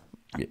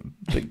 Yeah,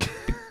 big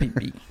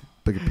pee-pee.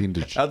 Big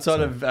appendage. Outside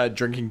of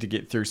drinking to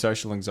get through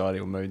social anxiety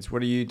or moods,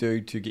 what do you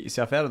do to get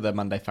yourself out of the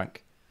Monday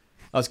funk?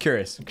 I was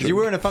curious. Because you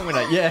were in a funk one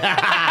night.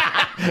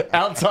 Yeah.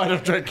 Outside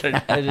of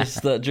drinking. I just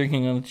start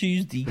drinking on a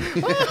Tuesday.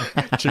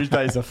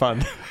 Tuesdays are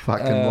fun.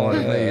 Fucking lie to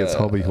me, it's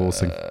hobby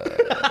horsing.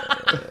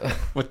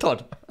 With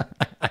Todd.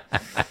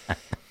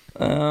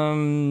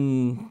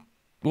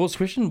 What's the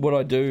question? What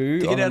I do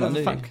to get out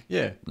Monday? of the funk.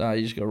 Yeah. No,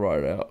 you just got to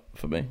write it out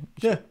for me.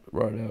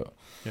 Write it out.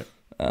 Yep.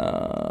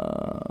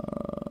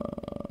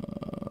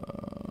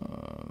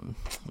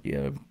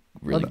 Yeah,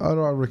 really. I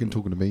reckon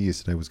talking to me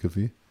yesterday was good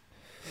for you.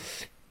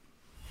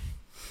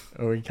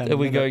 Are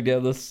we going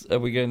down this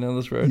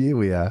road? Yeah,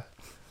 we are.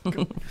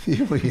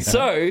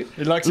 So,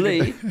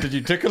 Lee, did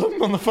you tickle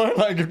him on the phone?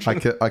 I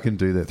can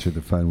do that through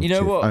the phone with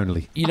Jeff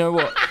only. You know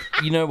what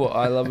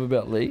I love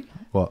about Lee?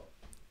 What?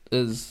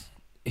 Is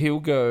he'll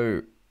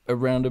go a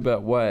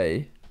roundabout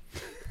way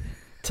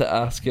to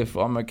ask if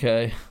I'm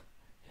okay.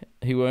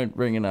 He won't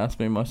ring and ask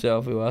me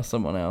myself. He'll ask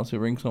someone else. He'll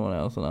ring someone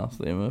else and ask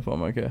them if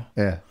I'm okay.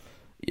 Yeah.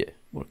 Yeah,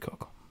 what a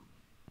cock.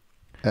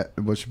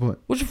 What's your point?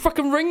 Would you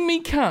fucking ring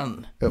me,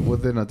 cunt? Well,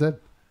 then I did.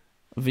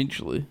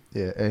 Eventually.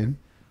 Yeah, and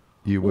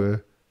you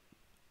were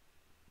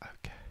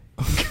okay.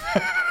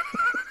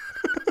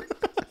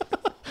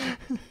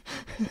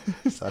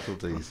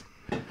 Subtleties.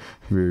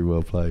 Very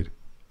well played.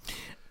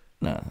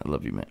 No, I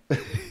love you, mate.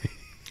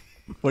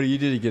 What do you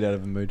do to get out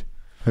of a mood?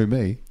 Who,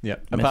 me? Yeah,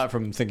 apart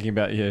from thinking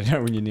about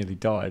when you nearly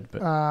died.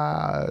 But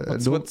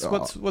what's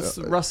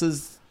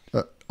Russ's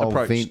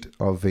approach?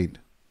 I'll vent.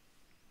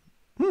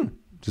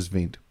 Just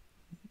vent.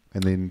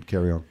 And then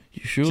carry on.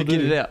 You sure to do.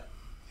 Get it out.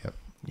 Yep.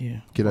 Yeah.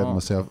 Get over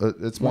myself.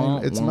 It's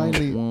mainly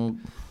me.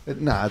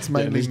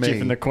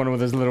 Jeff in the corner with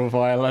his little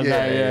violin.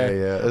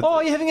 Yeah. Oh,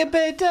 you're having a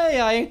bad day,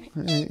 are you?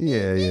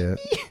 Yeah. Is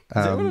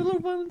that what a little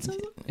violin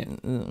sounds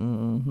like?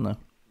 No.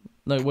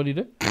 No, what do you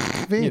do?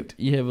 Vent.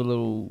 You have a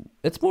little.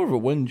 It's more of a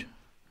whinge.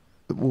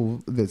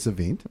 Well, that's a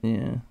vent.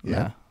 Yeah.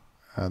 Yeah.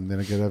 Then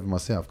I get over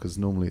myself because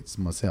normally it's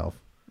myself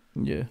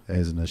Nah. Yeah. that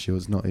has an issue.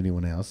 It's not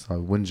anyone else. I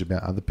whinge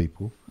about other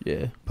people,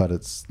 Yeah. but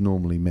it's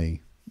normally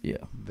me Yeah.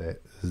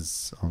 that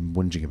I'm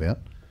whinging about.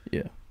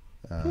 Yeah.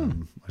 I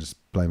just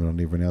blame it on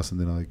everyone else, and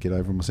then I get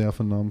over myself,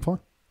 and I'm fine.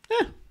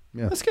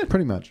 Yeah, that's good.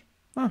 Pretty much.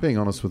 Oh. Being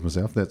honest with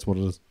myself, that's what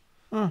it is.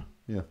 Oh.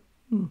 Yeah.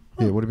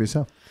 Yeah. What about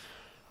yourself?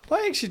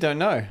 I actually don't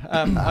know.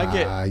 I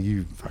get.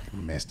 You fucking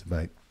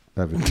masturbate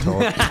over the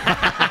top.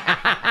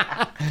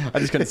 I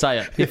just couldn't say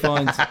it. He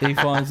finds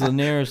the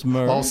nearest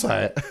mirror. I'll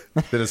say it.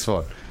 Then it's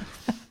fine.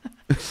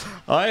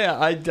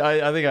 I think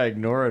I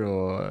ignore it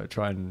or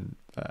try and.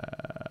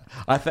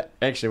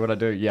 Actually, what I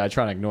do, I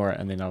try and ignore it,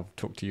 and then I'll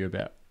talk to you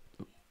about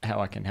how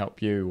I can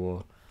help you,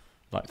 or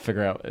like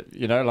figure out,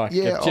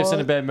 if Jeff's in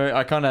a bad mood,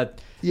 I kind of,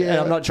 and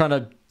I'm not trying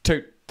to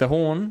toot the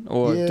horn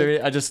or do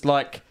it. I just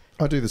like.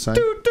 I do the same.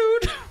 Dude.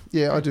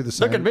 Yeah, I do the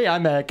same. Look at me,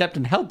 I'm a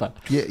Captain Helper.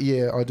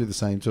 Yeah, I do the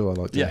same too. I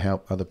like to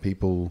help other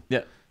people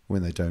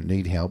when they don't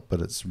need help, but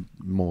it's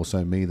more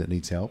so me that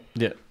needs help.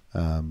 Yeah.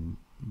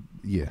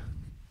 Yeah.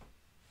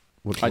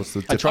 What's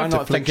the I try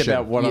not to think deflection?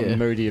 about what I'm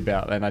moody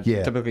about, and I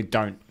typically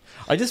don't.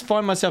 I just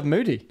find myself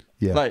moody.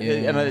 Yeah.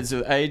 And it's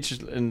an age,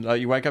 and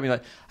you wake up and you're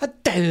like,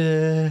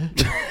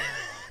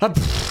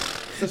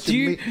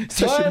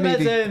 Social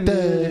media.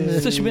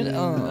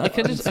 I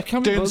can't be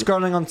doom bothered.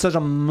 scrolling on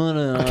social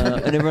media,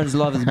 and everyone's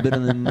life is better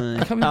than mine.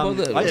 I can't be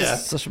bothered. I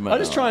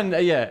just try and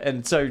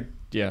and so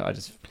I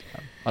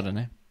don't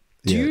know.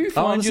 Do you I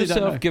find honestly don't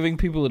know. yourself giving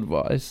people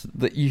advice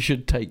that you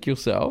should take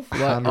yourself?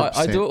 Like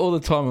I do it all the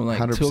time. I'm like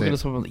 100%. talking to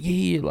someone, like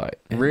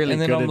Really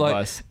and then good I'm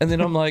advice. like, and then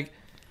I'm like,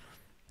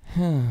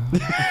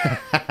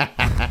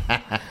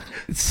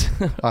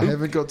 I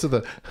haven't got to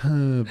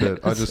the bit.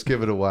 I just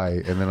give it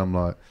away, and then I'm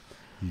like,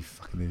 "You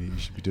fucking idiot! You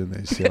should be doing that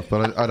yourself."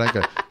 But I don't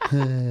go.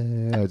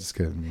 I just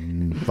go,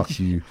 "Fuck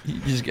you." you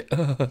just get.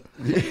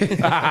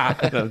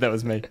 that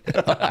was me.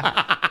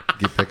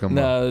 Get back on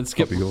No, my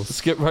Skip copy horse.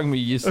 Skip rang me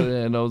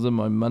yesterday, and I was in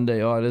my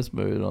Monday-itis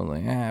mood. I'm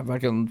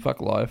like,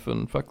 fuck life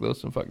and fuck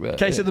this and fuck that.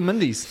 Case of the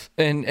Mindies.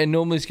 And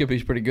normally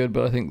Skippy's pretty good,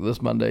 but I think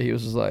this Monday he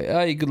was just like,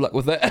 hey, good luck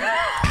with that.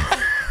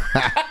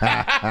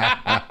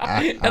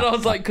 And I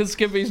was like, because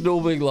Skippy's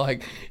normally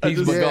like,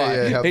 he's my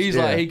guy. helps, He's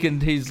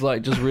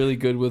like just really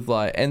good with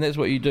like, and that's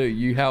what you do.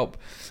 You help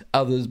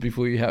others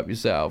before you help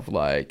yourself.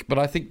 Like, but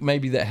I think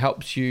maybe that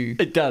helps you.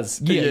 It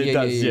does.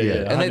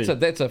 Yeah. And honey.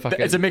 that's a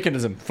fucking. It's a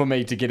mechanism for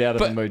me to get out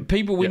of the mood.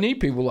 People, we need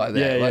people like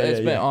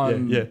that.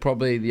 I'm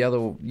probably the other.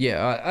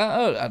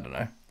 I don't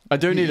know. I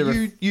do need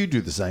you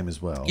do the same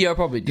as well. Yeah, I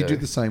probably do. You do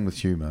the same with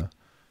humour.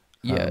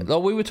 Yeah,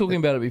 like we were talking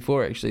about it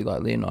before. Actually,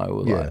 like Lee and I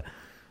were like,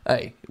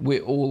 "Hey, we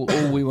all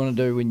we want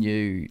to do when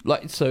you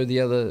like." So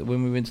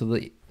when we went to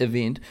the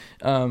event,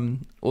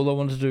 all I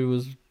wanted to do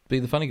was be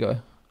the funny guy.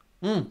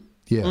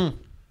 Yeah.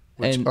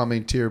 Which, And- I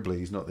mean, terribly,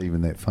 he's not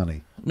even that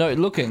funny. No,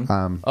 looking.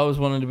 I was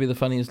wanting to be the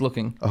funniest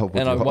looking,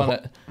 and I won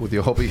it. With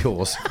your hobby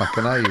horse.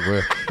 Fucking A, you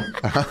were.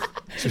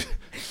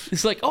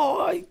 It's like,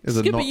 Is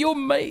it Skippy, not- your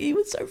mate, he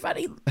was so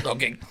funny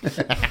looking. He's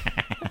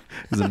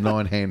a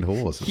 9-hand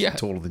horse. It's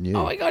taller than you.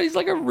 Oh my god, he's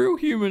like a real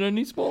human, and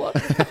he's smaller.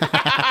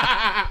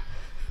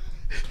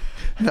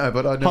 No,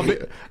 but I know,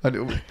 I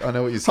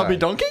know what you're saying. Hobby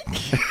donkey?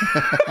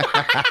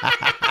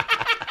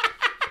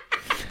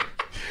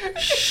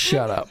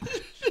 Shut up.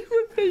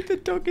 The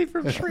donkey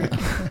from Shrek.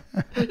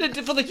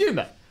 For the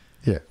humour.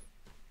 Yeah.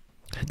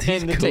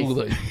 He's And the cool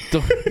teeth.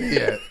 though.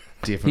 Yeah,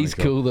 definitely. He's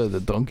cool though, the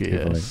donkey.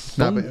 Yeah. Definitely.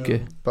 No,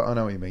 Donkey. but I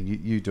know what you mean.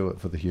 You do it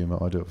for the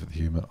humour. I do it for the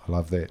humour. I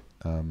love that.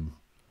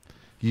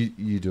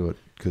 You do it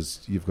because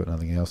you've got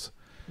nothing else.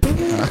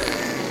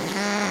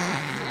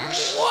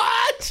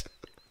 What?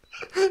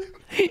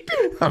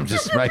 I'm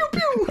just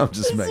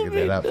making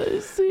that up.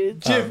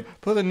 Jeff,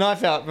 pull the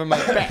knife out from my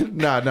back.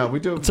 No, we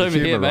do it It's for over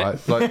here, humour, mate.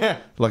 right?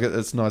 Like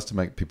it's nice to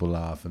make people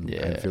laugh and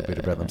feel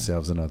better about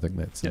themselves, and I think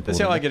that's important. That's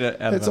how I get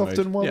it out That's of my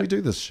often mood. why Yeah. we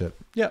do this shit.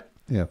 Yeah.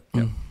 Yeah.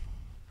 And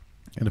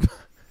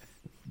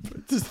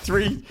Just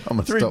three I'm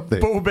gonna stop there.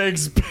 ball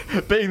bags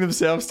beating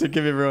themselves to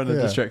give everyone a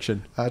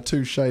distraction.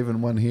 2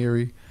 shaven, 1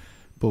 hairy,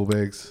 ball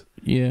bags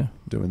Yeah.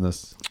 doing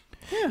this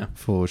Yeah.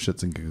 for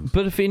shits and giggles.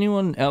 But if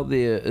anyone out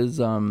there is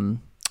a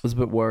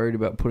bit worried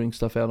about putting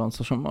stuff out on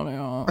social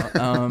media,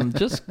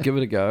 just give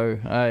it a go.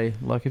 Hey,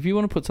 like if you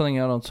want to put something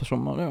out on social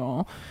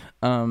media,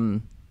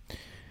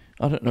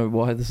 I don't know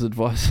why this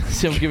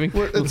advice I'm giving.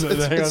 Well, people.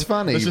 it's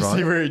funny, Let's just see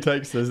right? where he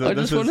takes this. I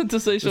just wanted to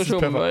say is social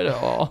perfect.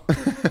 media.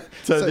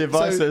 So the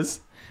advice is...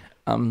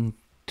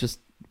 Just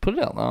put it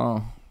out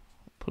now.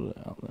 Put it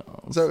out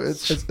now. So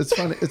it's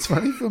funny. It's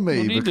funny for me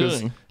What are you because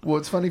doing?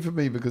 it's funny for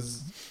me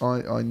because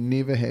I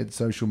never had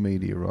social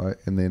media, right?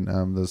 And then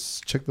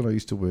this chick that I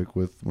used to work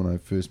with when I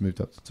first moved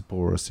up to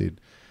Tapora said,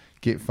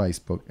 "Get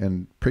Facebook."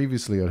 And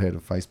previously, I'd had a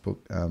Facebook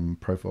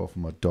profile for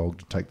my dog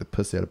to take the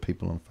piss out of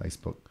people on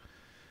Facebook.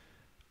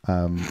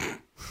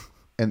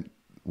 And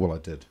well, I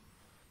did.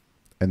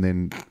 And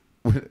then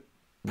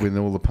when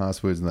all the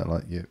passwords and that,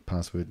 like,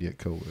 password,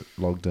 cool,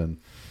 logged in.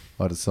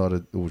 I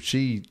decided, or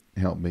she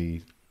helped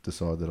me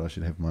decide that I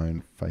should have my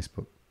own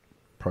Facebook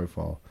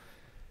profile.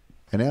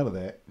 And out of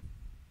that,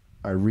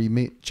 I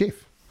re-met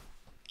Jeff.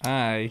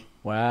 Aye.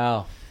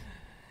 Wow.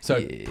 So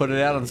Yeah. put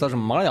it out on social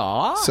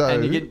media, So-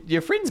 and you get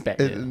your friends back.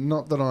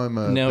 Not that I'm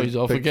a Now big, he's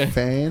off big again.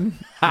 fan.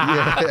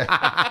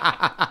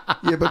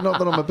 Yeah, but not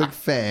that I'm a big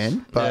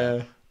fan.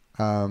 But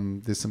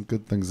there's some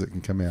good things that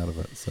can come out of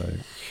it. So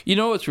You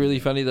know what's really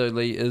funny though,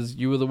 Lee, is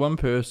you were the one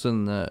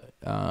person that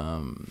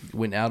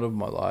went out of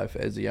my life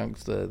as a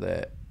youngster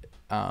that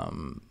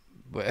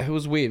it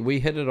was weird. We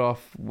hit it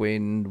off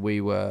when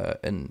we were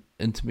in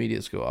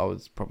intermediate school. I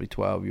was probably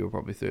 12, you were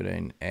probably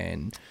 13,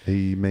 and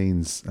he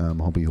means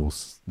hobby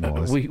horse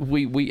wise.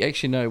 we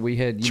actually know we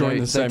had Join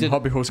the same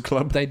hobby horse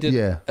club. They did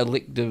Yeah.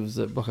 electives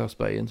at Blockhouse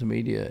Bay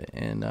Intermediate,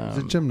 and It's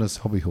a gymnast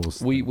hobby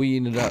horse. we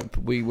ended up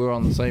we were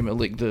on the same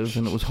elective,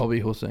 and it was hobby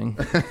horsing,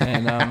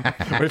 and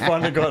We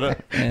finally got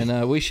it.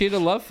 and we shared a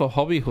love for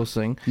hobby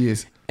horsing.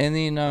 Yes. And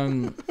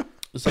then,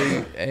 so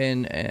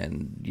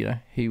and you know,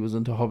 he was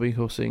into hobby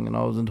horsing and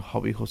I was into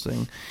hobby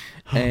horsing,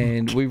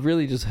 and we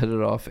really just hit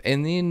it off.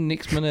 And then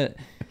next minute,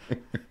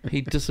 he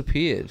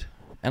disappeared.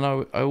 And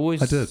I always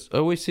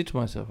said to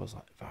myself, I was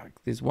like, fuck,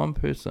 there's one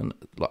person,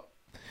 like,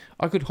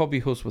 I could hobby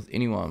horse with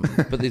anyone,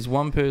 but there's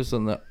one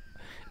person that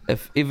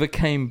if ever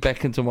came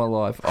back into my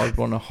life, I'd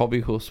want to hobby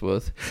horse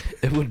with,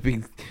 it would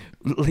be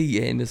Lee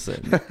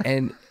Anderson.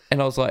 And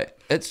I was like,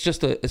 it's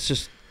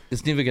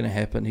never going to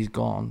happen. He's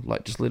gone.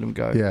 Like, just let him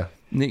go. Yeah.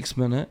 Next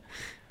minute,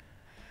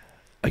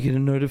 I get a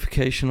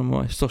notification on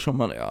my social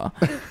media,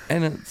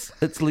 and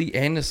it's Lee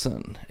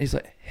Anderson. He's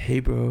like, "Hey,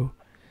 bro,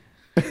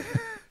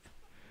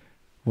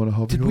 What a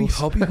hobby did we horse.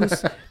 hobby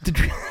horse?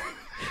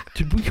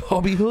 Did we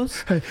hobby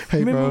horse?" Hey,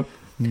 Remember?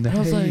 bro. I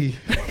was like-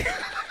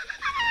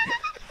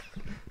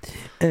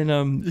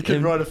 And You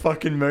can write a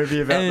fucking movie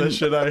about this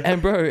shit, eh?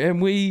 And bro,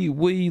 and we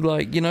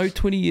like, you know,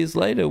 20 years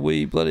later,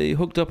 we bloody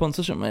hooked up on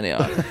social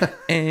media,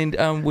 and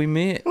we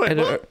met at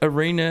an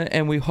arena,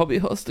 and we hobby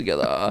horsed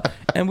together,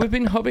 and we've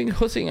been hobby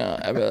horsing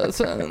ever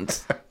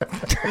since.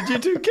 Did you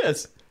two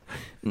kiss?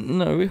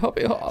 No, we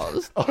hobby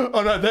horsed.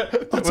 Oh no,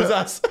 that was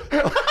us.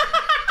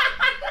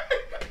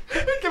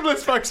 Give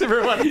us fucks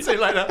everyone and see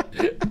you later.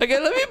 Okay,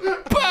 let me.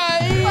 Bye.